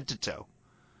 head to toe.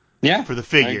 Yeah, for the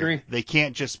figure. I agree. They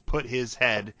can't just put his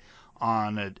head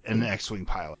on an X-Wing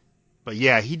pilot. But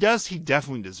yeah, he does. He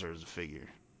definitely deserves a figure.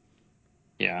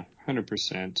 Yeah,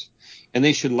 100%. And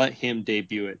they should let him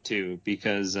debut it too,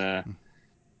 because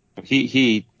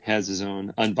he has his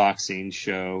own unboxing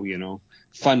show,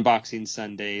 fun boxing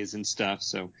Sundays and stuff.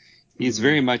 So he's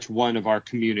very much one of our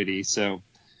community. So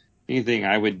anything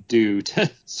I would do to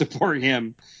support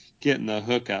him getting the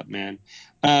hookup, man.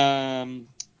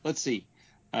 Let's see.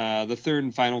 The third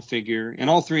and final figure, and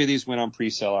all three of these went on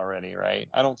pre-sale already, right?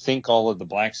 I don't think all of the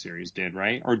Black Series did,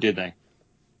 right? Or did they?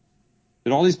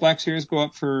 Did all these Black Series go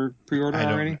up for pre-order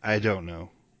already? I don't know.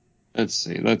 Let's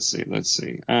see.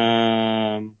 8:30,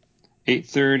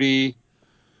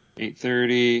 8:30,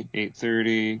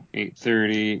 8:30, 8:30,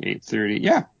 8:30.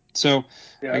 Yeah. So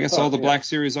Yeah, I guess all the yeah. Black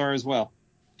Series are as well.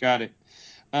 Got it.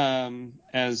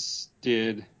 As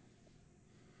did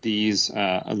these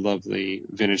lovely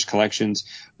vintage collections.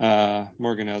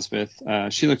 Morgan Elsbeth,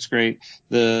 she looks great.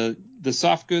 The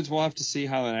soft goods, we'll have to see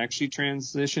how it actually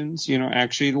transitions,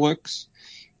 actually looks.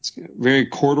 It's very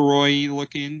corduroy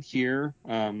looking here,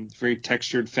 very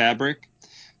textured fabric.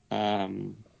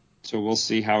 So we'll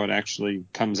see how it actually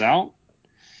comes out.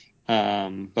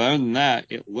 But other than that,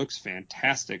 it looks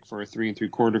fantastic for a 3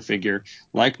 3/4 figure.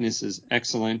 Likeness is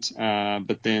excellent.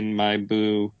 But then my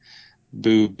boo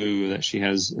that she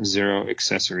has 0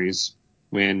 accessories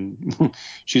when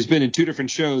she's been in 2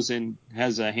 different shows and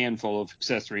has a handful of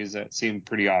accessories that seem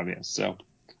pretty obvious. So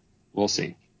we'll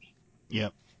see.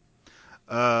 Yep.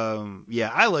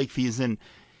 Yeah, I like these, and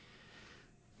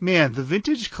man, the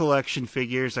vintage collection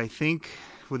figures, I think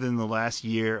within the last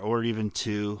year or even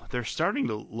 2, they're starting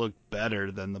to look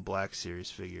better than the Black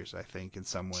Series figures, I think, in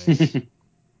some ways.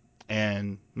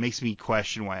 And makes me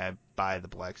question why I buy the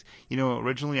Blacks.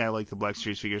 Originally I liked the Black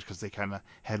Series figures because they kind of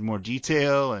had more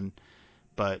detail,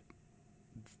 but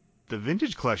the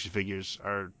vintage collection figures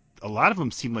a lot of them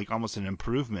seem like almost an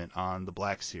improvement on the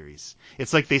Black Series.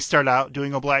 It's like they start out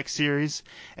doing a Black Series,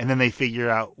 and then they figure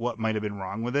out what might have been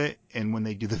wrong with it, and when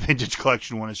they do the vintage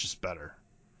collection one, it's just better.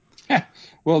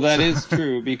 Well, that is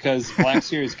true, because Black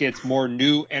Series gets more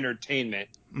new entertainment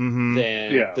than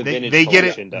the vintage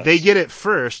collection does. They get it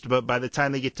first, but by the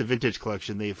time they get to vintage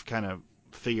collection, they've kind of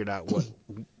figured out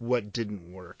what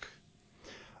didn't work.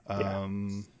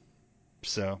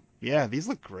 So, yeah, these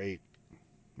look great.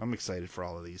 I'm excited for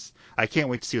all of these. I can't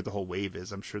wait to see what the whole wave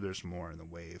is. I'm sure there's more in the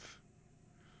wave.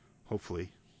 Hopefully.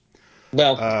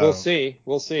 Well, we'll see.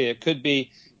 We'll see. It could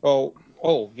be.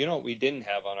 What we didn't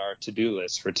have on our to-do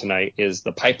list for tonight is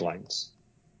the pipelines.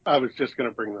 I was just going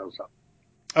to bring those up.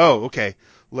 Oh, okay.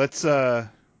 Let's.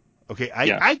 Okay.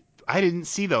 I didn't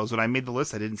see those when I made the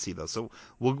list. I didn't see those, so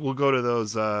we'll go to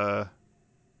those.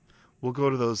 We'll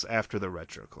go to those after the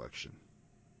retro collection.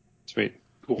 Sweet.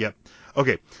 Cool. Yep.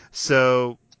 Okay.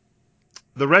 So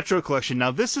the retro collection. Now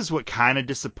this is what kind of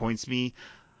disappoints me.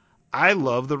 I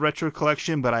love the retro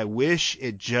collection, but I wish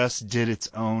it just did its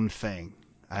own thing.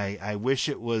 I wish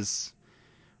it was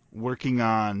working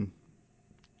on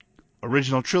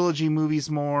original trilogy movies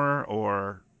more,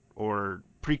 or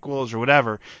prequels or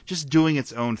whatever, just doing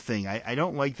its own thing. I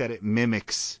don't like that it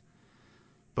mimics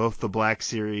both the Black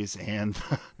Series and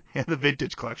the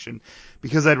Vintage Collection,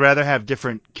 because I'd rather have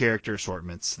different character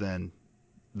assortments than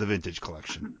the Vintage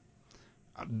Collection.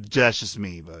 That's just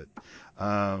me, but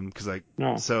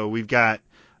so we've got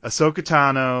Ahsoka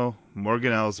Tano,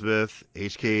 Morgan Elsbeth,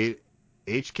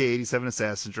 HK-87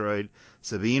 Assassin Droid,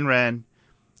 Sabine Wren,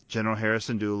 General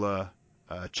Harrison Dula,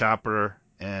 Chopper,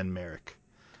 and Merrick.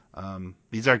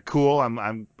 These are cool.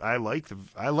 I like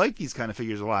these kind of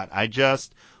figures a lot. I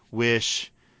just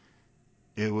wish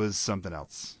it was something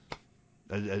else.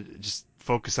 Just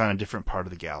focus on a different part of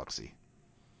the galaxy.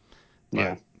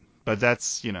 But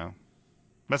that's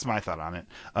that's my thought on it.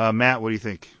 Matt, what do you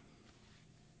think?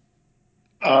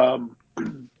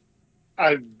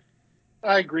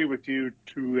 I agree with you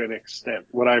to an extent.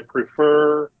 Would I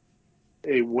prefer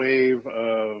a wave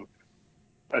of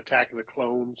Attack of the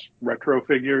Clones retro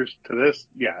figures to this?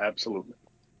 Yeah, absolutely.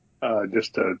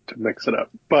 Just to mix it up.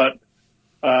 But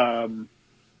I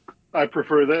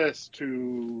prefer this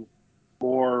to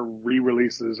more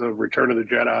re-releases of Return of the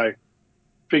Jedi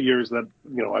figures that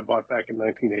I bought back in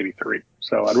 1983.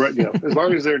 So as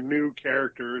long as they're new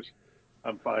characters,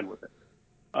 I'm fine with it.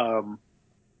 And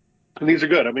these are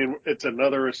good. I mean, it's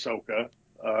another Ahsoka,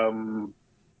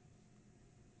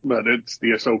 but it's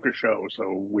the Ahsoka show,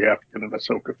 so we have to get an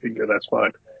Ahsoka figure. That's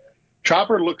fine.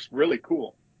 Chopper looks really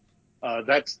cool.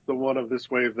 That's the one of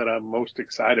this wave that I'm most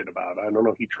excited about. I don't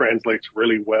know. He translates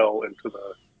really well into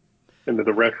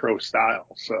the retro style.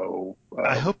 So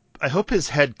I hope his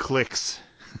head clicks.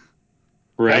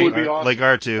 Right. That would be awesome. Like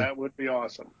R2. That would be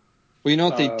awesome. Well,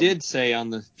 what they did say on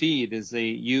the feed is they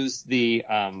used they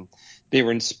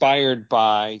were inspired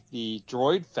by the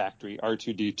Droid Factory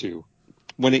R2-D2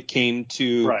 when it came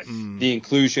to the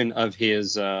inclusion of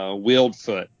his wheeled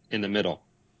foot in the middle.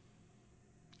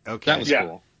 Okay. That was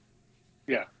cool.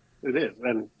 Yeah, it is.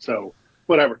 And so,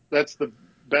 whatever. That's the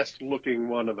best looking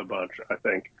one of the bunch, I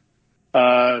think.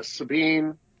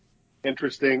 Sabine,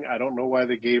 interesting. I don't know why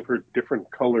they gave her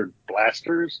different colored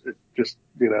blasters. It just,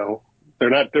 they're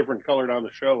not different colored on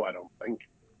the show, I don't think.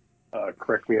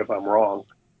 Correct me if I'm wrong.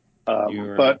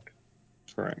 You're but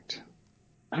correct.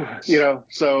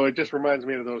 So it just reminds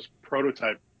me of those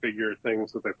prototype figure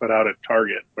things that they put out at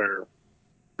Target where,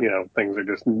 things are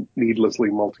just needlessly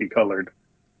multicolored.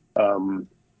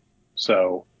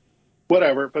 So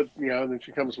whatever, but, then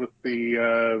she comes with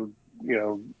the,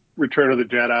 Return of the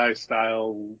Jedi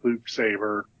style Luke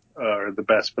saber, or the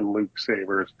Bespin Luke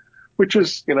sabers, which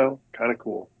is, kind of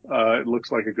cool. It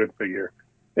looks like a good figure.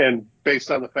 And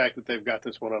based on the fact that they've got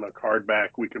this one on a card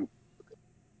back, we can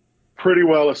pretty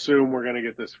well assume we're going to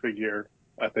get this figure,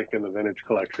 I think, in the vintage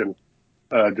collection,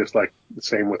 just like the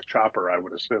same with Chopper, I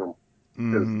would assume.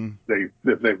 Mm-hmm.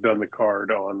 If they've done the card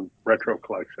on retro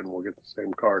collection, we'll get the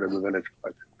same card in the vintage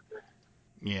collection.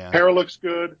 Yeah. Hera looks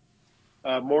good.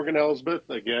 Morgan Elsbeth,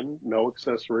 again, no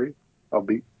accessory. I'll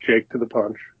beat Jake to the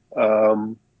punch.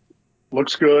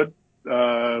 Looks good.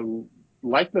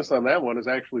 Likeness on that one is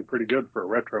actually pretty good for a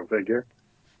retro figure.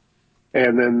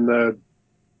 And then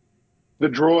the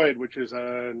droid, which is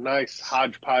a nice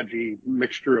hodgepodgey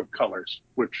mixture of colors,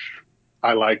 which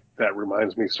I like. That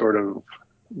reminds me sort of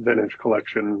vintage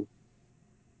collection.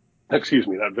 Excuse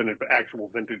me, not vintage, but actual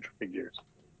vintage figures,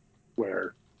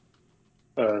 where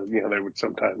they would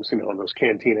sometimes, on those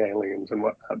Cantina aliens and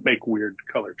whatnot, make weird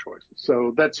color choices.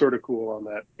 So that's sort of cool on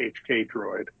that HK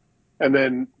droid. And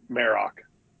then Marok.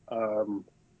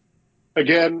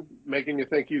 Again, making you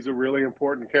think he's a really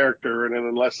important character, and then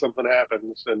unless something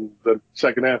happens in the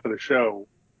second half of the show,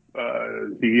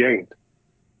 he ain't.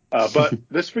 But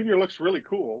this figure looks really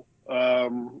cool.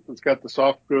 It's got the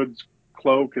soft goods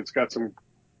cloak. It's got some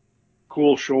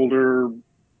cool shoulder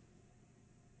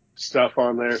stuff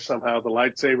on there somehow. The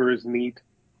lightsaber is neat.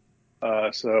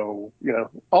 So,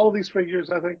 all of these figures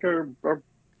I think are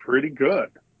pretty good.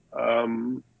 I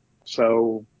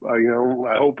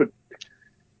hope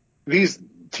these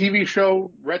TV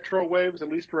show retro waves, at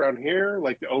least around here,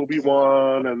 like the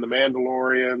Obi-Wan and the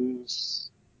Mandalorians,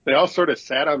 they all sort of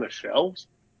sat on the shelves.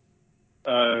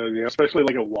 Especially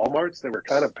like at Walmart's, they were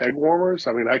kind of peg warmers.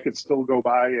 I mean, I could still go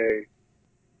buy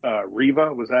a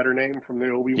Reva, was that her name from the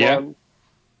Obi-Wan? Yeah.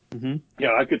 Mm-hmm.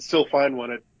 Yeah, I could still find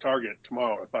one at Target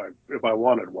tomorrow if I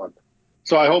wanted one.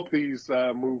 So I hope these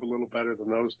move a little better than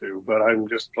those do. But I'm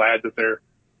just glad that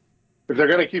if they're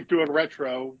going to keep doing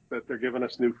retro, that they're giving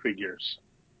us new figures.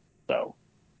 So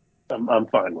I'm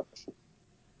fine with it.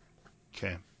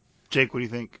 Okay, Jake, what do you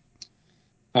think?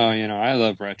 Oh, I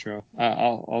love retro.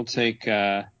 I'll take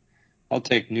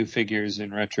new figures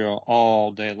in retro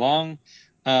all day long.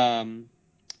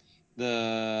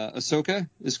 The Ahsoka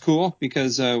is cool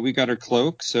because we got her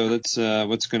cloak, so that's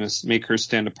what's going to make her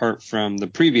stand apart from the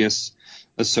previous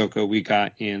Ahsoka we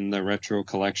got in the retro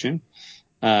collection.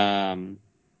 And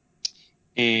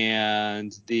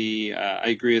I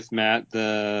agree with Matt.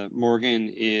 The Morgan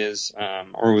is,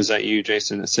 or was that you,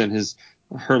 Jason, that said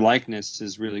her likeness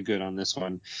is really good on this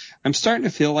one. I'm starting to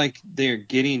feel like they're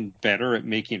getting better at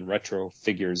making retro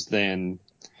figures than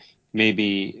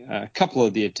maybe a couple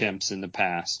of the attempts in the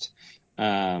past.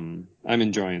 I'm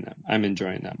enjoying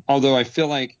them. Although I feel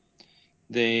like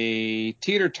they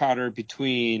teeter-totter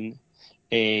between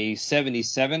a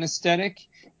 77 aesthetic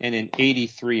and an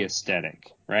 83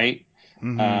 aesthetic, right?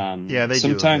 Mm-hmm. Yeah, they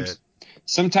do a bit.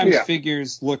 Sometimes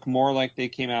figures look more like they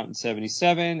came out in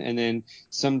 77, and then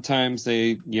sometimes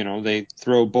they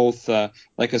throw both,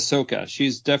 like Ahsoka.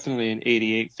 She's definitely an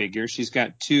 88 figure. She's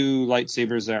got two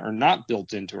lightsabers that are not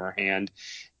built into her hand,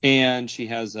 and she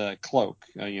has a cloak,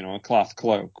 a cloth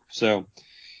cloak. So,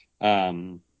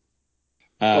 Morgan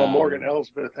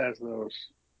Elsbeth has those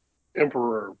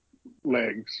Emperor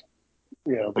legs,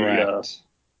 correct.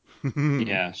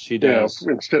 Yeah, she does.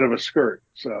 Instead of a skirt.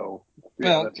 So,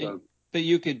 that's but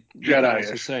you could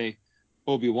also say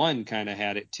Obi-Wan kind of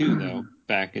had it too, though,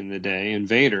 back in the day, and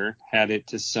Vader had it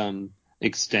to some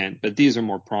extent, but these are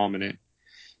more prominent.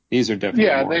 These are definitely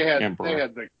more Emperor. They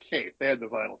had the cape. They had the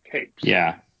vinyl capes.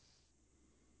 Yeah.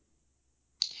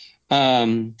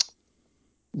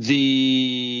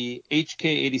 The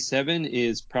HK87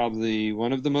 is probably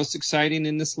one of the most exciting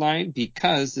in this line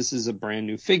because this is a brand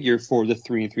new figure for the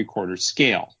 3 3/4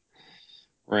 scale.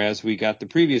 Whereas we got the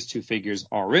previous two figures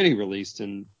already released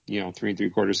in, 3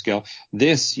 3/4 scale.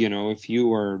 This, if you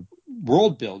were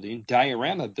world building,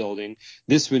 diorama building,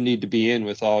 this would need to be in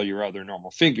with all your other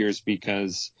normal figures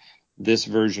because this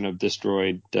version of this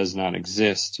droid does not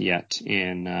exist yet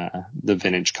in the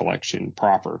vintage collection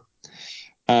proper.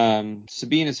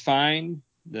 Sabine is fine.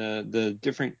 The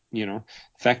different,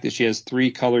 fact that she has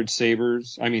three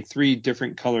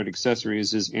different colored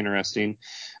accessories is interesting.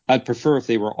 I'd prefer if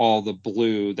they were all the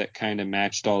blue that kind of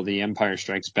matched all the Empire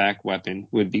Strikes Back weapon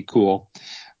would be cool.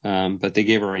 But they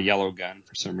gave her a yellow gun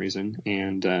for some reason.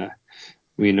 And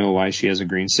we know why she has a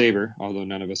green saber, although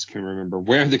none of us can remember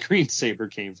where the green saber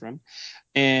came from.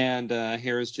 And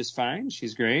Hera's just fine.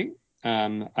 She's great.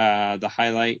 The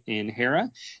highlight in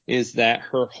Hera is that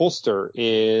her holster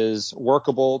is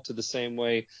workable to the same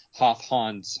way Hoth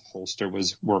Han's holster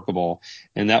was workable.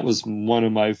 And that was one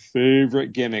of my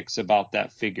favorite gimmicks about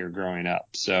that figure growing up.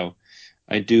 So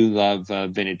I do love a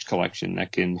vintage collection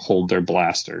that can hold their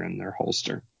blaster in their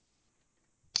holster.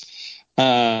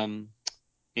 And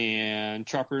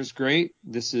Chopper's great.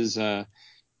 This is,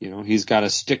 he's got a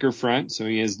sticker front, so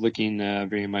he is looking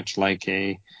very much like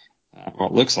it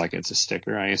looks like it's a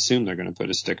sticker. I assume they're going to put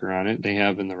a sticker on it. They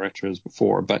have in the retros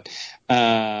before, but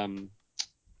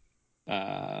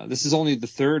this is only the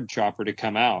third Chopper to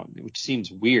come out, which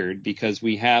seems weird because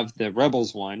we have the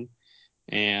Rebels one,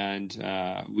 and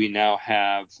we now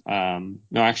have no,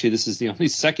 actually, this is the only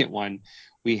second one.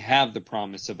 We have the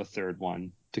promise of a third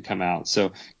one to come out.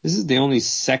 So this is the only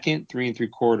second 3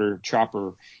 3/4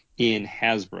 Chopper in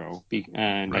Hasbro,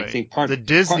 and right. I think the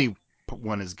Disney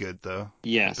one is good though.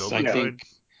 Yes, I think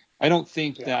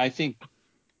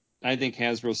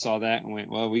Hasbro saw that and went,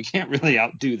 well, we can't really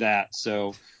outdo that,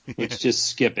 so let's just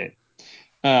skip it.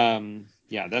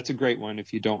 That's a great one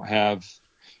if you don't have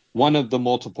one of the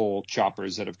multiple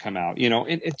Choppers that have come out.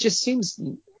 It just seems,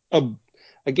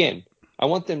 again, I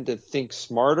want them to think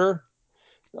smarter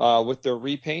with their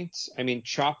repaints. I mean,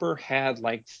 Chopper had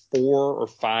like 4 or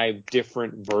 5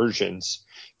 different versions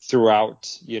throughout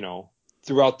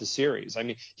the series. I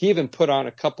mean, he even put on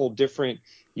a couple different,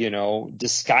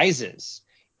 disguises.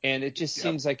 And it just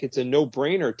seems like it's a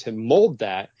no-brainer to mold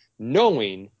that,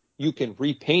 knowing you can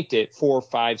repaint it 4,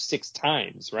 5, 6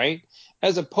 times, right?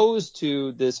 As opposed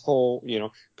to this whole,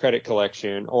 credit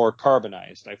collection or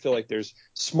carbonized. I feel like there's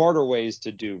smarter ways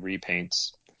to do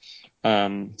repaints.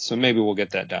 So maybe we'll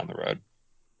get that down the road.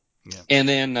 Yeah. And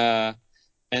then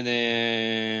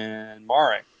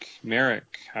Marek,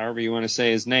 however you want to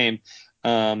say his name.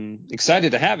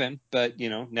 Excited to have him, but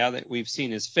now that we've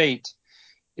seen his fate,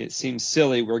 it seems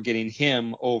silly we're getting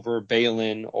him over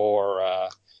Balin or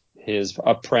his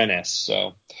apprentice.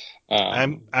 So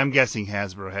I'm guessing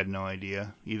Hasbro had no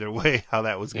idea either way how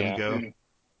that was going to go.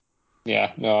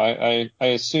 Yeah, no, I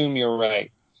assume you're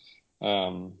right.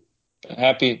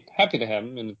 Happy to have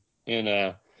him in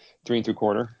a 3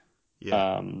 3/4.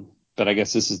 Yeah. But I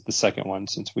guess this is the second one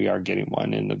since we are getting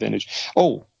one in the vintage.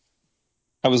 Oh,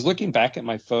 I was looking back at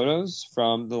my photos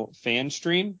from the fan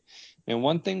stream, and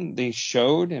one thing they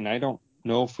showed, and I don't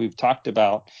know if we've talked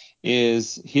about,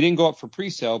 is he didn't go up for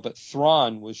pre-sale, but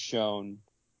Thrawn was shown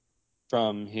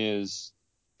during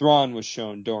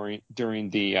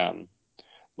the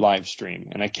live stream,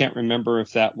 and I can't remember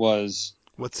if that was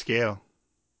what scale.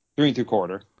 3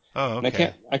 3/4. Oh, okay.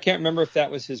 And I can't remember if that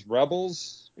was his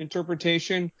Rebels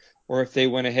interpretation or if they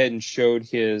went ahead and showed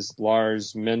his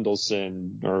Lars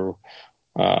Mendelsohn or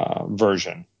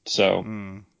version. So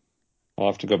I'll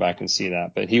have to go back and see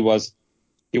that. But he was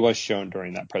shown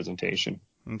during that presentation.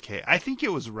 Okay, I think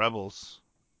it was Rebels.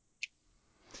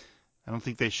 I don't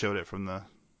think they showed it from the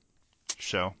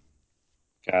show.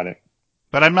 Got it.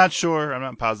 But I'm not sure. I'm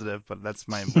not positive, but that's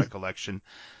my recollection.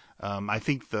 I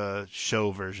think the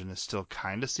show version is still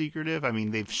kind of secretive. I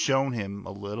mean, they've shown him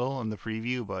a little in the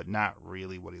preview, but not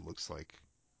really what he looks like.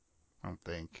 I don't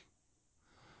think.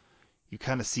 You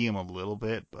kind of see him a little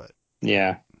bit, but...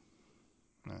 Yeah.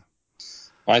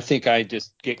 I think I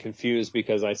just get confused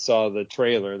because I saw the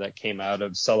trailer that came out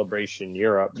of Celebration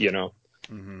Europe,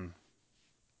 Mm-hmm.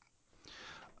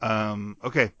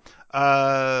 Okay.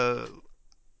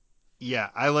 Yeah,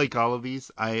 I like all of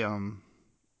these. I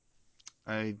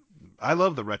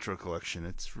love the retro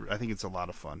collection. I think it's a lot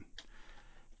of fun.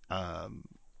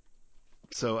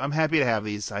 So I'm happy to have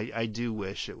these. I do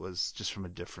wish it was just from a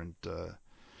different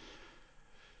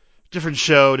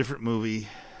show, different movie.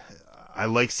 I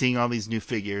like seeing all these new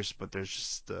figures, but there's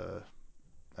just I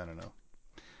don't know.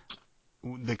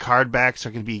 The card backs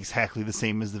are going to be exactly the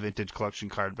same as the vintage collection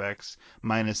card backs,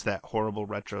 minus that horrible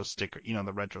retro sticker.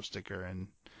 The retro sticker and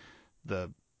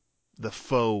the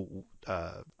faux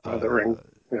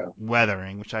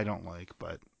weathering, which I don't like,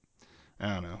 but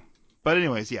I don't know. But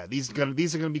anyways, yeah, these are gonna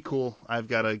be cool. I've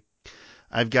got a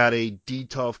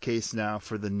D12 case now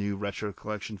for the new retro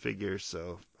collection figures,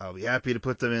 so I'll be happy to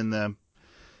put them in them,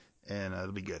 and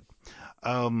it'll be good.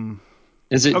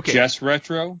 Is it just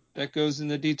retro that goes in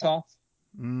the D12?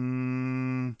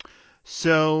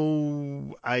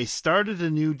 So I started a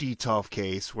new D12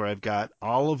 case where I've got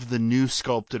all of the new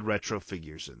sculpted retro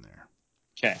figures in there.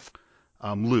 Okay.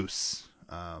 Loose.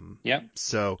 Yep.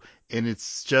 So, and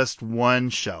it's just one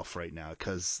shelf right now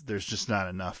because there's just not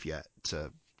enough yet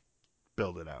to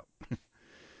build it out.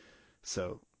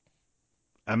 So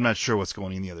I'm not sure what's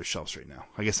going in the other shelves right now.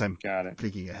 I guess I'm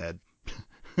thinking ahead.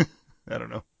 I don't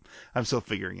know. I'm still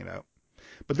figuring it out.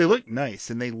 But they look nice,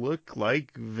 and they look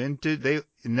like vintage.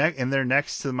 And they're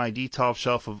next to my D12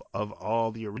 shelf of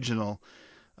all the original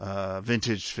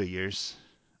vintage figures,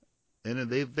 and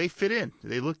they fit in.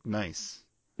 They look nice.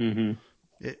 Mm-hmm.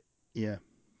 Yeah,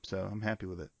 so I'm happy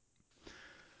with it.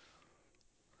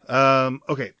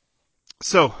 Okay,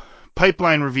 so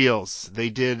pipeline reveals. They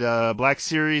did Black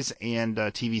Series and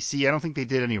TVC. I don't think they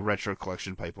did any Retro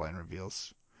Collection pipeline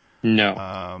reveals.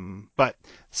 No. But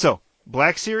so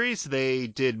Black Series, they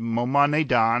did Momane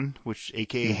Don, which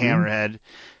AKA Hammerhead.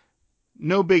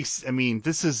 No big. I mean,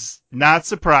 this is not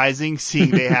surprising,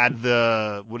 seeing they had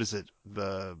the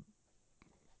the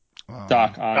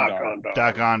Doc Ondar.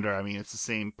 Doc Ondar. I mean, it's the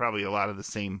same, probably a lot of the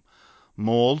same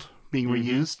mold being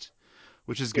reused,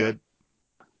 which is good.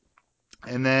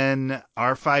 And then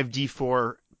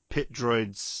R5D4 Pit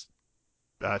Droids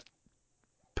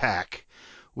pack,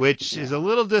 which is a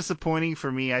little disappointing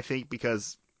for me, I think,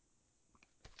 because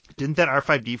didn't that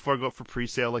R5D4 go up for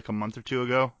pre-sale like a month or two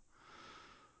ago?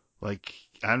 Like,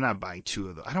 I'm not buying two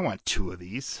of them. I don't want two of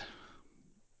these.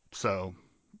 So,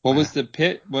 what was the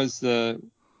pit? Was the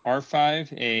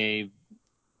R5 a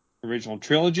original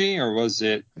trilogy, or was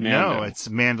it Mando? No, it's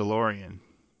Mandalorian.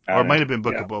 Or it might have been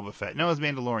Book of Boba Fett. No, it was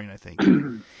Mandalorian, I think.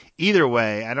 Either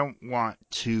way, I don't want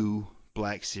two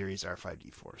Black Series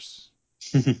R5D4s.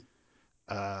 We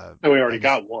already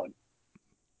got one.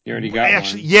 You already got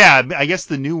actually, one. Yeah, I guess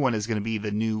the new one is going to be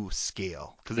the new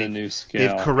scale. Because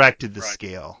they've corrected the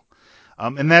scale.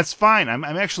 And that's fine. I'm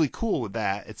actually cool with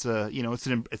that. It's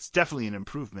it's definitely an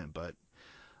improvement, but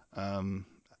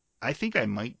I think I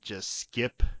might just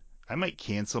skip. I might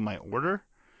cancel my order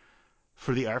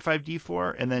for the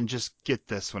R5D4 and then just get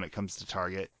this when it comes to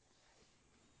Target.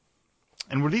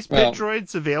 And were these pit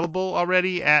droids available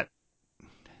already at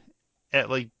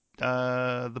like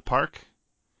the park?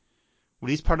 Were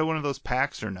these part of one of those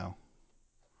packs or no?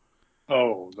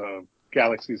 Oh, the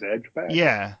Galaxy's Edge pack?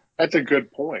 Yeah. That's a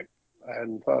good point. I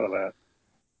hadn't thought of that.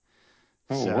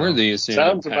 Were these in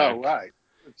sounds the pack? About right.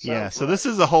 Yeah, so this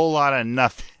is a whole lot of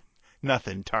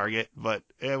nothing Target, but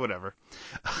whatever.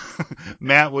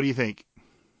 Matt, what do you think?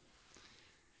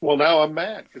 Well, now I'm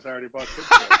mad because I already bought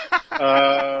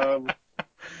Pittsburgh.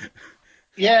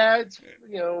 Yeah, it's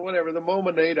whatever. The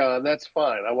Momonadon, that's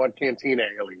fine. I want Cantina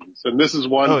aliens, and this is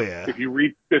one. Oh yeah. If you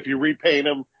repaint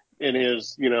him in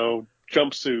his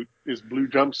jumpsuit, his blue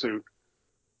jumpsuit,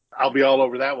 I'll be all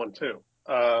over that one too.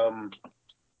 And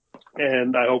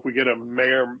I hope we get a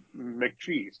Mayor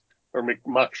McCheese or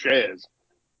McChez,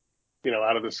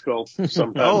 out of the sculpt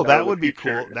sometime. Oh, that would be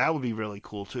cool. That would be really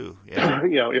cool too.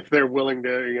 Yeah. If they're willing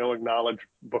to, acknowledge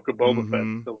Book of Boba Fett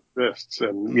still exists,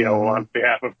 and on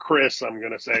behalf of Chris, I'm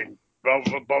going to say Book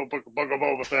of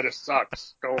Boba Fett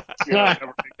sucks. Don't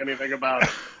never think anything about it.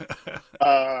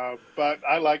 But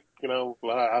I like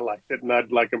I liked it, and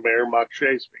I'd like a Mayor McChez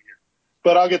figure.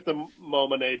 But I'll get the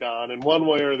Momonadon, and one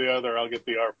way or the other, I'll get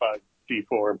the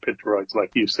R5D4 and Pit Droids,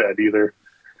 like you said. Either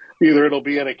it'll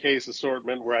be in a case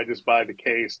assortment where I just buy the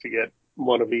case to get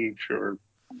one of each, or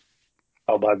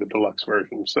I'll buy the deluxe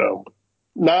version. So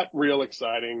not real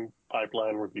exciting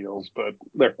pipeline reveals, but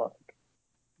they're fine.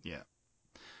 Yeah.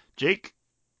 Jake?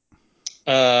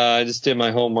 I just did my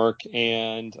homework,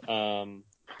 and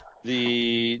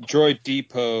the Droid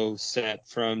Depot set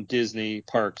from Disney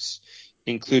Parks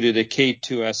included a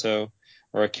K2SO,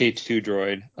 or a K2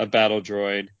 droid, a battle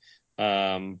droid,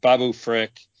 Babu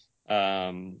Frick,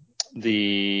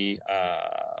 the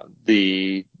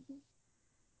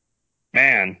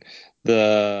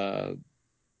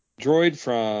droid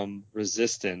from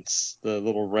Resistance, the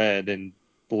little red and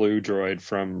blue droid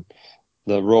from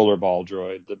the rollerball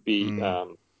droid,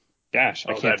 I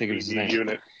can't think of his name.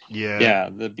 Unit. Yeah,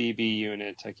 the BB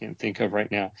unit I can't think of right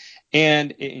now.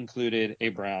 And it included a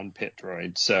brown pit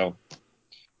droid. So,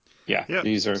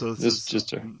 these are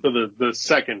the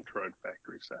second droid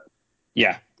factory set.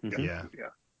 Yeah. Mm-hmm. Yeah.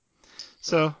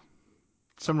 So,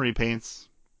 some repaints.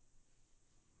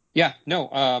 Yeah, no,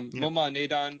 Moma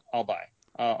Nadon, I'll buy.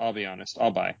 I'll be honest,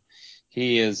 I'll buy.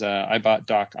 He is, I bought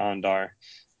Doc Ondar,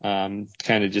 kind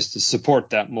of just to support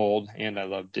that mold, and I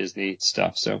love Disney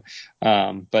stuff. So,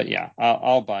 but yeah,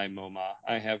 I'll buy Moma.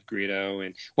 I have Greedo,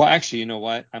 and actually, you know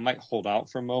what? I might hold out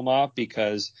for Moma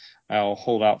because I'll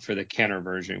hold out for the Kenner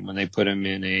version when they put him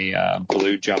in a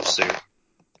blue jumpsuit,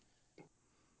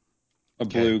 a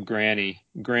blue granny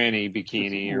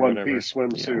bikini or whatever. One-piece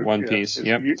swimsuit. One piece.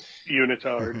 Yep.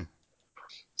 Unitard.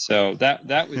 So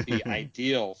that would be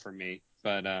ideal for me.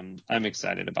 But I'm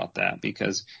excited about that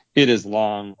because it is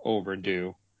long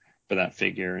overdue for that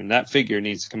figure, and that figure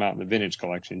needs to come out in the vintage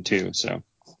collection too. So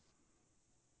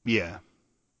Yeah.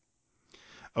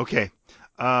 Okay.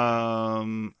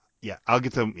 Yeah, I'll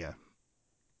get them. Yeah,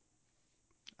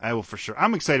 I will for sure.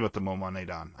 I'm excited about the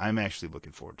Momonedon. I'm actually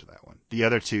looking forward to that one. The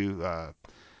other two,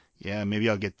 yeah, maybe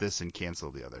I'll get this and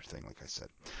cancel the other thing, like I said.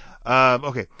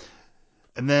 Okay.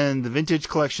 And then the vintage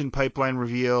collection pipeline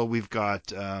reveal. We've got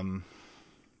the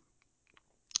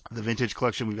vintage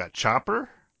collection. We've got Chopper,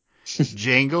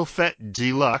 Jango Fett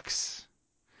Deluxe,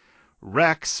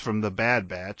 Rex from the Bad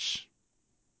Batch,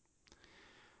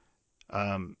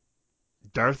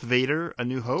 Darth Vader, A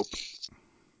New Hope,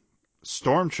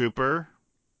 Stormtrooper,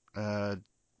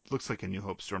 looks like A New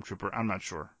Hope Stormtrooper. I'm not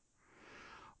sure.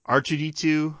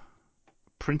 R2D2,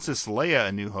 Princess Leia,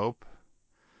 A New Hope,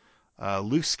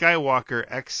 Luke Skywalker,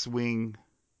 X-Wing.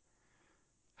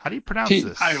 How do you pronounce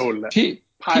this? Piolet.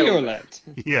 Piolet.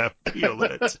 Yeah,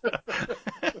 Piolet.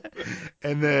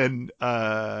 And then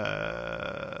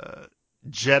Jedi,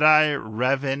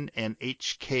 Revan, and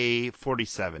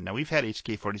HK-47. Now, we've had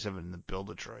HK-47 in the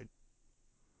Build-A-Droid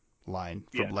line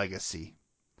from Legacy.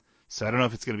 So I don't know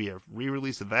if it's going to be a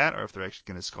re-release of that or if they're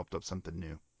actually going to sculpt up something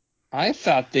new. I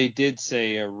thought they did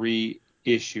say a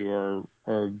reissue or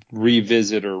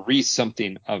revisit or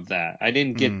something of that. I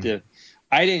didn't get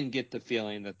the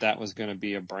feeling that was going to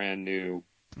be a brand new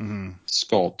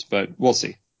sculpt, but we'll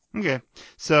see. Okay.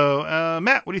 So,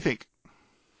 Matt, what do you think?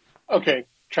 Okay,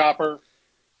 Chopper,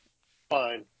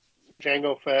 fine.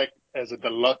 Jango Fett as a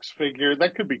deluxe figure,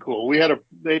 that could be cool.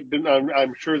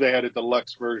 I'm sure they had a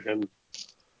deluxe version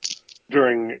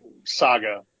during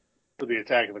Saga for the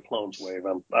Attack of the Clones wave.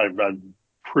 I'm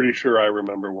pretty sure I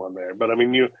remember one there. But I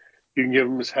mean, you can give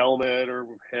him his helmet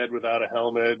or head without a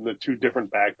helmet and the two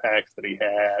different backpacks that he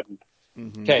had.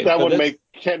 Okay, that one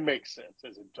can make sense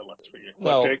as a deluxe figure.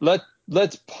 No, okay?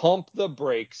 let's pump the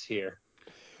brakes here.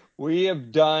 We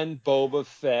have done Boba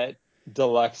Fett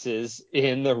deluxes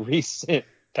in the recent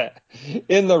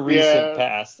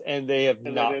past, and they have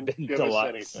not been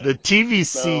deluxe. The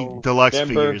TVC deluxe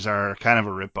figures are kind of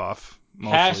a ripoff,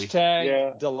 mostly.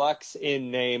 Hashtag deluxe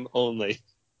in name only.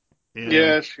 Yeah.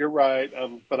 Yes, you're right.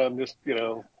 But I'm just,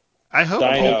 I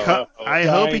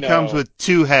hope he comes with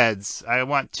two heads. I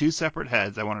want two separate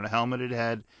heads. I want a helmeted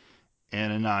head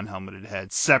and a non-helmeted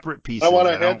head, separate pieces. I want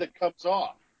a head that comes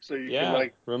off, so you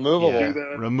can removable. do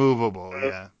that. Removable,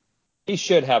 yeah. He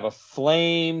should have a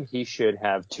flame. He should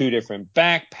have two different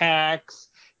backpacks.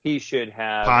 He should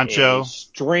have poncho, a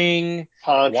string,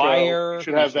 poncho. wire. He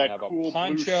should have that cool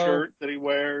blue shirt that he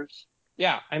wears.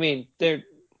 Yeah, I mean,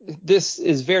 this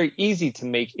is very easy to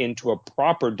make into a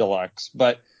proper deluxe,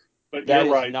 but that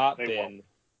has not been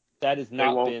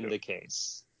the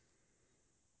case.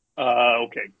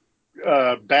 Okay.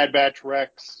 Bad Batch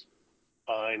Rex,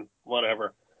 fine,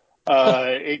 whatever.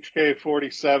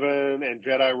 HK-47 and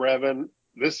Jedi Revan.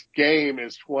 This game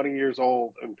is 20 years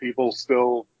old, and people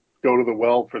still go to the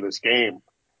well for this game.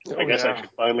 I guess I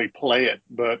should finally play it,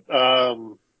 but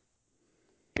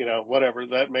whatever.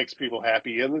 That makes people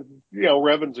happy, and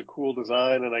Revan's a cool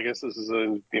design, and I guess this is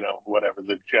the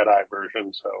Jedi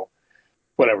version, so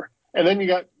whatever. And then you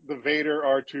got the Vader,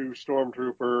 R2,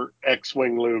 Stormtrooper,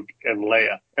 X-Wing Luke, and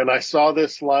Leia. And I saw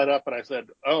this line up and I said,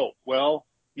 oh, well,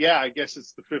 yeah, I guess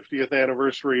it's the 50th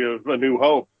anniversary of A New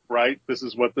Hope, right? This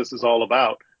is what this is all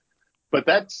about. But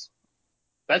that's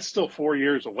still 4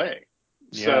 years away.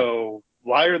 Yeah. So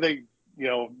why are they,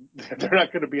 they're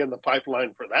not going to be in the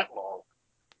pipeline for that long.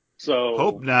 So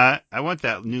hope not. I want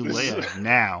that new Leia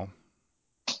now.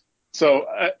 So,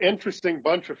 interesting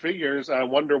bunch of figures. I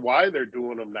wonder why they're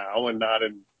doing them now and not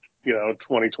in,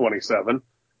 2027.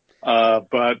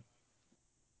 But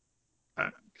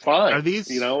fine. Are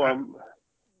these? I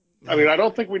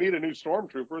don't think we need a new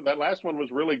Stormtrooper. That last one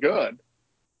was really good.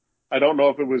 I don't know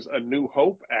if it was A New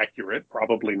Hope accurate.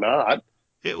 Probably not.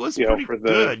 It was pretty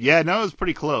good. Yeah, no, it was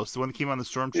pretty close. The one that came on the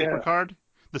Stormtrooper card,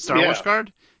 the Star Wars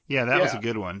card. Yeah, that was a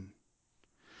good one.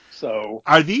 So,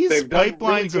 are these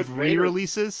pipelines of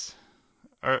re-releases?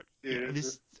 Are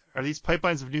these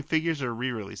pipelines of new figures or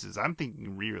re-releases? I'm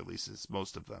thinking re-releases,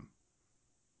 most of them.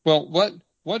 Well,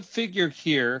 what figure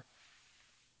here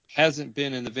hasn't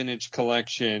been in the vintage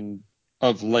collection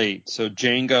of late? So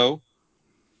Jango,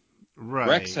 right?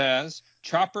 Rex has.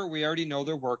 Chopper, we already know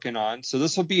they're working on. So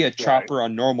this will be a Chopper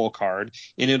on normal card,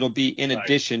 and it'll be in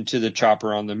addition to the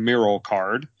Chopper on the Miro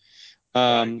card.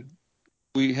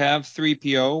 We have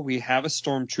 3PO, we have a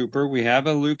Stormtrooper, we have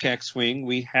a Luke X-Wing,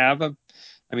 we have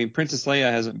Princess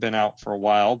Leia hasn't been out for a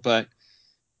while, but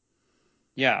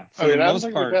yeah, for the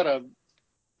most part,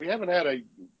 we haven't had a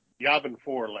Yavin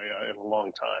 4 Leia in a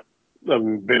long time, the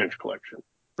vintage collection.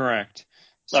 Correct.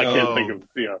 I can't think of,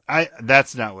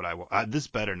 That's not what I want. This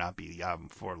better not be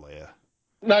Yavin 4 Leia.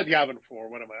 not Yavin 4.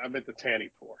 What am I? I meant the Tanny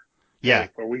 4. Yeah.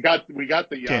 4. We got the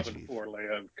Yavin Tangy. 4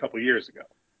 Leia a couple years ago.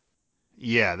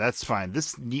 Yeah, that's fine.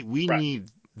 We need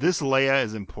this Leia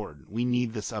is important. We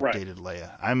need this updated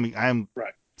Leia. I'm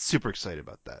super excited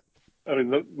about that. I mean,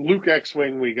 the Luke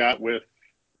X-wing we got with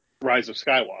Rise of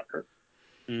Skywalker.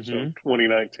 Mm-hmm. So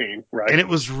 2019, right? And it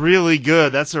was really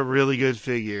good. That's a really good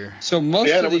figure. So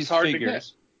most of these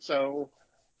figures. So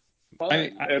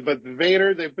fine. But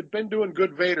Vader, they've been doing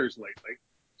good Vaders lately.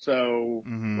 So,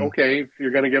 okay, if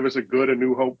you're going to give us a good A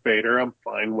New Hope Vader, I'm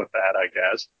fine with that, I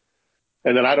guess.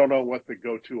 And then I don't know what the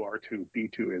go-to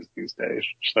R2-D2 is these days.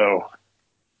 So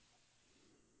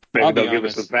maybe they'll give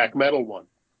us a Vac Metal one.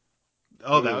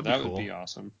 Oh, that would be cool. Would be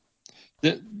awesome.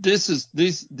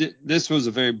 This was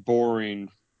a very boring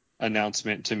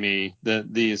announcement to me.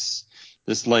 This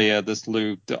Leia, this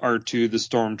Luke, the R2, the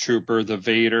Stormtrooper, the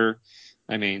Vader.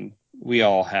 I mean, we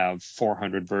all have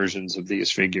 400 versions of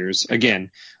these figures. Again,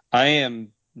 I am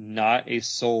not a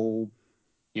soul,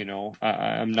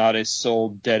 I'm not a soul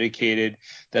dedicated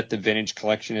that the vintage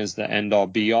collection is the end all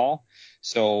be all.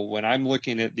 So when I'm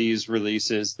looking at these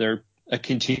releases, they're a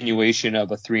continuation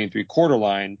of a 3 3/4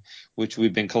 line, which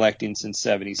we've been collecting since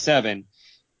 '77.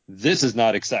 This is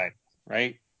not exciting,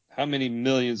 right? How many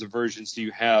millions of versions do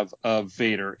you have of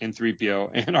Vader and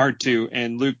 3PO and R2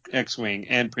 and Luke X-Wing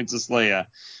and Princess Leia,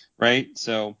 right?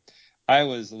 So I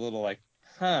was a little like,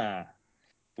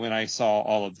 when I saw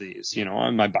all of these.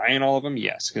 Am I buying all of them?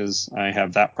 Yes, because I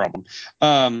have that problem.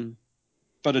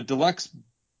 But a deluxe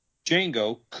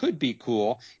Django could be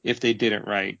cool if they did it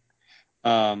right.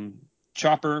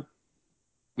 Chopper,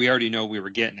 we already know we were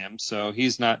getting him, so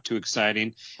he's not too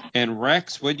exciting. And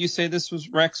Rex, what did you say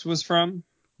Rex was from?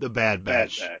 The Bad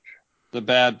Batch. The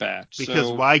Bad Batch. Because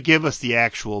why give us the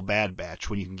actual Bad Batch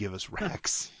when you can give us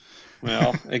Rex?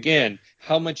 Well, again,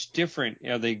 how much different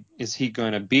is he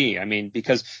going to be? I mean,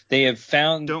 because they have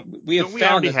found we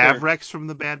already have Rex from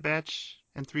the Bad Batch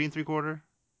and 3 3/4?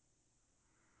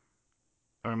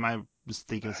 Or am I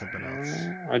mistaken of something else?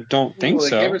 I don't think so.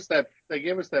 They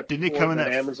gave us that. Didn't he come in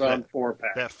that Amazon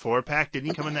 4-pack? That 4-pack? Didn't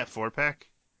he come in that 4-pack?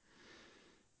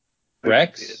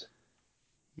 Rex?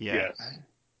 Yeah. Yes.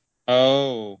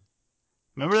 Oh.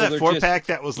 Remember that 4-pack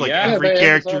that was like every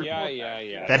character?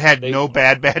 Yeah. That had no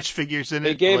Bad Batch figures in it?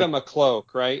 They gave him a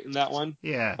cloak, right? In that one?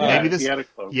 Yeah. Maybe this. He had a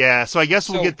cloak. Yeah, so I guess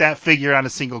we'll get that figure on a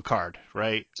single card,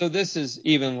 right? So this is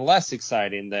even less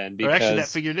exciting then because. Or actually, that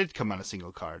figure did come on a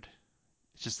single card.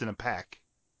 It's just in a pack.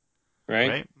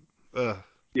 Right?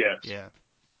 Yes. Yeah.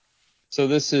 So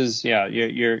this is,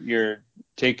 you're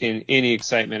taking any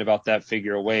excitement about that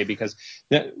figure away because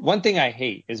one thing I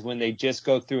hate is when they just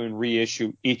go through and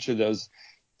reissue each of those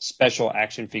special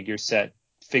action figure set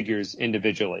figures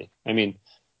individually. I mean,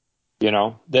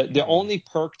 the only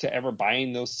perk to ever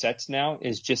buying those sets now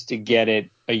is just to get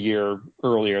it a year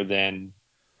earlier than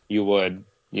you would,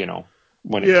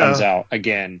 when it comes out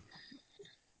again.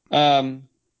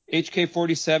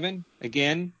 HK-47,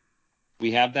 again,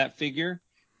 we have that figure.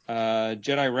 Jedi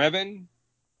Revan,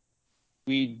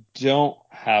 we don't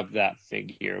have that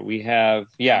figure. We have,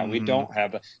 we don't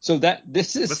have that. So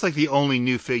this is. That's like the only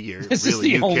new figure, this really, is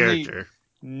the new only character.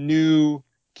 New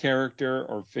character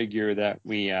or figure that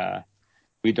we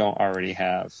don't already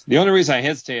have. The only reason I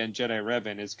hesitate on Jedi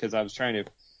Revan is because I was trying to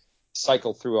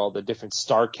cycle through all the different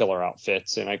Star Killer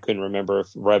outfits, and I couldn't remember if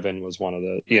Revan was one of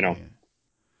the, Yeah.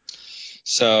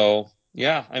 So,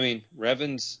 I mean,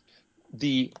 Revan's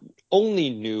the only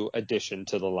new addition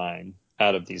to the line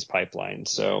out of these pipelines.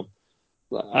 So,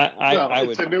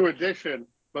 it's a new addition,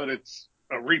 but it's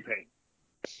a repaint.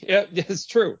 Yeah, it's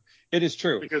true. It is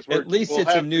true. Because at least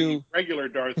it's a new regular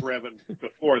Darth Revan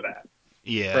before that.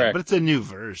 Yeah, Correct. But it's a new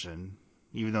version,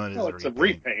 even though it's a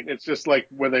repaint. It's just like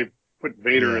when they put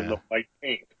Vader in the white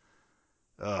paint.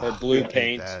 Or blue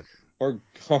paint. Or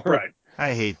right.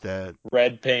 I hate that.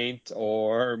 Red paint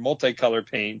or multicolor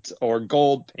paint or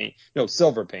gold paint. No,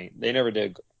 silver paint. They never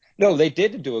did. No, they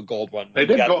did do a gold one. They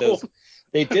did gold.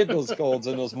 They did those golds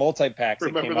and those multi-packs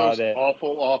that came out at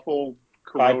awful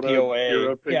Corona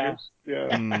POA. figures. Yeah.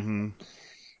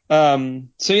 Mm-hmm.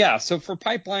 So for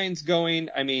pipelines going,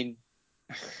 I mean,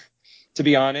 to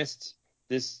be honest,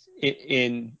 this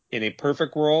in a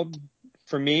perfect world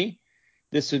for me,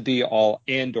 this would be all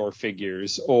Andor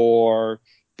figures or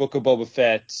Book of Boba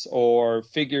Fett or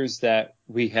figures that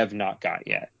we have not got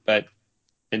yet. But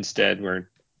instead, we're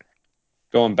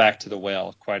going back to the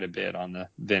well quite a bit on the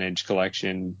vintage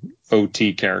collection,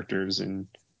 OT characters and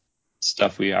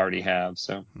stuff we already have.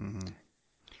 So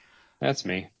that's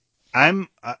me. I'm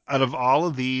out of all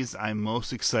of these, I'm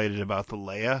most excited about the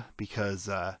Leia because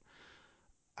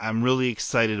I'm really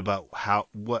excited about how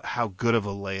good of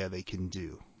a Leia they can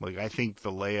do. Like I think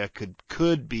the Leia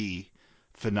could be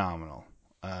phenomenal.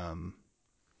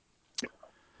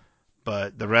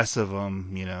 But the rest of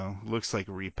them, looks like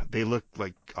they look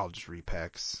like all just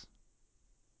repacks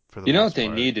for the You know what most they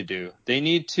part. need to do? They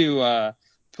need to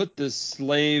put the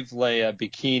slave Leia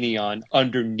bikini on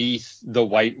underneath the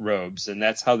white robes, and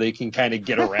that's how they can kind of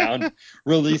get around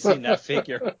releasing that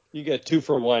figure. You get 2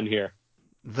 for 1 here.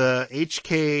 The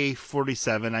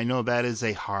HK-47, I know that is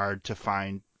a hard to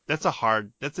find. That's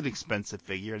an expensive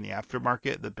figure in the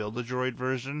aftermarket, the Build-A-Droid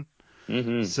version.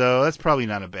 Mm-hmm. So that's probably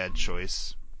not a bad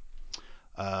choice.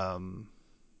 Um,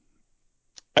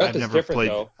 I hope I've it's never different, played.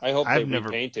 though. I hope they I've never.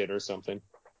 repaint it or something.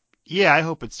 Yeah, I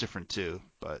hope it's different too.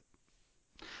 But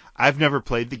I've never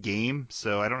played the game,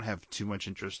 so I don't have too much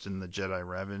interest in the Jedi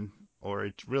Revan, or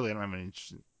I don't have any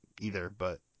interest either.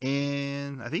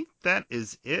 And I think that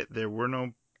is it. There were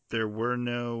no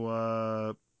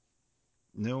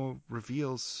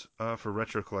reveals for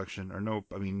Retro Collection, or no.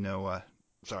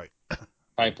 Sorry, I'm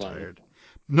Pipeline. tired.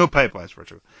 No pipelines for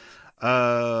Retro.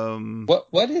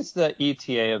 What is the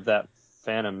ETA of that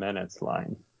Phantom Menace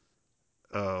line?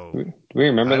 Oh, Do we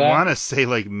remember I that? want to say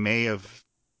like May of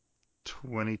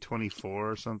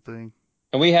 2024 or something.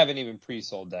 And we haven't even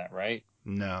pre-sold that, right?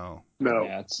 No. No,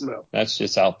 Yeah, no. that's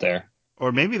just out there.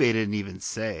 Or maybe they didn't even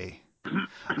say.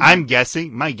 I'm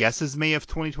guessing. My guess is May of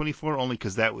 2024, only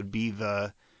because that would be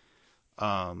the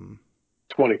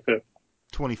 25th.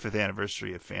 25th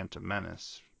anniversary of Phantom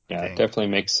Menace. I Yeah, it think. definitely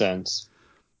makes sense.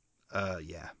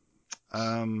 Yeah.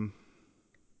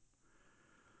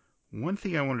 One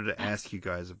thing I wanted to ask you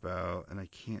guys about, and I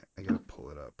gotta pull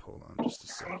it up. Hold on just a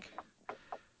sec.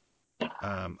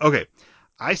 Okay.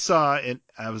 I saw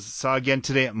again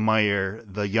today at Meijer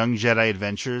the Young Jedi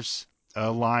Adventures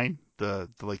line, the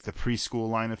preschool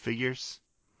line of figures.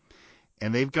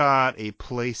 And they've got a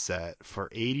playset for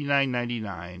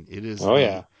 $89.99. It is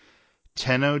the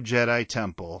Tenno Jedi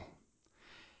Temple.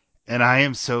 And I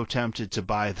am so tempted to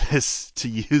buy this to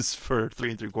use for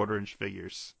 3 3/4 inch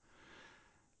figures.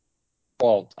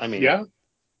 Well, I mean, Yeah,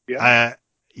 yeah.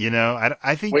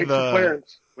 I think Wait for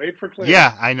clearance. Wait for clearance.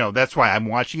 Yeah, I know. That's why I'm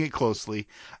watching it closely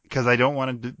because I don't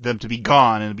want them to be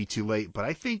gone and it'll be too late. But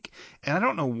I think, and I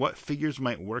don't know what figures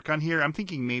might work on here. I'm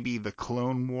thinking maybe the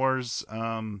Clone Wars,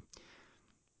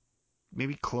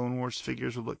 maybe Clone Wars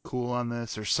figures would look cool on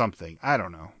this or something. I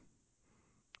don't know.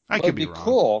 I well, could it'd be be wrong.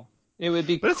 cool. It would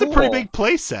be But it's a pretty cool. big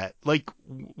playset. Like,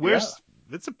 Yeah.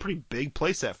 it's a pretty big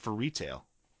playset for retail.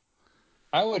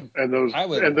 I would the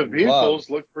love. vehicles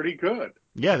look pretty good.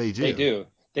 Yeah, they do. They do.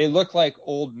 They look like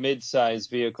old mid-size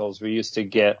vehicles we used to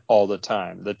get all the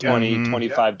time. The Yeah. $20,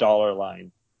 $25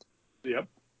 line. Yep.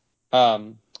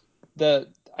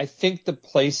 I think the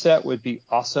playset would be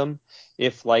awesome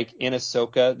if, like in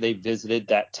Ahsoka, they visited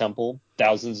that temple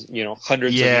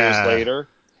hundreds of years later.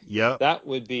 Yep. That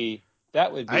would be.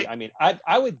 I I mean,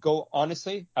 I would go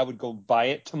honestly. I would go buy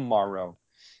it tomorrow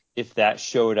if that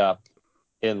showed up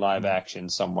in live action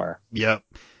somewhere. Yep.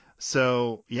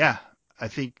 So yeah, I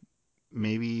think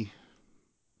maybe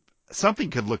something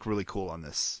could look really cool on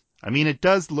this. I mean, it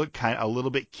does look kind of a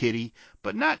little bit kiddie,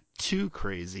 but not too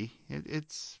crazy.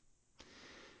 It's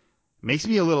makes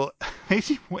me a little it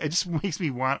just makes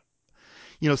me want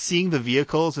seeing the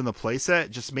vehicles in the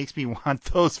playset just makes me want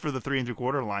those for the 3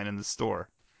 3/4 line in the store.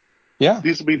 Yeah.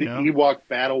 These will be You the know? Ewok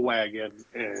battle wagon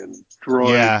and Yeah.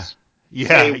 droids Yeah,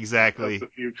 tanks exactly. of the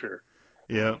future.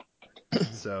 Yep.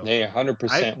 So They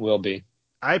 100% will be.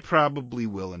 I probably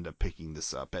will end up picking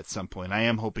this up at some point. I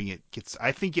am hoping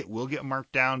I think it will get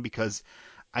marked down because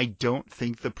I don't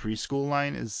think the preschool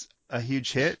line is a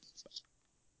huge hit.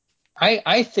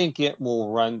 I think it will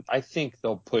run. I think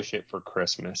they'll push it for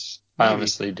Christmas. Maybe. I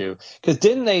honestly do. Because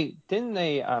didn't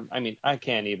they? I mean, I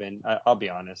can't even. I'll be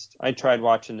honest. I tried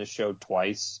watching the show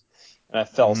twice, and I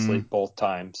fell asleep both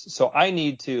times. So I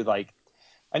need to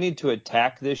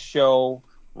attack this show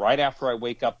right after I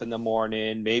wake up in the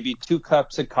morning. Maybe 2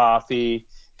 cups of coffee,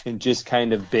 and just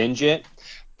kind of binge it.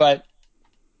 But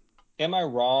am I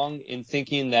wrong in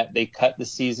thinking that they cut the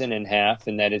season in half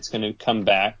and that it's going to come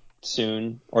back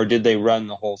soon, or did they run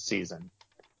the whole season?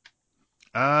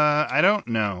 I don't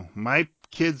know. My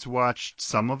kids watched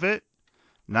some of it,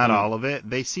 not all of it.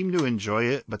 They seem to enjoy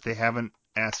it, but they haven't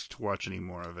asked to watch any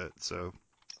more of it. So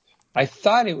I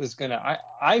thought it was going to.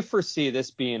 I foresee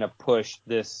this being a push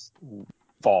this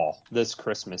fall, this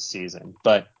Christmas season.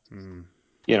 But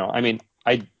I mean,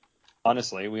 I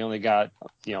honestly, we only got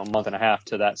a month and a half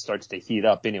till that starts to heat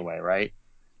up anyway, right?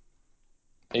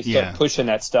 They start pushing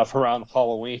that stuff around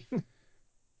Halloween.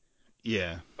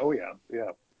 Yeah. Oh yeah.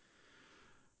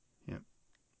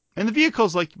 And the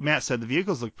vehicles, like Matt said, the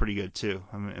vehicles look pretty good too.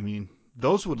 I mean,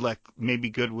 those would look maybe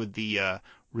good with the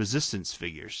Resistance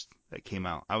figures that came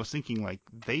out. I was thinking like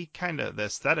the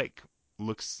aesthetic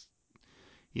looks,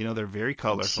 they're very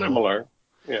colorful. Similar.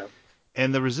 Yeah.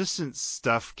 And the Resistance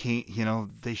stuff came,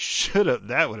 they should have.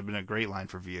 That would have been a great line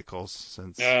for vehicles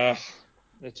since. They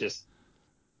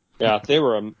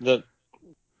were the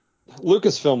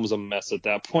Lucasfilm was a mess at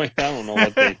that point. I don't know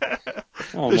what they.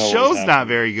 The show's not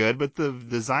very good, but the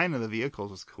design of the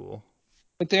vehicles was cool.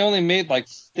 But they only made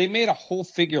they made a whole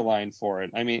figure line for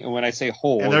it. I mean, when I say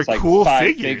whole, and they're it's like cool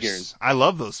 5 figures. I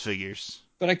love those figures.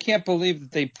 But I can't believe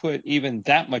that they put even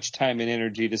that much time and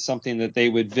energy to something that they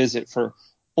would visit for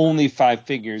only 5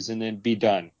 figures and then be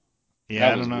done. Yeah,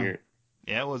 that was weird.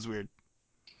 Yeah, it was weird.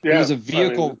 Yeah, it was a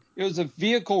vehicle. It was a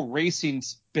vehicle racing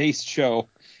space show,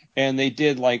 and they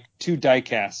did like 2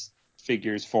 diecast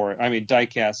figures for it. I mean,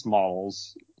 diecast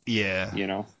models. Yeah.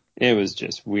 It was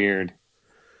just weird.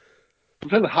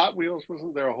 Was it the Hot Wheels?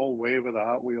 Wasn't there a whole wave of the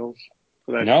Hot Wheels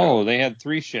for that No, show? they had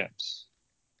 3 ships.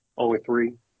 Only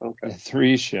 3? Okay.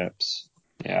 3 ships.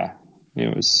 Yeah.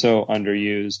 It was so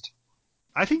underused.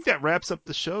 I think that wraps up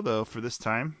the show, though, for this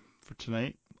time, for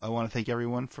tonight. I want to thank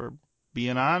everyone for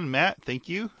being on. Matt, thank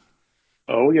you.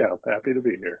 Oh, yeah. Happy to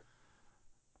be here.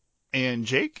 And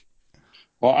Jake?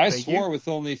 Well, I swore with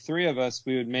only 3 of us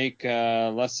we would make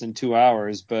less than 2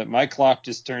 hours, but my clock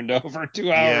just turned over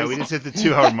 2 hours. Yeah, we just hit the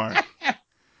 2-hour mark.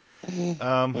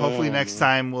 Hopefully next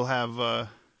time we'll have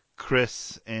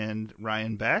Chris and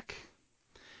Ryan back.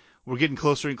 We're getting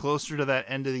closer and closer to that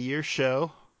end of the year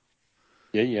show.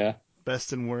 Yeah.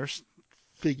 Best and worst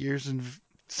figures and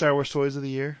Star Wars toys of the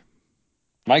year.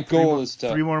 My goal is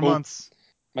to 3 more months.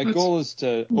 My goal is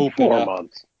to open 4 up.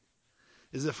 months.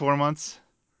 Is it 4 months?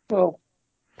 Well,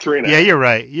 3.5. Yeah,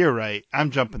 you're right.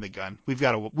 I'm jumping the gun. We've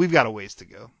got a ways to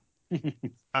go.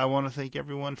 I want to thank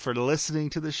everyone for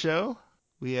listening to the show.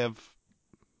 I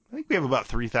think we have about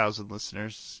 3,000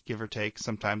 listeners, give or take.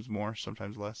 Sometimes more,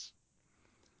 sometimes less.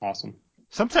 Awesome.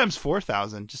 Sometimes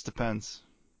 4,000. Just depends.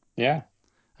 Yeah.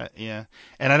 Yeah.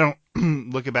 And I don't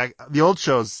look it back. The old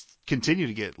shows continue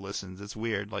to get listens. It's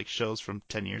weird. Like shows from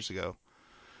 10 years ago.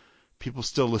 People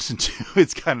still listen to.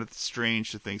 It's kind of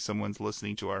strange to think someone's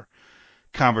listening to our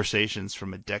conversations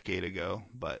from a decade ago,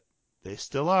 but they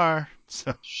still are.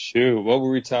 So shoot, what were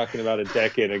we talking about a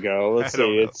decade ago? Let's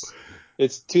see.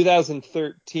 It's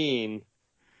 2013.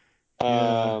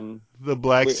 Yeah. The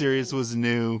Black Series was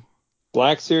new.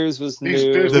 Black Series was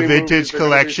new. The vintage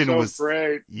collection was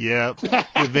great. Yep.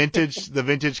 The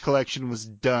vintage collection was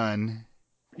done.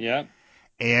 Yep.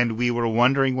 And we were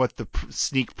wondering what the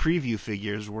sneak preview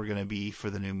figures were going to be for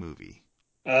the new movie.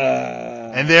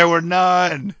 And there were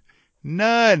none.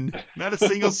 None. Not a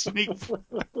single sneak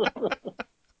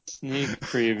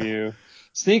preview.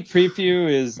 Sneak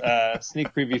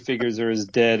preview figures are as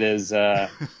dead as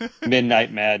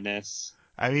Midnight Madness.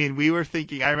 I mean,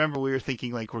 I remember we were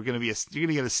thinking like you're going to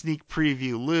get a sneak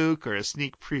preview Luke or a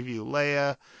sneak preview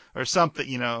Leia or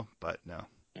something, but no.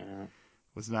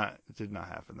 It did not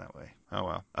happen that way. Oh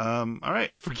well. All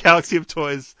right. For Galaxy of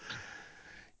Toys,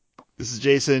 this is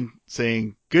Jason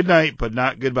saying good night, but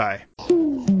not goodbye.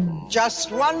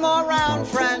 Just one more round,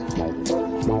 friend,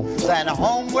 then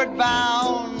homeward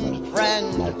bound,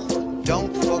 friend.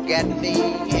 Don't forget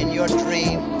me in your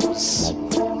dreams.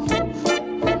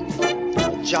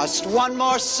 Just one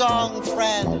more song,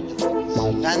 friend,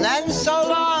 and then so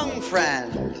long,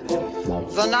 friend.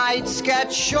 The nights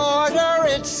get shorter,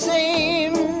 it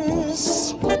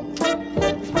seems.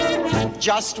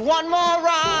 Just one more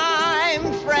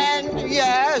rhyme, friend.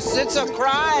 Yes, it's a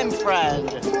crime, friend.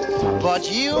 But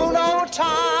you know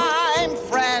time,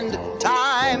 friend.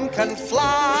 Time can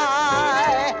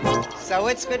fly. So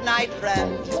it's good night,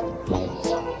 friend.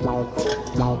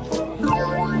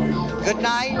 Good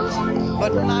night,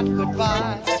 but not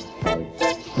goodbye.